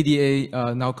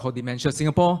ADA, now called Dementia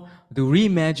Singapore, to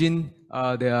reimagine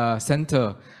their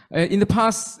center. In the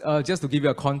past, just to give you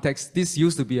a context, this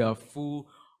used to be a full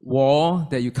wall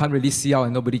that you can't really see out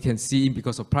and nobody can see in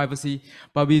because of privacy.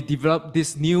 But we developed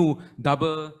this new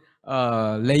double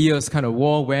layers kind of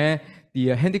wall where the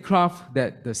handicraft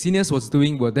that the seniors was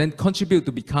doing will then contribute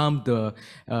to become the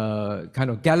kind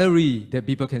of gallery that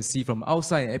people can see from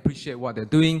outside and appreciate what they're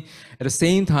doing. At the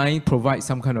same time, provide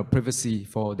some kind of privacy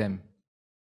for them.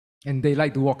 And they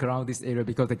like to walk around this area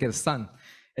because they get the sun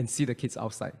and see the kids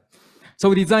outside. So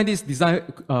we designed this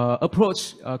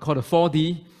approach called a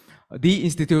 4D,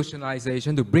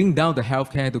 deinstitutionalization, to bring down the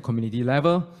healthcare to community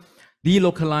level,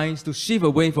 delocalize, to shift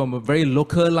away from a very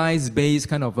localized based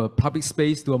kind of a public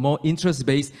space to a more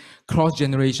interest-based,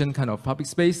 cross-generation kind of public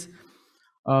space.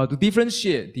 to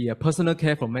differentiate the personal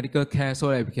care from medical care so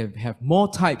that we can have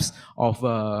more types of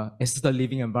assisted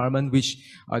living environment, which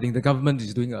I think the government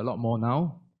is doing a lot more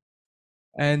now.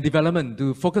 And development,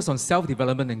 to focus on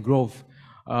self-development and growth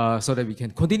so that we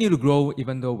can continue to grow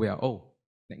even though we are old.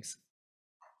 Thanks.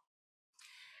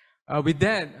 With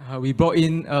that, we brought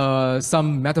in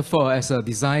some metaphor as a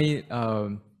design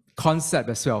concept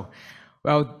as well.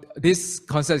 Well, this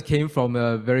concept came from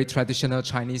a very traditional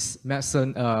Chinese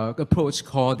medicine approach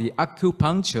called the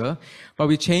acupuncture, but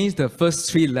we changed the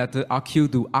first three letters acu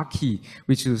to aki,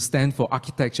 which will stand for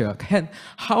architecture.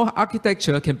 How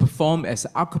architecture can perform as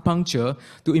acupuncture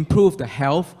to improve the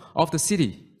health of the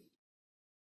city.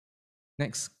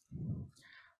 Next.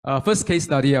 First case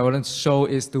study I want to show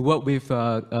is to work with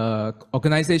an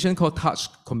organization called Touch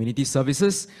Community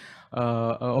Services,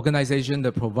 an organization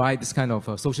that provides this kind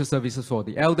of social services for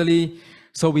the elderly.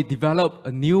 So we developed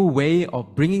a new way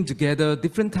of bringing together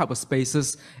different types of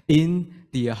spaces in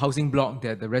the housing block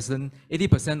that the resident,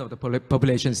 80% of the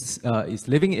population is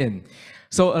living in.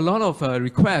 So a lot of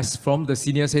requests from the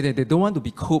seniors say that they don't want to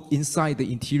be cooped inside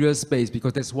the interior space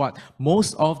because that's what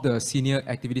most of the senior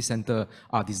activity center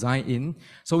are designed in.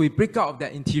 So we break out of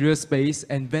that interior space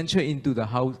and venture into the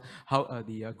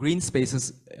green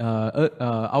spaces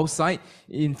outside.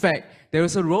 In fact, there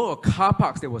was a row of car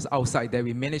parks that was outside that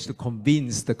we managed to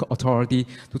convince the authority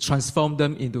to transform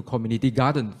them into community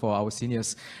garden for our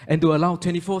seniors and to allow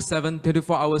 24/7,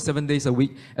 24 hours, 7 days a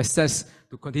week access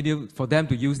to continue for them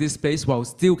to use this place while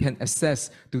still can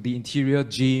access to the interior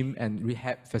gym and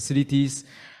rehab facilities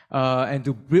and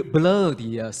to blur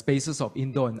the spaces of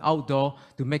indoor and outdoor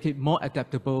to make it more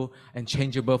adaptable and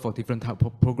changeable for different type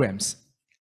of programs.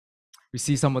 We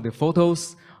see some of the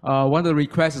photos. One of the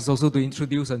requests is also to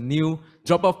introduce a new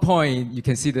drop-off point. You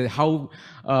can see that how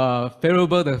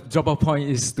favorable the drop-off point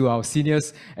is to our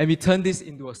seniors. And we turn this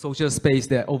into a social space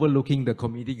that overlooking the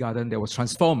community garden that was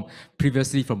transformed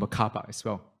previously from a car park as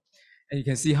well. And you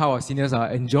can see how our seniors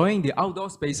are enjoying the outdoor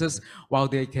spaces while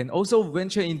they can also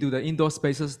venture into the indoor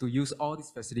spaces to use all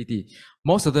this facility.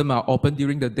 Most of them are open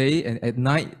during the day, and at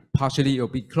night, partially it will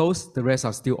be closed. The rest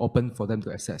are still open for them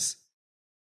to access.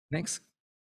 Next.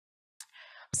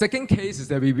 Second case is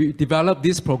that we developed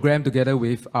this program together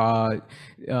with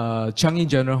Changi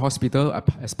General Hospital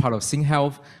as part of Sing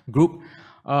Health Group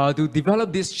to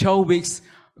develop this 12 weeks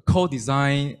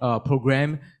co-design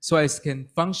program so as it can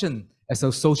function as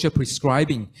a social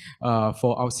prescribing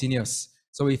for our seniors.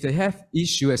 So if they have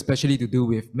issues, especially to do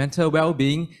with mental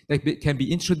well-being, they can be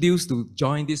introduced to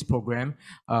join this program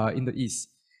in the East.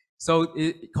 So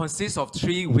it consists of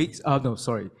 3 weeks,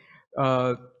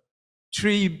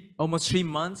 almost 3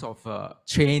 months of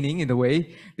training in a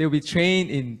way. They will be trained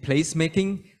in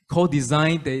placemaking,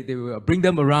 co-design. They will bring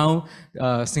them around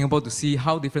Singapore to see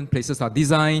how different places are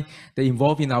designed. They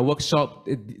involve in our workshop.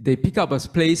 They pick up a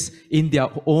place in their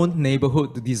own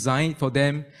neighborhood to design for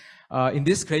them. In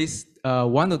this case,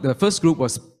 one of the first group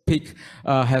was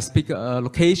has picked a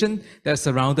location that's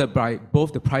surrounded by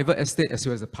both the private estate as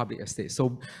well as the public estate.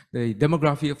 So the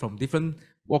demography from different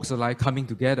walks of life coming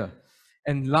together.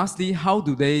 And lastly, how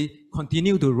do they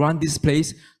continue to run this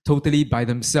place totally by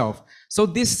themselves? So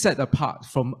this set apart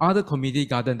from other community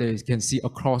gardens that you can see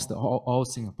across all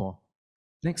Singapore.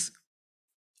 Next.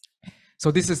 So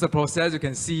this is the process. You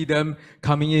can see them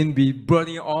coming in, we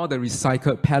burning all the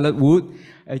recycled pallet wood.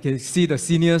 You can see the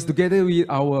seniors together with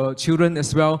our children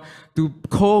as well to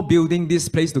co-building this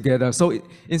place together. So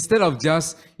instead of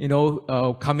just,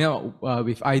 coming out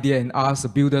with idea and ask the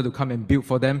builder to come and build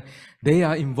for them, they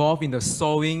are involved in the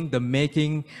sowing, the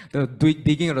making, the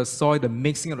digging of the soil, the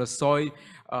mixing of the soil,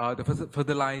 the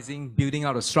fertilizing, building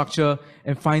out a structure,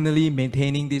 and finally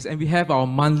maintaining this. And we have our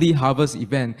monthly harvest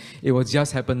event. It was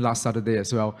just happened last Saturday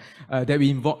as well. That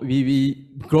we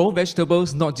grow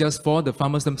vegetables, not just for the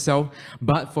farmers themselves,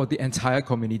 but for the entire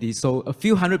community. So a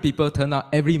few hundred people turn out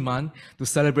every month to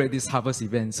celebrate this harvest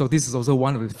event. So this is also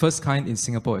one of the first kind in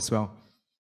Singapore as well.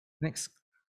 Next.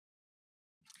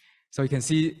 So you can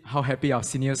see how happy our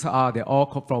seniors are. They're all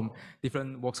from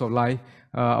different walks of life.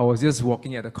 I was just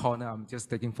walking at the corner. I'm just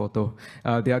taking photo.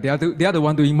 They are the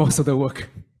one doing most of the work.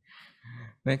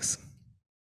 Next.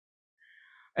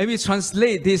 And we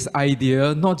translate this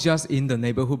idea not just in the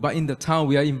neighborhood, but in the town.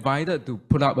 We are invited to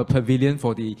put up a pavilion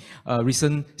for the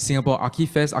recent Singapore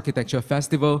ArchiFest Architecture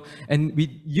Festival. And we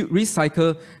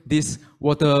recycle this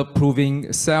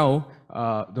waterproofing cell,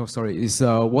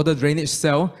 water drainage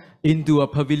cell into a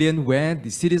pavilion where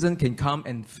the citizen can come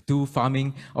and do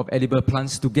farming of edible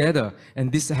plants together.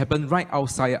 And this happened right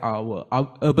outside our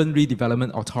Urban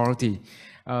Redevelopment Authority.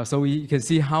 So we can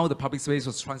see how the public space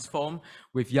was transformed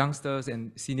with youngsters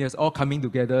and seniors all coming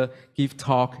together, give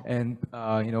talk, and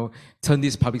turn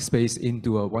this public space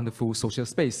into a wonderful social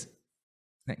space.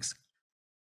 Next.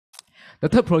 The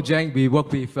third project, we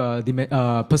work with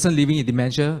person living in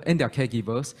dementia and their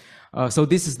caregivers. So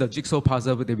this is the jigsaw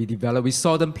puzzle that we developed. We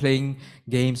saw them playing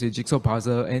games with jigsaw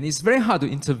puzzle, and it's very hard to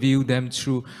interview them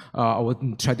through our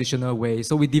traditional way.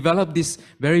 So we developed this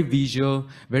very visual,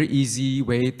 very easy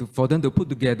way for them to put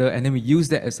together, and then we use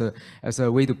that as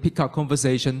a way to pick up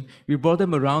conversation. We brought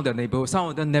them around the neighborhood. Some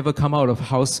of them never come out of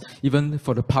house even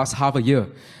for the past half a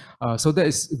year. So that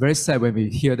is very sad when we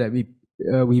hear that we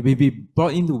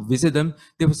brought in to visit them.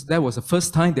 That was the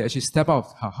first time they actually stepped out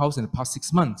of our house in the past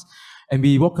 6 months. And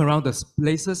we walk around the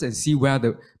places and see where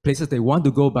the places they want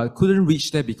to go, but couldn't reach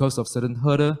there because of certain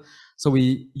hurdle. So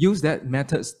we use that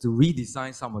methods to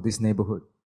redesign some of this neighborhood.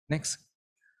 Next.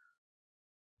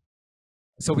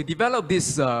 So we developed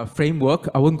this framework.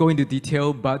 I won't go into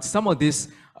detail, but some of this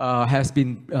has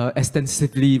been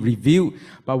extensively reviewed.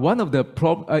 But one of the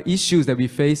issues that we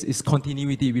face is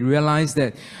continuity. We realize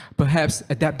that perhaps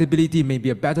adaptability may be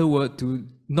a better word to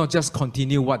not just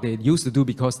continue what they used to do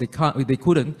because they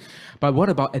couldn't, but what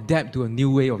about adapt to a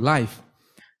new way of life?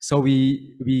 So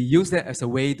we use that as a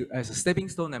way, as a stepping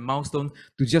stone and milestone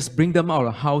to just bring them out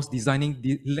of the house, designing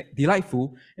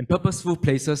delightful and purposeful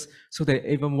places so they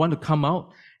even want to come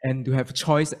out and to have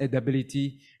choice,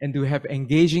 adaptability, and to have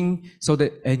engaging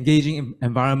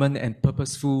environment and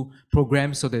purposeful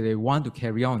programs so that they want to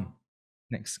carry on.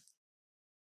 Next.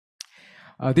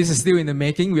 This is still in the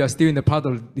making. We are still in the part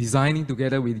of designing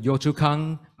together with Yio Chu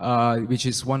Kang, which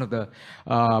is one of the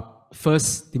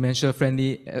first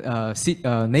dementia-friendly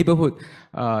neighborhood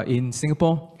in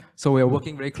Singapore. So we are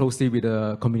working very closely with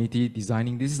the community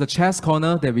designing. This is the chess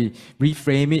corner that we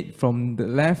reframe it from the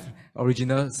left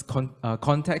original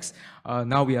context.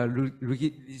 Now we are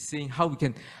seeing how we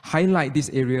can highlight this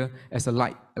area as a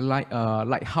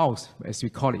lighthouse, as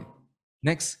we call it.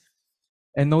 Next.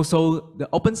 And also the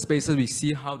open spaces, we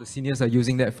see how the seniors are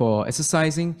using that for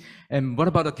exercising. And what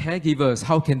about the caregivers?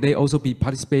 How can they also be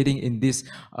participating in these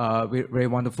very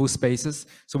wonderful spaces?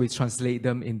 So we translate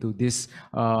them into these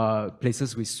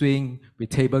places with swing, with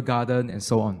table garden, and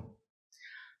so on.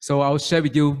 So I'll share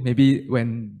with you maybe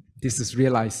when this is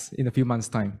realized in a few months'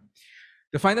 time.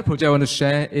 The final project I want to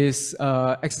share is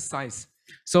exercise.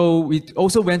 So we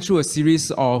also went through a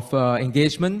series of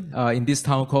engagement in this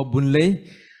town called Boon Lay.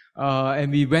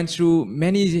 And we went through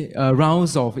many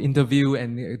rounds of interview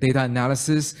and data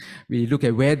analysis. We look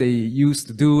at where they used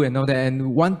to do and all that.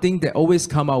 And one thing that always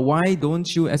come out, why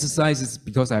don't you exercise? Is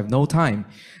because I have no time.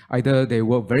 Either they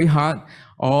work very hard,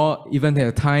 or even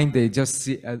at time they just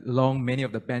sit along many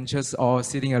of the benches or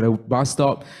sitting at a bus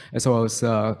stop. As I was,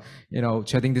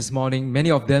 chatting this morning,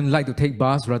 many of them like to take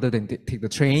bus rather than take the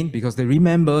train because they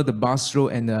remember the bus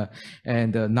route and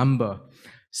the number.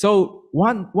 So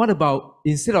what about,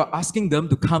 instead of asking them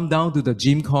to come down to the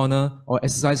gym corner or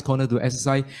exercise corner to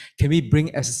exercise, can we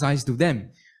bring exercise to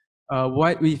them?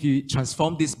 Why if you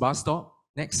transform this bus stop,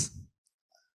 next,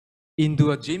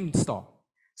 into a gym stop?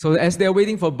 So as they're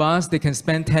waiting for bus, they can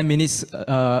spend 10 minutes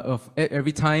of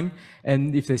every time.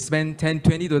 And if they spend 10,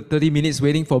 20 to 30 minutes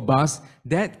waiting for bus,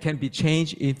 that can be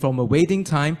changed from a waiting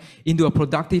time into a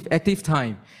productive, active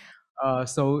time.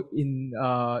 So in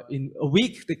a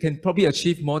week, they can probably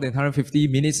achieve more than 150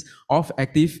 minutes of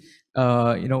active,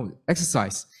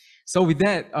 exercise. So with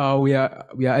that, we are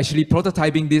actually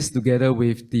prototyping this together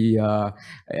with the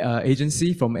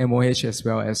agency from MOH as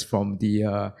well as from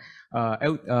the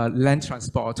Land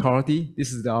Transport Authority.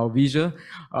 This is our vision.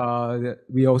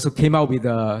 We also came out with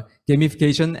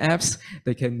gamification apps.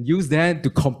 They can use that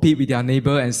to compete with their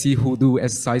neighbor and see who do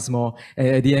exercise more. And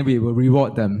at the end, we will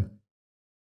reward them.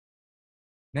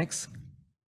 Next.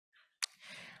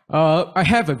 I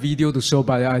have a video to show,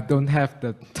 but I don't have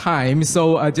the time,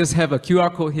 so I just have a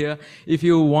QR code here. If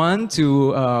you want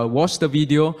to watch the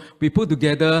video, we put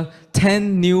together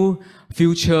 10 new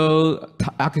future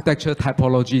architecture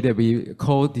typology that we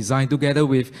co-designed together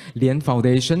with Lian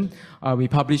Foundation. We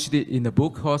published it in a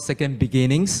book called Second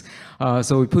Beginnings.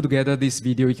 So we put together this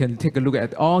video. You can take a look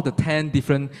at all the 10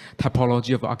 different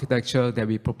typology of architecture that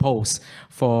we propose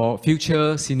for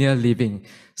future senior living.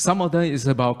 Some of them is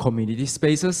about community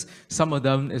spaces. Some of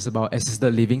them is about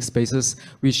assisted living spaces,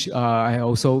 which I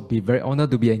also be very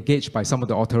honored to be engaged by some of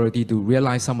the authority to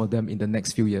realize some of them in the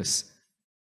next few years.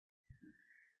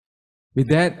 With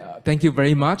that, thank you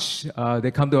very much.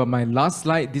 They come to my last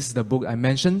slide. This is the book I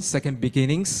mentioned, Second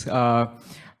Beginnings.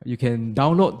 You can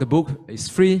download the book. It's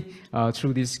free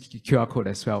through this QR code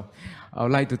as well. I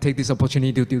would like to take this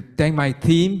opportunity to thank my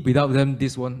team. Without them,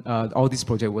 all this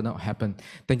project would not happen.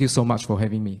 Thank you so much for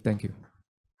having me. Thank you.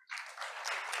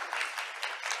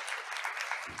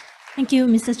 Thank you,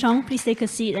 Mr. Chong. Please take a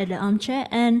seat at the armchair.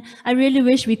 And I really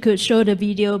wish we could show the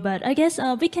video, but I guess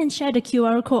we can share the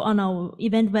QR code on our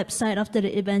event website after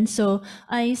the event. So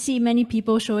I see many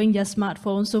people showing their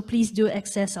smartphones, so please do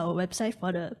access our website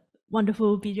for the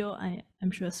wonderful video,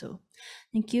 I'm sure so.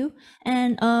 Thank you.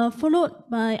 And followed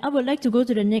by, I would like to go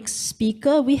to the next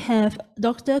speaker. We have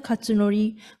Dr.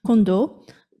 Katsunori Kondo.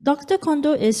 Dr.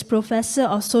 Kondo is Professor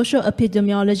of Social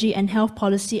Epidemiology and Health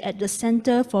Policy at the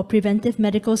Center for Preventive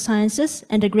Medical Sciences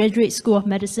and the Graduate School of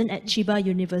Medicine at Chiba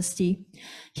University.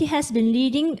 He has been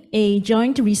leading a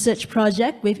joint research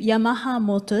project with Yamaha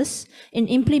Motors in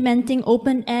implementing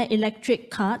open-air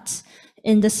electric carts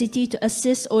in the city to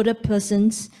assist older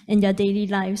persons in their daily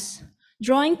lives.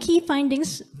 Drawing key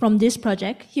findings from this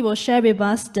project, he will share with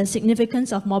us the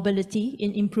significance of mobility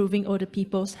in improving older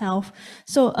people's health.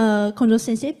 So, Kondo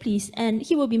Sensei, please, and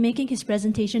he will be making his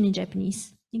presentation in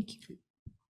Japanese. Thank you.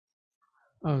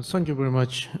 Thank you very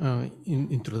much in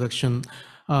introduction.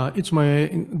 It's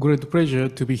my great pleasure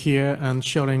to be here and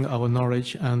sharing our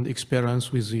knowledge and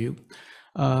experience with you.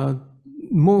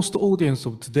 Most audience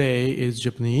of today is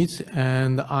Japanese,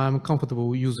 and I'm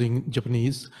comfortable using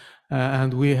Japanese.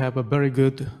 And we have a very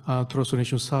good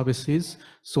translation services,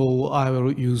 so I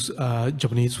will use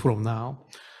Japanese from now.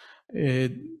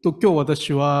 今日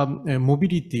私はモビ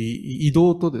リティ、移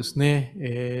動とです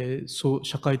ね、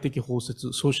社会的包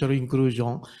摂、ソーシャルインクルージ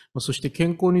ョン、そして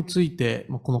健康について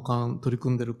この間取り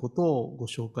組んでいることをご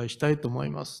紹介したいと思い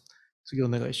ます。次お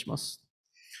願いします。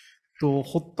発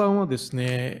端はです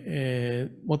ね、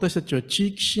私たちは地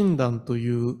域診断と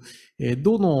いう、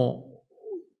どの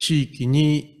地域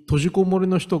に閉じこもり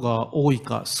の人が多い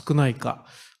か少ないか、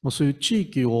そういう地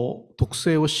域を特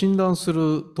性を診断す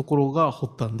るところが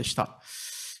発端でした。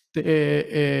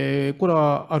で、これ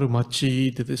はある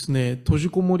町でですね、閉じ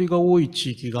こもりが多い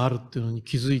地域があるっていうのに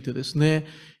気づいてですね、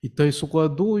一体そこは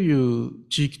どういう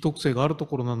地域特性があると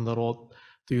ころなんだろう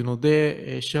というの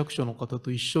で、市役所の方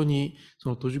と一緒にそ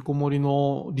の閉じこもり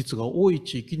の率が多い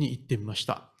地域に行ってみまし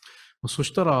た。そ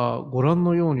したらご覧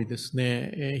のようにです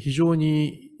ね、非常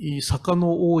に坂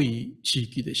の多い地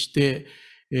域でして、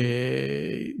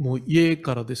もう家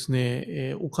からです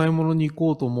ね、お買い物に行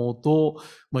こうと思うと、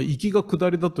行きが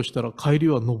下りだとしたら帰り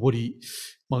は上り、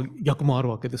逆もある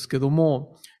わけですけど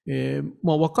も、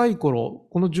若い頃、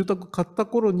この住宅買った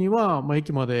頃には、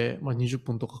駅まで20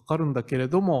分とかかかるんだけれ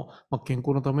ども、健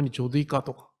康のためにちょうどいいか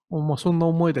とか、そんな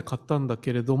思いで買ったんだ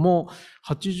けれども、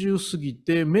80過ぎ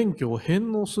て免許を返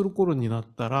納する頃になっ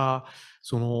たら、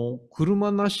その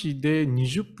車なしで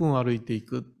20分歩いてい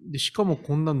く。で、しかも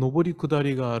こんな上り下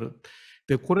りがある。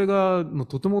で、これが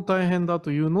とても大変だ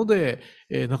というので、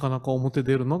なかなか表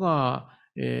出るのが、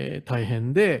大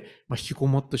変で、引きこ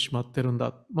もってしまってるん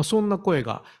だ。そんな声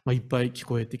が、いっぱい聞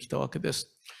こえてきたわけで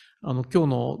す。今日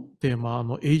のテーマ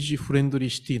はエイジフレンドリー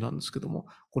シティなんですけども、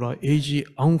これはエイジ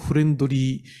アンフレンド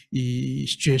リー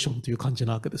シチュエーションという感じ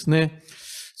なわけですね。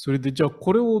それでじゃあ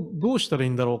これをどうしたらいい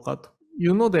んだろうかとい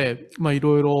うので、い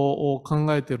ろいろ考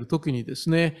えているときにです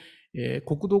ね、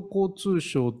国土交通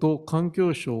省と環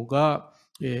境省が、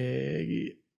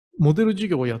モデル事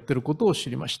業をやっていることを知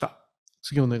りました。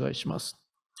次お願いします。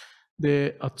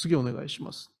で、次お願いし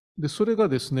ます。で、それが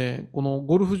ですね、この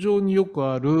ゴルフ場によく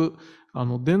ある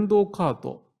電動カー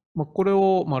ト、これ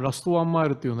をラストワンマイ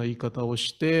ルというような言い方を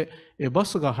して、バ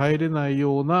スが入れない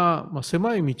ような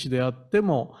狭い道であって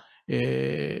も、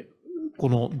こ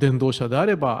の電動車であ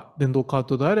れば、電動カー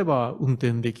トであれば運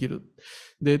転できる。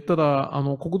で、ただ、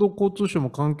国土交通省も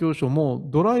環境省も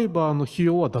ドライバーの費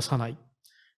用は出さない。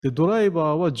で、ドライ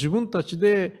バーは自分たち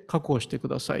で確保してく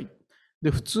ださい。で、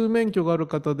普通免許がある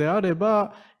方であれ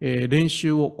ば、練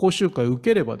習を、講習会を受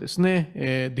ければです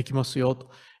ね、できますよと。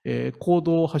公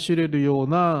道を走れるよう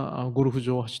なゴルフ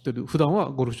場を走っている、普段は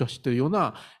ゴルフ場を走っているよう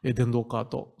な電動カー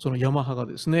ト、そのヤマハが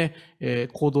ですね、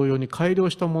公道用に改良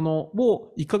したもの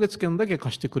を1ヶ月間だけ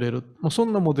貸してくれる、そ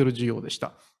んなモデル事業でし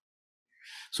た。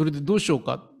それでどうしよう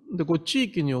か。で、これ地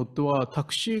域によってはタ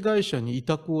クシー会社に委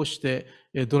託をして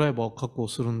ドライバーを確保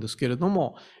するんですけれど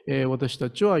も、私た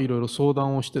ちはいろいろ相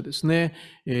談をしてですね、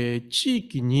地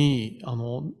域に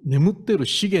眠っている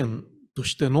資源と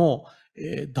しての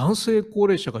男性高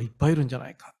齢者がいっぱいいるんじゃな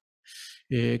いか。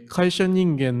会社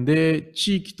人間で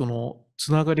地域との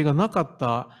つながりがなかっ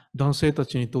た男性た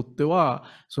ちにとっては、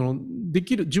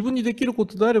自分にできるこ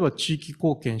とであれば地域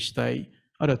貢献したい、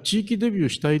あるいは地域デビュー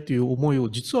したいという思いを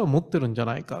実は持ってるんじゃ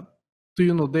ないか。とい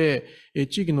うので、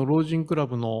地域の老人クラ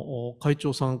ブの会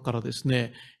長さんからです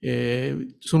ね、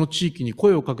その地域に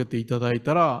声をかけていただい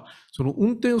たら、その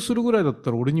運転をするぐらいだっ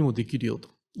たら俺にもできるよと。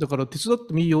だから手伝っ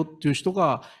てもいいよっていう人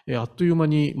が、あっという間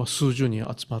に数十人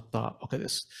集まったわけで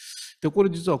す。で、これ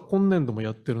実は今年度も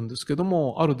やってるんですけど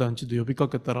も、ある団地で呼びか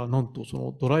けたら、なんとそ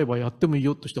のドライバーやってもいい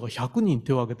よって人が100人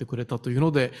手を挙げてくれたという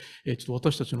ので、ちょっ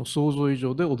と私たちの想像以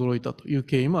上で驚いたという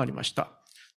経緯もありました。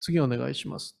次お願いし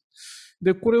ます。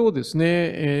で、これをです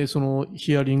ね、その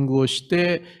ヒアリングをし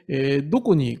て、ど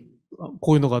こに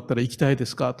こういうのがあったら行きたいで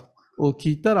すかと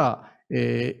聞いたら、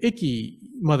駅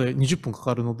まで20分か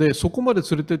かるので、そこまで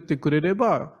連れてってくれれ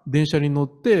ば、電車に乗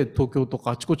って東京とか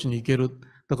あちこちに行ける。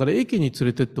だから駅に連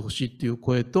れてってほしいっていう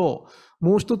声と、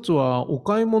もう一つはお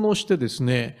買い物をしてです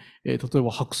ね、例えば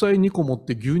白菜2個持っ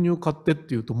て牛乳買ってっ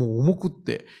ていうともう重くっ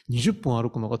て20分歩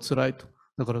くのが辛いと。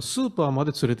だからスーパーま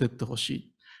で連れてってほし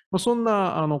い。そん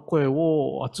な声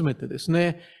を集めてです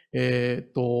ね、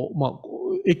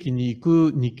駅に行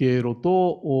く2経路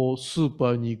とスーパ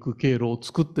ーに行く経路を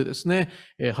作ってですね、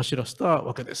走らせた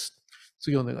わけです。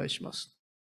次お願いします。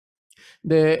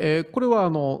で、これは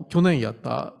去年やっ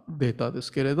たデータで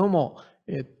すけれども、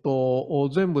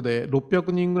全部で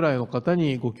600人ぐらいの方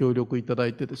にご協力いただ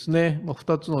いてですね、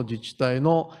2つの自治体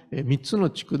の3つの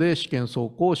地区で試験走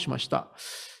行をしました。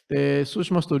そう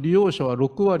しますと、利用者は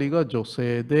6割が女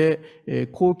性で、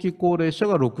後期高齢者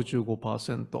が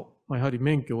 65%。やはり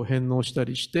免許を返納した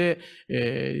りして、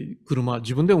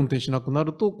自分で運転しなくな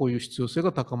ると、こういう必要性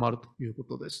が高まるというこ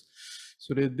とです。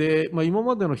それで、今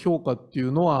までの評価ってい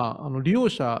うのは、利用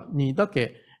者にだ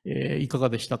け、いかが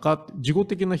でしたか、事後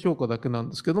的な評価だけなん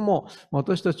ですけども、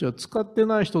私たちは使って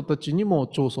ない人たちにも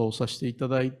調査をさせていた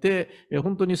だいて、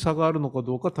本当に差があるのか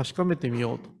どうか確かめてみ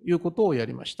ようということをや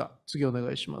りました。次お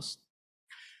願いします。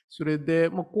それで、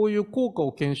こういう効果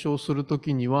を検証すると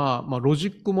きには、ロジ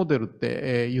ックモデルっ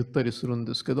て言ったりするん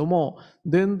ですけども、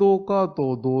電動カート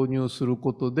を導入する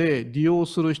ことで利用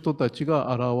する人たち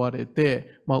が現れて、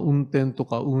運転と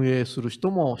か運営する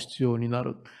人も必要にな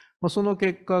る。その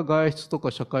結果、外出と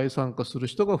か社会参加する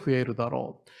人が増えるだ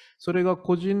ろう。それが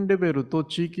個人レベルと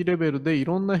地域レベルでい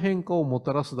ろんな変化をも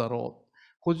たらすだろう。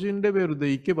個人レベル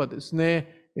でいけばです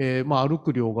ね、歩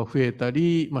く量が増えた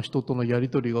り、人とのやり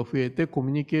取りが増えて、コミ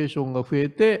ュニケーションが増え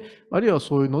て、あるいは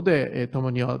そういうので、た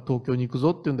まには東京に行く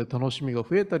ぞっていうんで楽しみが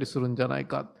増えたりするんじゃない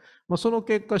か。その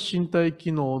結果、身体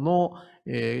機能の、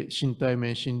身体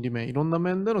面、心理面、いろんな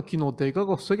面での機能低下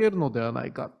が防げるのではな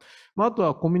いか。あと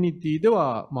はコミュニティで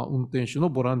は、運転手の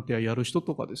ボランティアやる人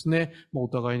とかですね、お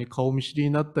互いに顔見知りに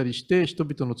なったりして、人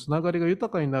々のつながりが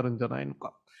豊かになるんじゃないの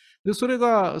か。で、それ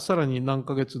がさらに何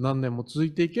ヶ月何年も続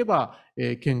いていけば、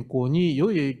健康に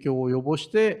良い影響を及ぼし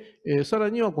て、さら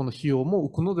にはこの費用も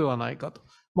浮くのではないかと。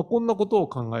こんなことを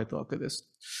考えたわけです。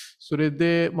それ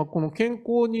で、この健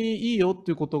康にいいよっ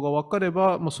ていうことが分かれ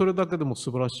ば、それだけでも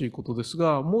素晴らしいことです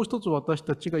が、もう一つ私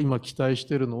たちが今期待し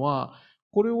ているのは、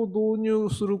これを導入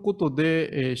すること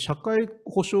で、社会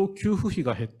保障給付費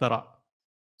が減ったら、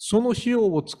その費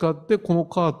用を使ってこの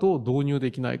カートを導入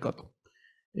できないかと。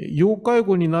要介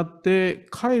護になって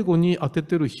介護に充て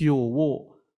てる費用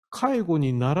を介護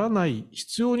にならない、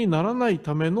必要にならない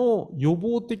ための予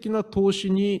防的な投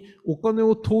資にお金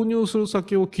を投入する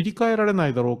先を切り替えられな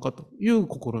いだろうかという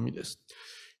試みです。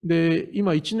で、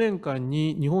今1年間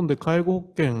に日本で介護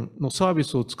保険のサービ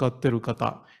スを使っている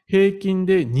方、平均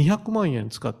で200万円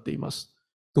使っています。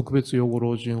特別養護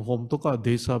老人ホームとか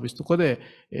デイサービスとかで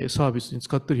サービスに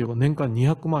使っている費用が年間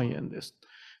200万円です。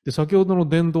で、先ほどの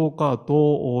電動カー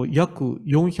ト、約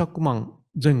400万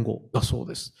前後だそう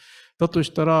です。だと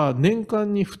したら、年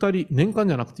間に2人、年間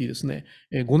じゃなくていいですね。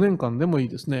5年間でもいい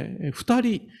ですね。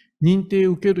2人認定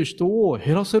を受ける人を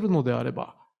減らせるのであれ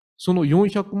ば、その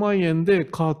400万円で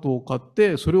カートを買っ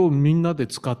て、それをみんなで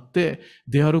使って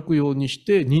出歩くようにし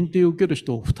て認定を受ける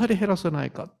人を2人減らせな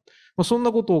いか。そん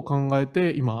なことを考え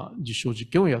て今、実証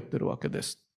実験をやってるわけで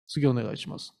す。次お願いし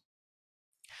ます。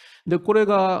で、これ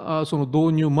がその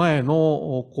導入前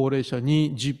の高齢者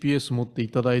に GPS 持ってい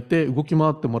ただいて動き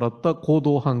回ってもらった行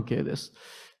動半径です。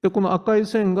で、この赤い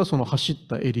線がその走っ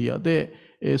たエリアで、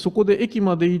そこで駅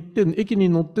まで行って、駅に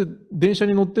乗って、電車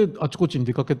に乗ってあちこちに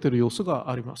出かけている様子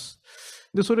があります。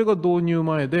で、それが導入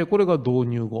前で、これが導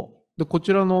入後。で、こ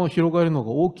ちらの広がりのが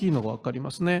大きいのがわかり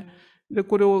ますね。で、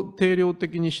これを定量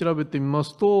的に調べてみま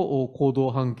すと、行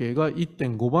動半径が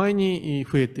 1.5 倍に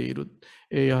増えている。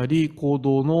やはり行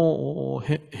動の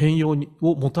変容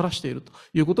をもたらしていると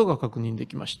いうことが確認で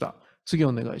きました。次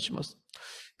お願いします。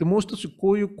で、もう一つ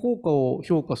こういう効果を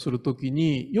評価するとき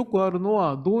によくあるの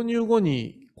は導入後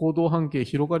に行動半径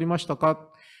広がりました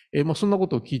か、そんなこ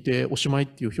とを聞いておしまいっ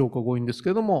ていう評価が多いんですけ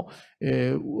れども、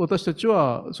私たち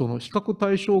はその比較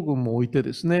対象群も置いて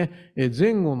ですね、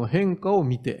前後の変化を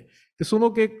見て、でそ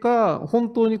の結果、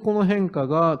本当にこの変化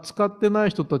が使ってない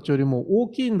人たちよりも大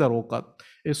きいんだろうか、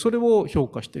それを評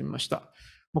価してみました。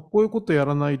こういうことをや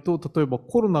らないと、例えば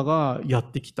コロナがや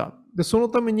ってきた。で、その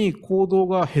ために行動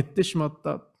が減ってしまっ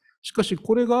た。しかし、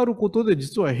これがあることで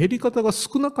実は減り方が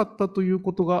少なかったという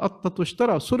ことがあったとした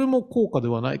ら、それも効果で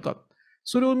はないか。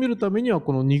それを見るためには、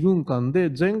この2群間で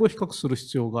前後比較する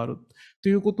必要がある。と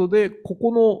いうことで、こ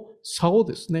この差を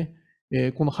ですね、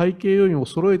この背景要因を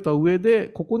揃えた上で、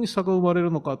ここに差が生まれ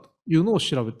るのかというのを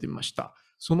調べてみました。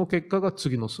その結果が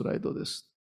次のスライドで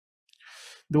す。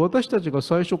で、私たちが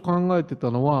最初考えてた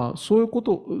のは、そう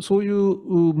いう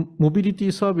モビリテ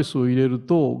ィサービスを入れる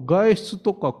と、外出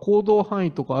とか行動範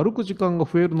囲とか歩く時間が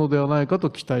増えるのではないかと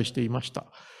期待していました。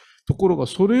ところが、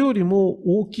それよりも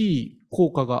大きい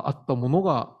効果があったもの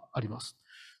があります。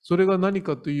それが何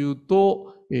かという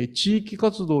と、地域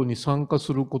活動に参加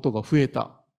することが増え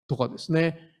たとかです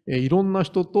ね、いろんな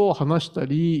人と話した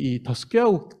り、助け合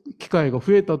う機会が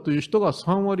増えたという人が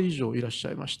3割以上いらっし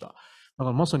ゃいました。だ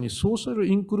からまさにソーシャル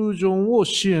インクルージョンを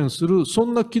支援する、そ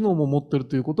んな機能も持っている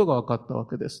ということが分かったわ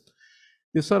けです。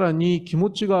で、さらに気持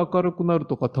ちが明るくなる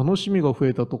とか、楽しみが増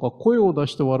えたとか、声を出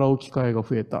して笑う機会が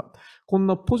増えた。こん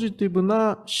なポジティブ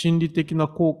な心理的な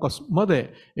効果ま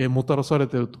でもたらされ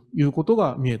ているということ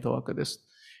が見えたわけです。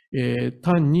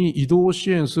単に移動を支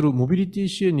援するモビリティ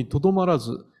支援にとどまら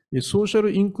ず、ソーシャ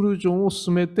ルインクルージョンを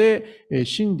進めて、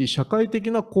心理社会的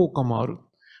な効果もある。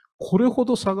これほ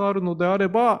ど差があるのであれ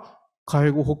ば、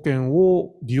介護保険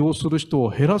を利用する人を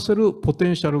減らせるポテ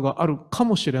ンシャルがあるか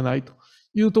もしれないと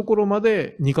いうところま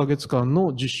で2ヶ月間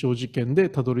の実証実験で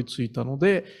たどり着いたの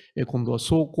で、今度は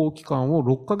走行期間を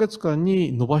6ヶ月間に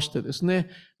延ばしてですね、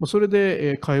それ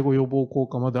で介護予防効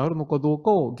果まであるのかどう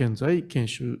かを現在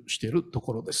検証していると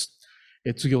ころです。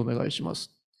次お願いしま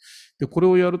す。で、これ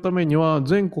をやるためには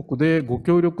全国でご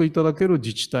協力いただける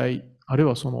自治体、あるい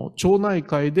はその町内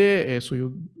会でそうい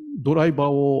うドライバ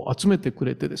ーを集めてく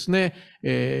れてですね、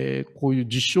こういう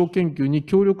実証研究に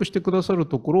協力してくださる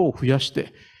ところを増やし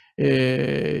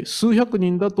て、数百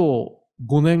人だと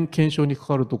5年検証にか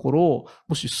かるところを、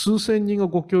もし数千人が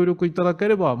ご協力いただけ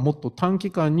れば、もっと短期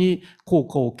間に効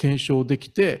果を検証でき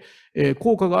て、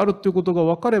効果があるということが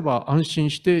分かれば安心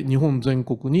して日本全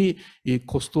国に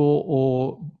コス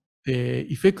トエ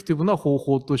フェクティブな方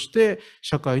法として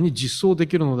社会に実装で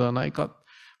きるのではないか。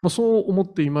そう思っ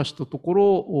ていましたとこ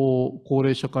ろ、高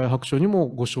齢社会白書にも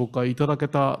ご紹介いただけ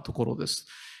たところです。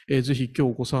ぜひ今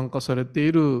日ご参加されて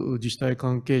いる自治体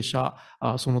関係者、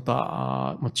その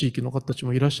他、地域の方たち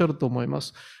もいらっしゃると思いま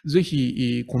す。ぜ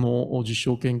ひ、この実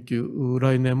証研究、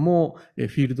来年もフィ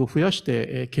ールドを増やし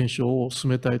て検証を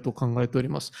進めたいと考えており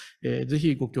ます。ぜ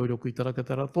ひご協力いただけ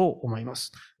たらと思いま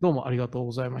す。どうもありがとう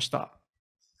ございました。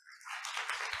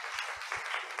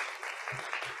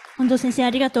近藤先生、あ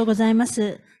りがとうございま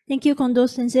す。Thank you, Kondo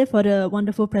Sensei, for the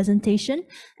wonderful presentation.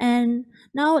 And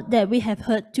now that we have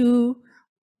heard two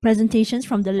presentations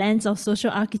from the lens of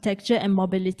social architecture and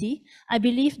mobility, I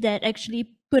believe that actually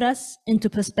put us into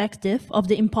perspective of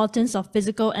the importance of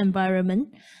physical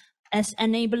environment as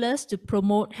enablers to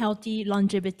promote healthy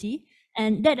longevity.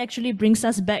 And that actually brings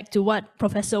us back to what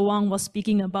Professor Wang was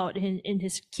speaking about in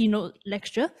his keynote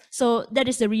lecture. So that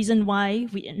is the reason why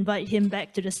we invite him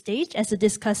back to the stage as a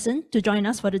discussant to join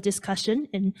us for the discussion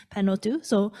in panel 2.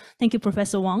 So thank you,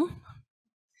 Professor Wang.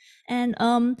 And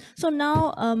so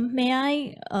now, may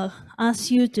I ask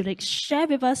you to share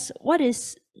with us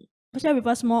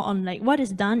more on what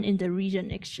is done in the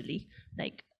region actually,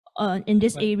 in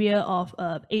this area of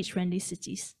age-friendly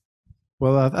cities.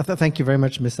 Well, thank you very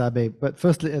much, Ms. Abe. But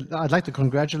firstly, I'd like to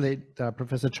congratulate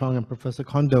Professor Chong and Professor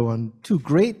Kondo on two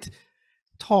great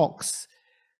talks,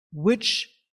 which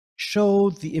show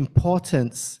the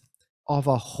importance of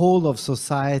a whole of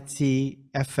society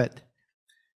effort.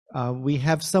 We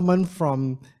have someone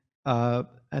from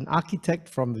an architect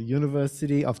from the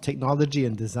University of Technology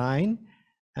and Design,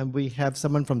 and we have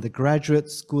someone from the Graduate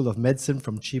School of Medicine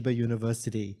from Chiba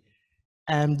University.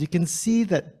 And you can see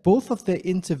that both of their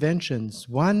interventions,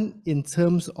 one in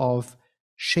terms of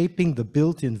shaping the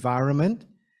built environment,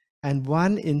 and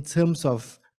one in terms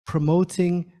of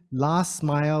promoting last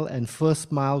mile and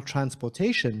first mile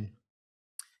transportation,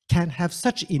 can have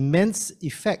such immense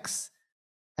effects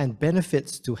and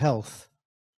benefits to health.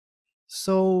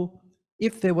 So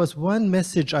if there was one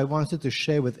message I wanted to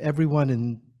share with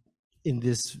everyone in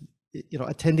this,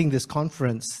 attending this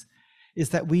conference, is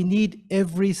that we need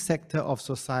every sector of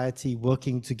society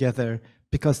working together,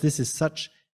 because this is such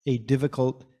a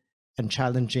difficult and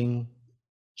challenging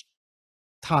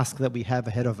task that we have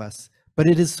ahead of us, but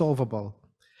it is solvable.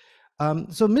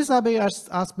 So Ms. Abe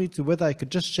asked me to whether I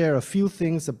could just share a few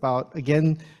things about, again,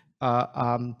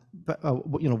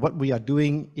 what we are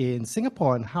doing in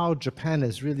Singapore and how Japan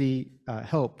has really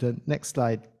helped. The next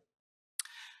slide.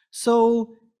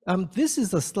 So this is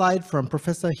a slide from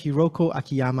Professor Hiroko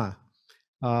Akiyama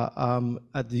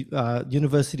at the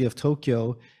University of Tokyo.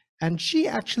 And she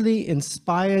actually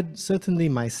inspired certainly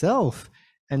myself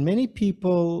and many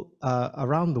people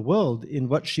around the world in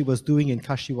what she was doing in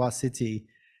Kashiwa City.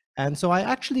 And so I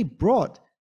actually brought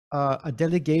a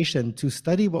delegation to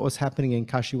study what was happening in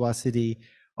Kashiwa City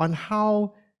on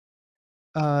how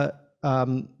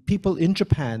people in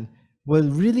Japan were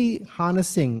really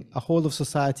harnessing a whole of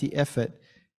society effort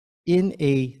in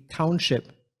a township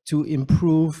to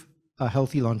improve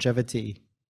healthy longevity.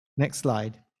 Next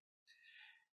slide.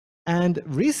 And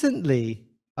recently,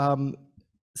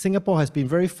 Singapore has been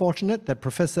very fortunate that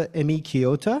Professor Emi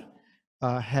Kiyota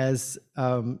has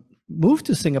moved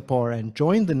to Singapore and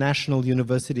joined the National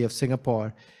University of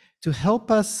Singapore to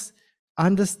help us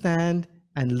understand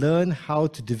and learn how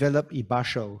to develop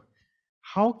Ibasho.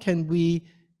 How can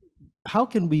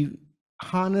we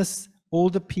harness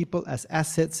older people as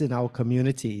assets in our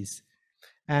communities?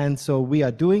 And so we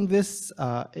are doing this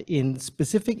in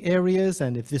specific areas,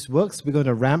 and if this works, we're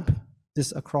going to ramp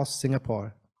this across Singapore.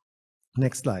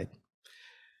 Next slide.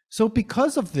 So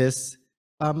because of this,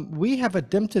 we have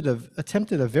attempted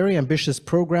a very ambitious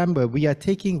program where we are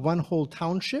taking one whole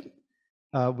township,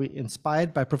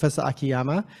 inspired by Professor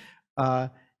Akiyama,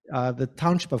 the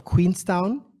township of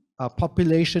Queenstown, a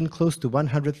population close to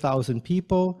 100,000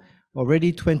 people.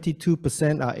 Already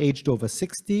 22% are aged over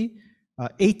 60.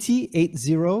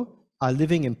 80 are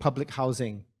living in public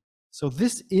housing. So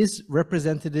this is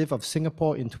representative of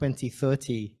Singapore in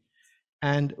 2030.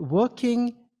 And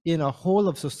working in a whole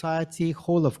of society,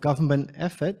 whole of government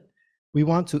effort, we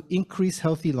want to increase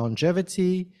healthy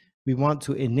longevity. We want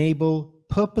to enable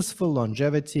purposeful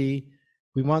longevity.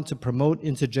 We want to promote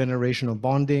intergenerational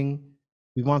bonding.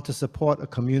 We want to support a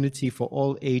community for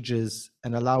all ages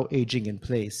and allow aging in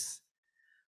place.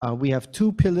 We have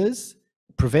two pillars: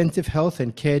 preventive health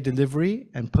and care delivery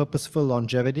and purposeful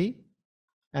longevity,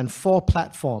 and 4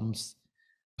 platforms: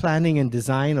 planning and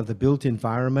design of the built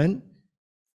environment,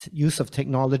 use of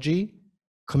technology,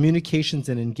 communications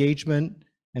and engagement,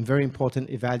 and very important,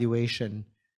 evaluation.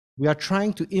 We are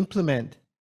trying to implement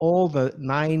all the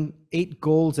 8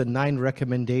 goals and 9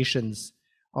 recommendations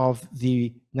of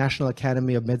the National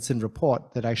Academy of Medicine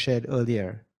report that I shared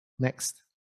earlier. Next.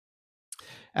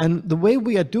 And the way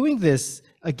we are doing this,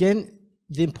 again,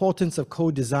 the importance of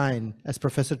co-design, as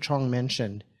Professor Chong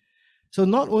mentioned. So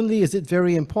not only is it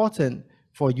very important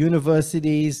for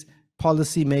universities,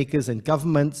 policymakers, and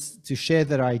governments to share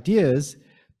their ideas,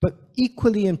 but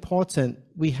equally important,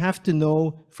 we have to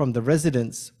know from the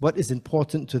residents what is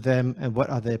important to them and what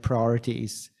are their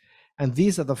priorities. And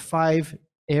these are the 5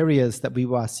 areas that we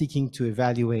were seeking to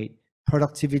evaluate: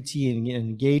 productivity and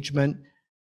engagement,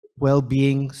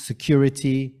 well-being,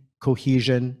 security,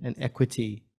 cohesion, and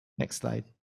equity. Next slide.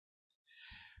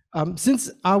 Since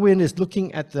AHWIN is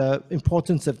looking at the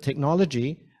importance of technology,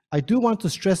 I do want to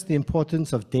stress the importance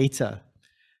of data.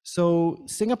 So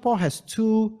Singapore has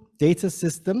 2 data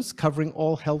systems covering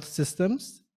all health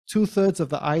systems. 2/3 of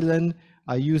the island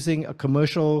are using a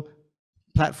commercial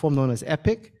platform known as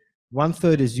Epic.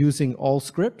 1/3 is using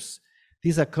Allscripts.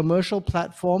 These are commercial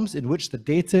platforms in which the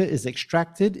data is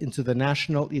extracted into the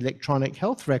National Electronic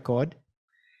Health Record.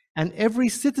 And every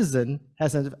citizen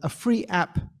has a free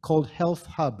app called Health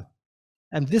Hub.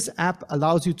 And this app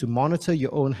allows you to monitor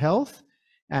your own health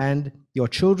and your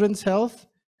children's health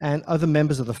and other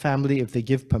members of the family if they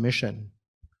give permission.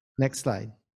 Next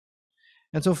slide.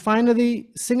 And so finally,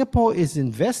 Singapore is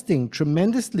investing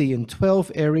tremendously in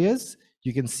 12 areas.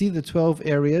 You can see the 12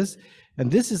 areas.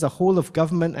 And this is a whole of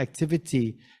government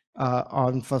activity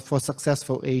for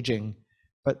successful aging.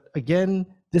 But again,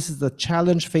 this is the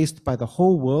challenge faced by the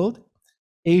whole world.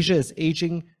 Asia is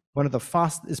aging,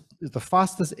 the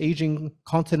fastest aging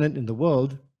continent in the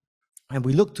world. And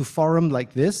we look to forum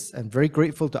like this, and very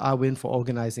grateful to AHWIN for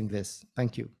organizing this.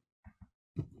 Thank you.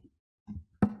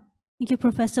 Thank you,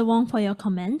 Professor Wong, for your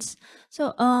comments. So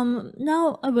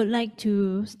now I would like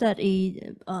to start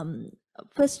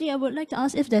firstly, I would like to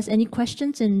ask if there's any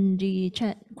questions in the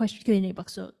chat Q&A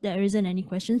box. So there isn't any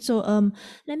questions. So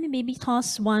let me maybe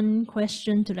toss one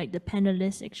question to the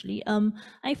panelists actually.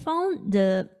 I found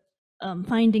the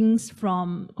findings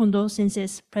from Kondo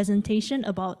Sensei's presentation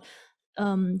about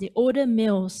the older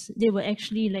males. They were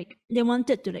actually they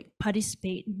wanted to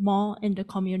participate more in the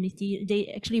community. They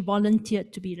actually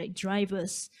volunteered to be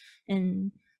drivers,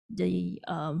 and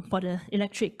for the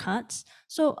electric carts.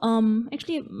 So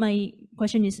actually my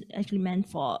question is actually meant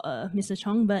for Mr.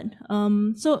 Chong, but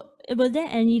so were there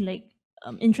any like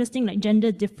interesting like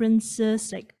gender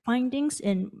differences like findings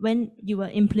in when you were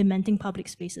implementing public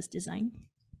spaces design?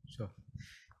 Sure.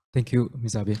 Thank you,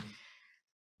 Ms. Abe.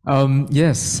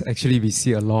 Yes, actually we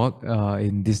see a lot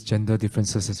in these gender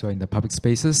differences as well in the public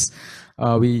spaces.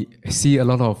 We see a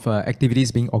lot of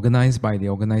activities being organized by the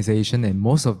organization, and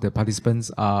most of the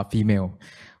participants are female,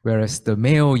 whereas the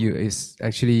male is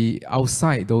actually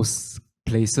outside those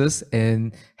places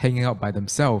and hanging out by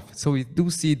themselves. So we do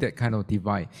see that kind of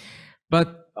divide.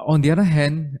 But on the other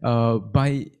hand,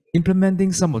 by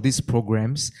implementing some of these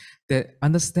programs that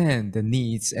understand the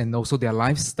needs and also their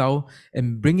lifestyle,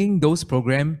 and bringing those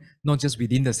programs not just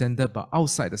within the center but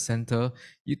outside the center,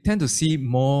 you tend to see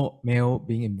more male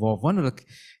being involved. One of the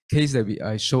case that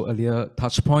I showed earlier,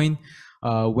 touch point,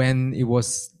 when it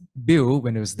was built,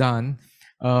 when it was done,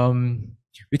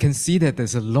 we can see that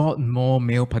there's a lot more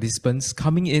male participants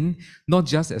coming in, not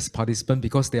just as participants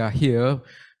because they are here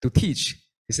to teach.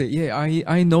 They say, yeah,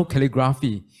 I know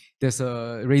calligraphy. There's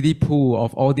a ready pool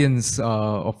of audience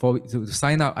to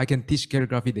sign up. I can teach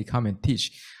calligraphy. They come and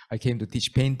teach. I came to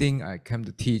teach painting. I came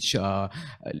to teach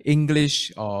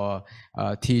English or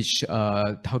teach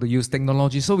how to use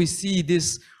technology. So we see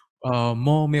this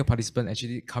more male participants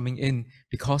actually coming in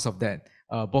because of that,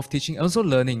 both teaching, also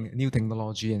learning new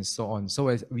technology and so on. So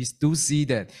as we do see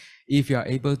that if you are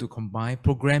able to combine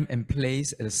program and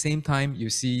place at the same time,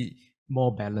 you see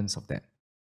more balance of that.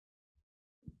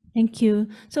 Thank you.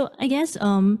 So I guess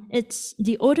it's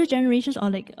the older generations are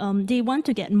like they want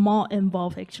to get more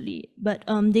involved actually, but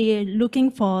they're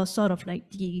looking for sort of like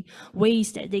the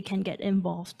ways that they can get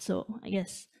involved. So I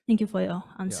guess thank you for your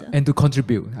answer. Yeah. And to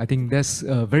contribute, I think that's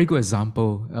a very good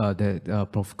example that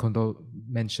Prof. Kondo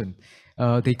mentioned.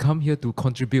 They come here to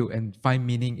contribute and find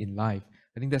meaning in life.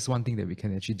 I think that's one thing that we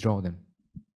can actually draw them.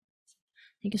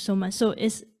 Thank you so much. So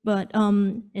it's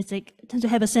like to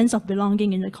have a sense of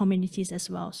belonging in the communities as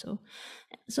well. So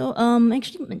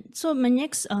actually, so my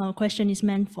next question is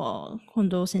meant for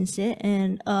Kondo Sensei,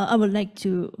 and I would like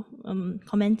to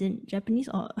comment in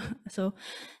Japanese. So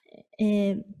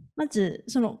まず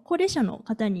その高齢者の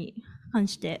方に関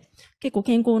して結構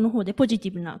健康の方でポジテ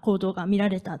ィブな行動が見ら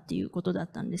れたっていうことだ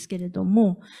ったんですけれど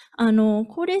も、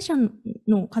高齢者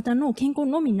の方の健康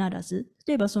のみならず、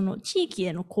例えばその地域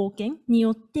への貢献に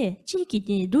よって地域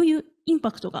でどういうイン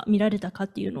パクトが見られたかっ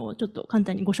ていうのをちょっと簡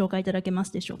単にご紹介いただけま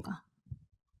すでしょうか。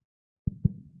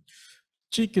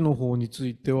地域の方につ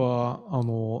いては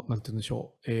なんて言うんでし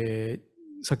ょ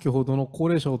う、先ほどの高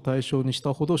齢者を対象にし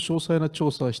たほど詳細な調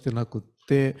査はしてなくっ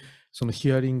て、その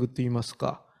ヒアリングといいます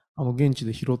か、現地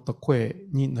で拾った声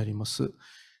になります。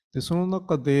で、その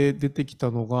中で出てきた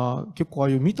のが、結構ああ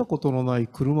いう見たことのない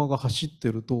車が走っ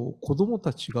てると、子供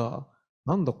たちが、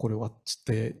なんだこれはっつっ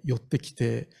て寄ってき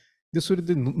て、で、それ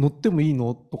で乗ってもいい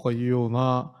のとかいうよう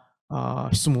な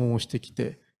質問をしてき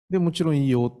て、で、もちろんいい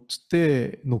よっつっ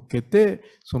て乗っけて、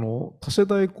その多世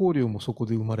代交流もそこ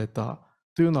で生まれた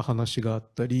というような話があ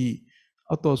ったり、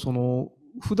あとはその、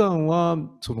普段は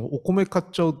そのお米買っ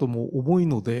ちゃうともう重い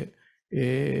ので、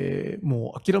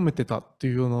もう諦めてたって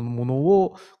いうようなもの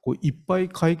をこういっぱい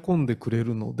買い込んでくれ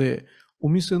るので、お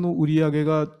店の売り上げ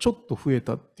がちょっと増え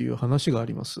たっていう話があ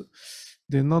ります。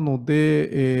で、なの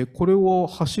で、これを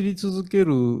走り続け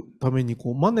るために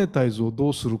こうマネタイズをど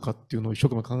うするかっていうのを一生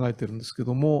懸命考えてるんですけ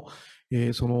ども、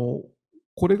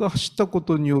これが走ったこ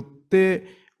とによって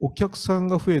お客さん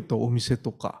が増えたお店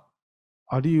とか、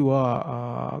あるい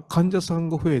は患者さん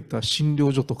が増えた診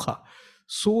療所とか、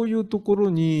そういうところ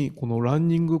にこのラン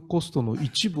ニングコストの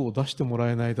一部を出しても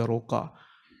らえないだろうか。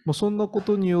そんなこ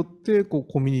とによってこう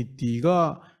コミュニティ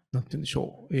がなんて言うんでし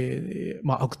ょう、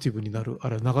アクティブになる、あ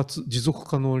るいは持続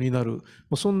可能になる、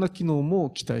そんな機能も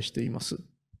期待しています。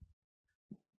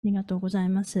ありがとうござい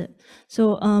ます。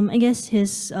So, I guess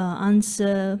his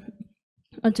answer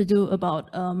to do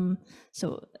about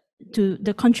to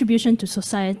the contribution to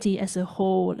society as a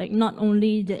whole, like not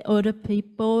only the older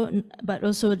people, but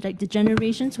also like the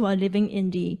generations who are living in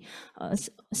the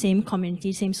same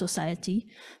community, same society.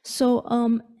 So,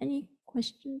 any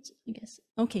questions, I guess?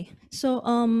 Okay, so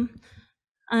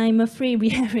I'm afraid we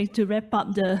have to wrap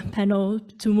up the panel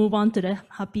to move on to the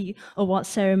Happy Award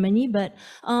ceremony, but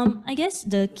I guess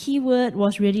the key word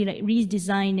was really like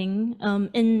redesigning.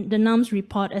 In the NUM's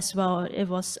report as well, it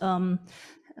was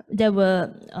there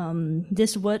were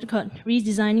this word called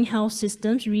redesigning health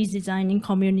systems, redesigning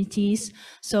communities,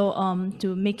 so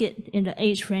to make it in the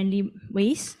age-friendly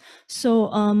ways. So,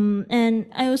 and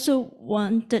I also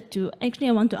wanted to,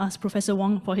 I want to ask Professor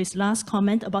Wong for his last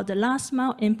comment about the last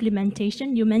mile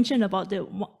implementation. You mentioned about the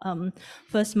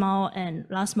first mile and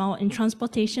last mile in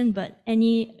transportation, but do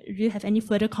you have any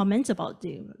further comments about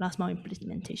the last mile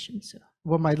implementation? So.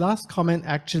 Well, my last comment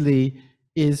actually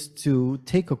is to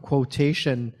take a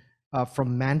quotation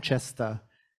from Manchester,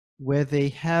 where they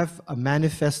have a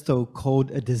manifesto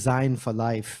called A Design for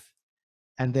Life.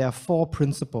 And there are 4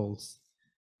 principles.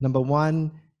 Number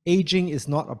 1, aging is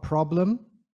not a problem.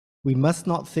 We must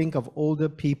not think of older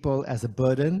people as a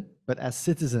burden, but as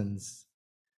citizens.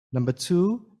 Number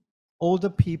 2, older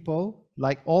people,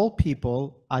 like all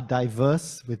people, are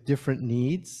diverse with different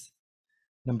needs.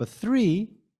 Number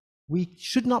 3, we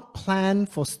should not plan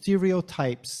for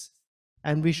stereotypes,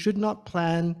 and we should not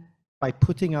plan by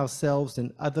putting ourselves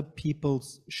in other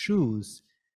people's shoes.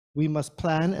 We must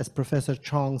plan, as Professor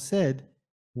Chong said,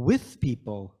 with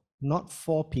people, not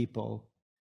for people.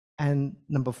 And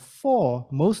number 4,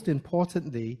 most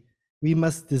importantly, we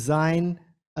must design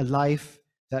a life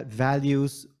that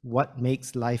values what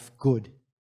makes life good.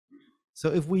 So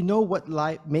if we know what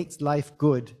makes life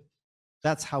good,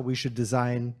 that's how we should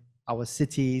design our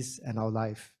cities and our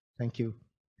life. Thank you.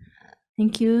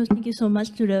 Thank you. Thank you so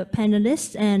much to the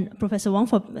panelists and Professor Wong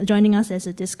for joining us as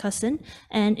a discussant.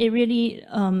 And it really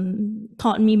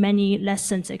taught me many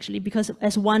lessons, actually, because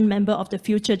as one member of the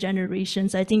future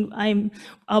generations, I think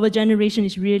our generation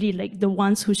is really like the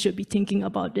ones who should be thinking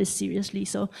about this seriously.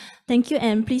 So thank you,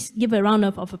 and please give a round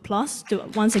of applause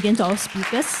once again to our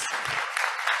speakers.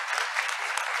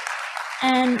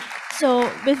 And so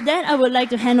with that, I would like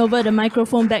to hand over the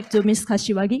microphone back to Ms.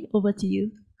 Kashiwagi. Over to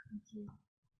you.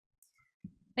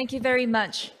 Thank you very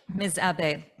much, Ms.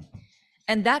 Abe.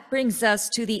 And that brings us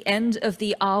to the end of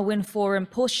the AHWIN Forum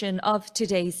portion of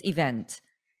today's event.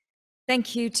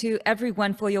 Thank you to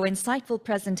everyone for your insightful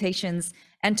presentations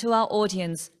and to our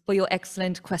audience for your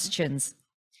excellent questions.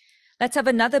 Let's have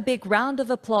another big round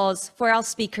of applause for our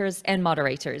speakers and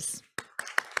moderators.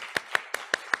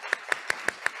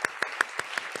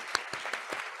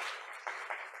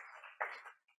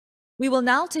 We will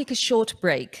now take a short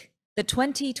break. The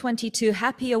 2022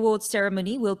 Happy Awards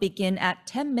ceremony will begin at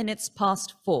 10 minutes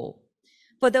past 4.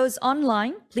 For those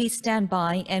online, please stand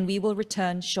by and we will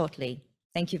return shortly.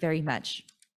 Thank you very much.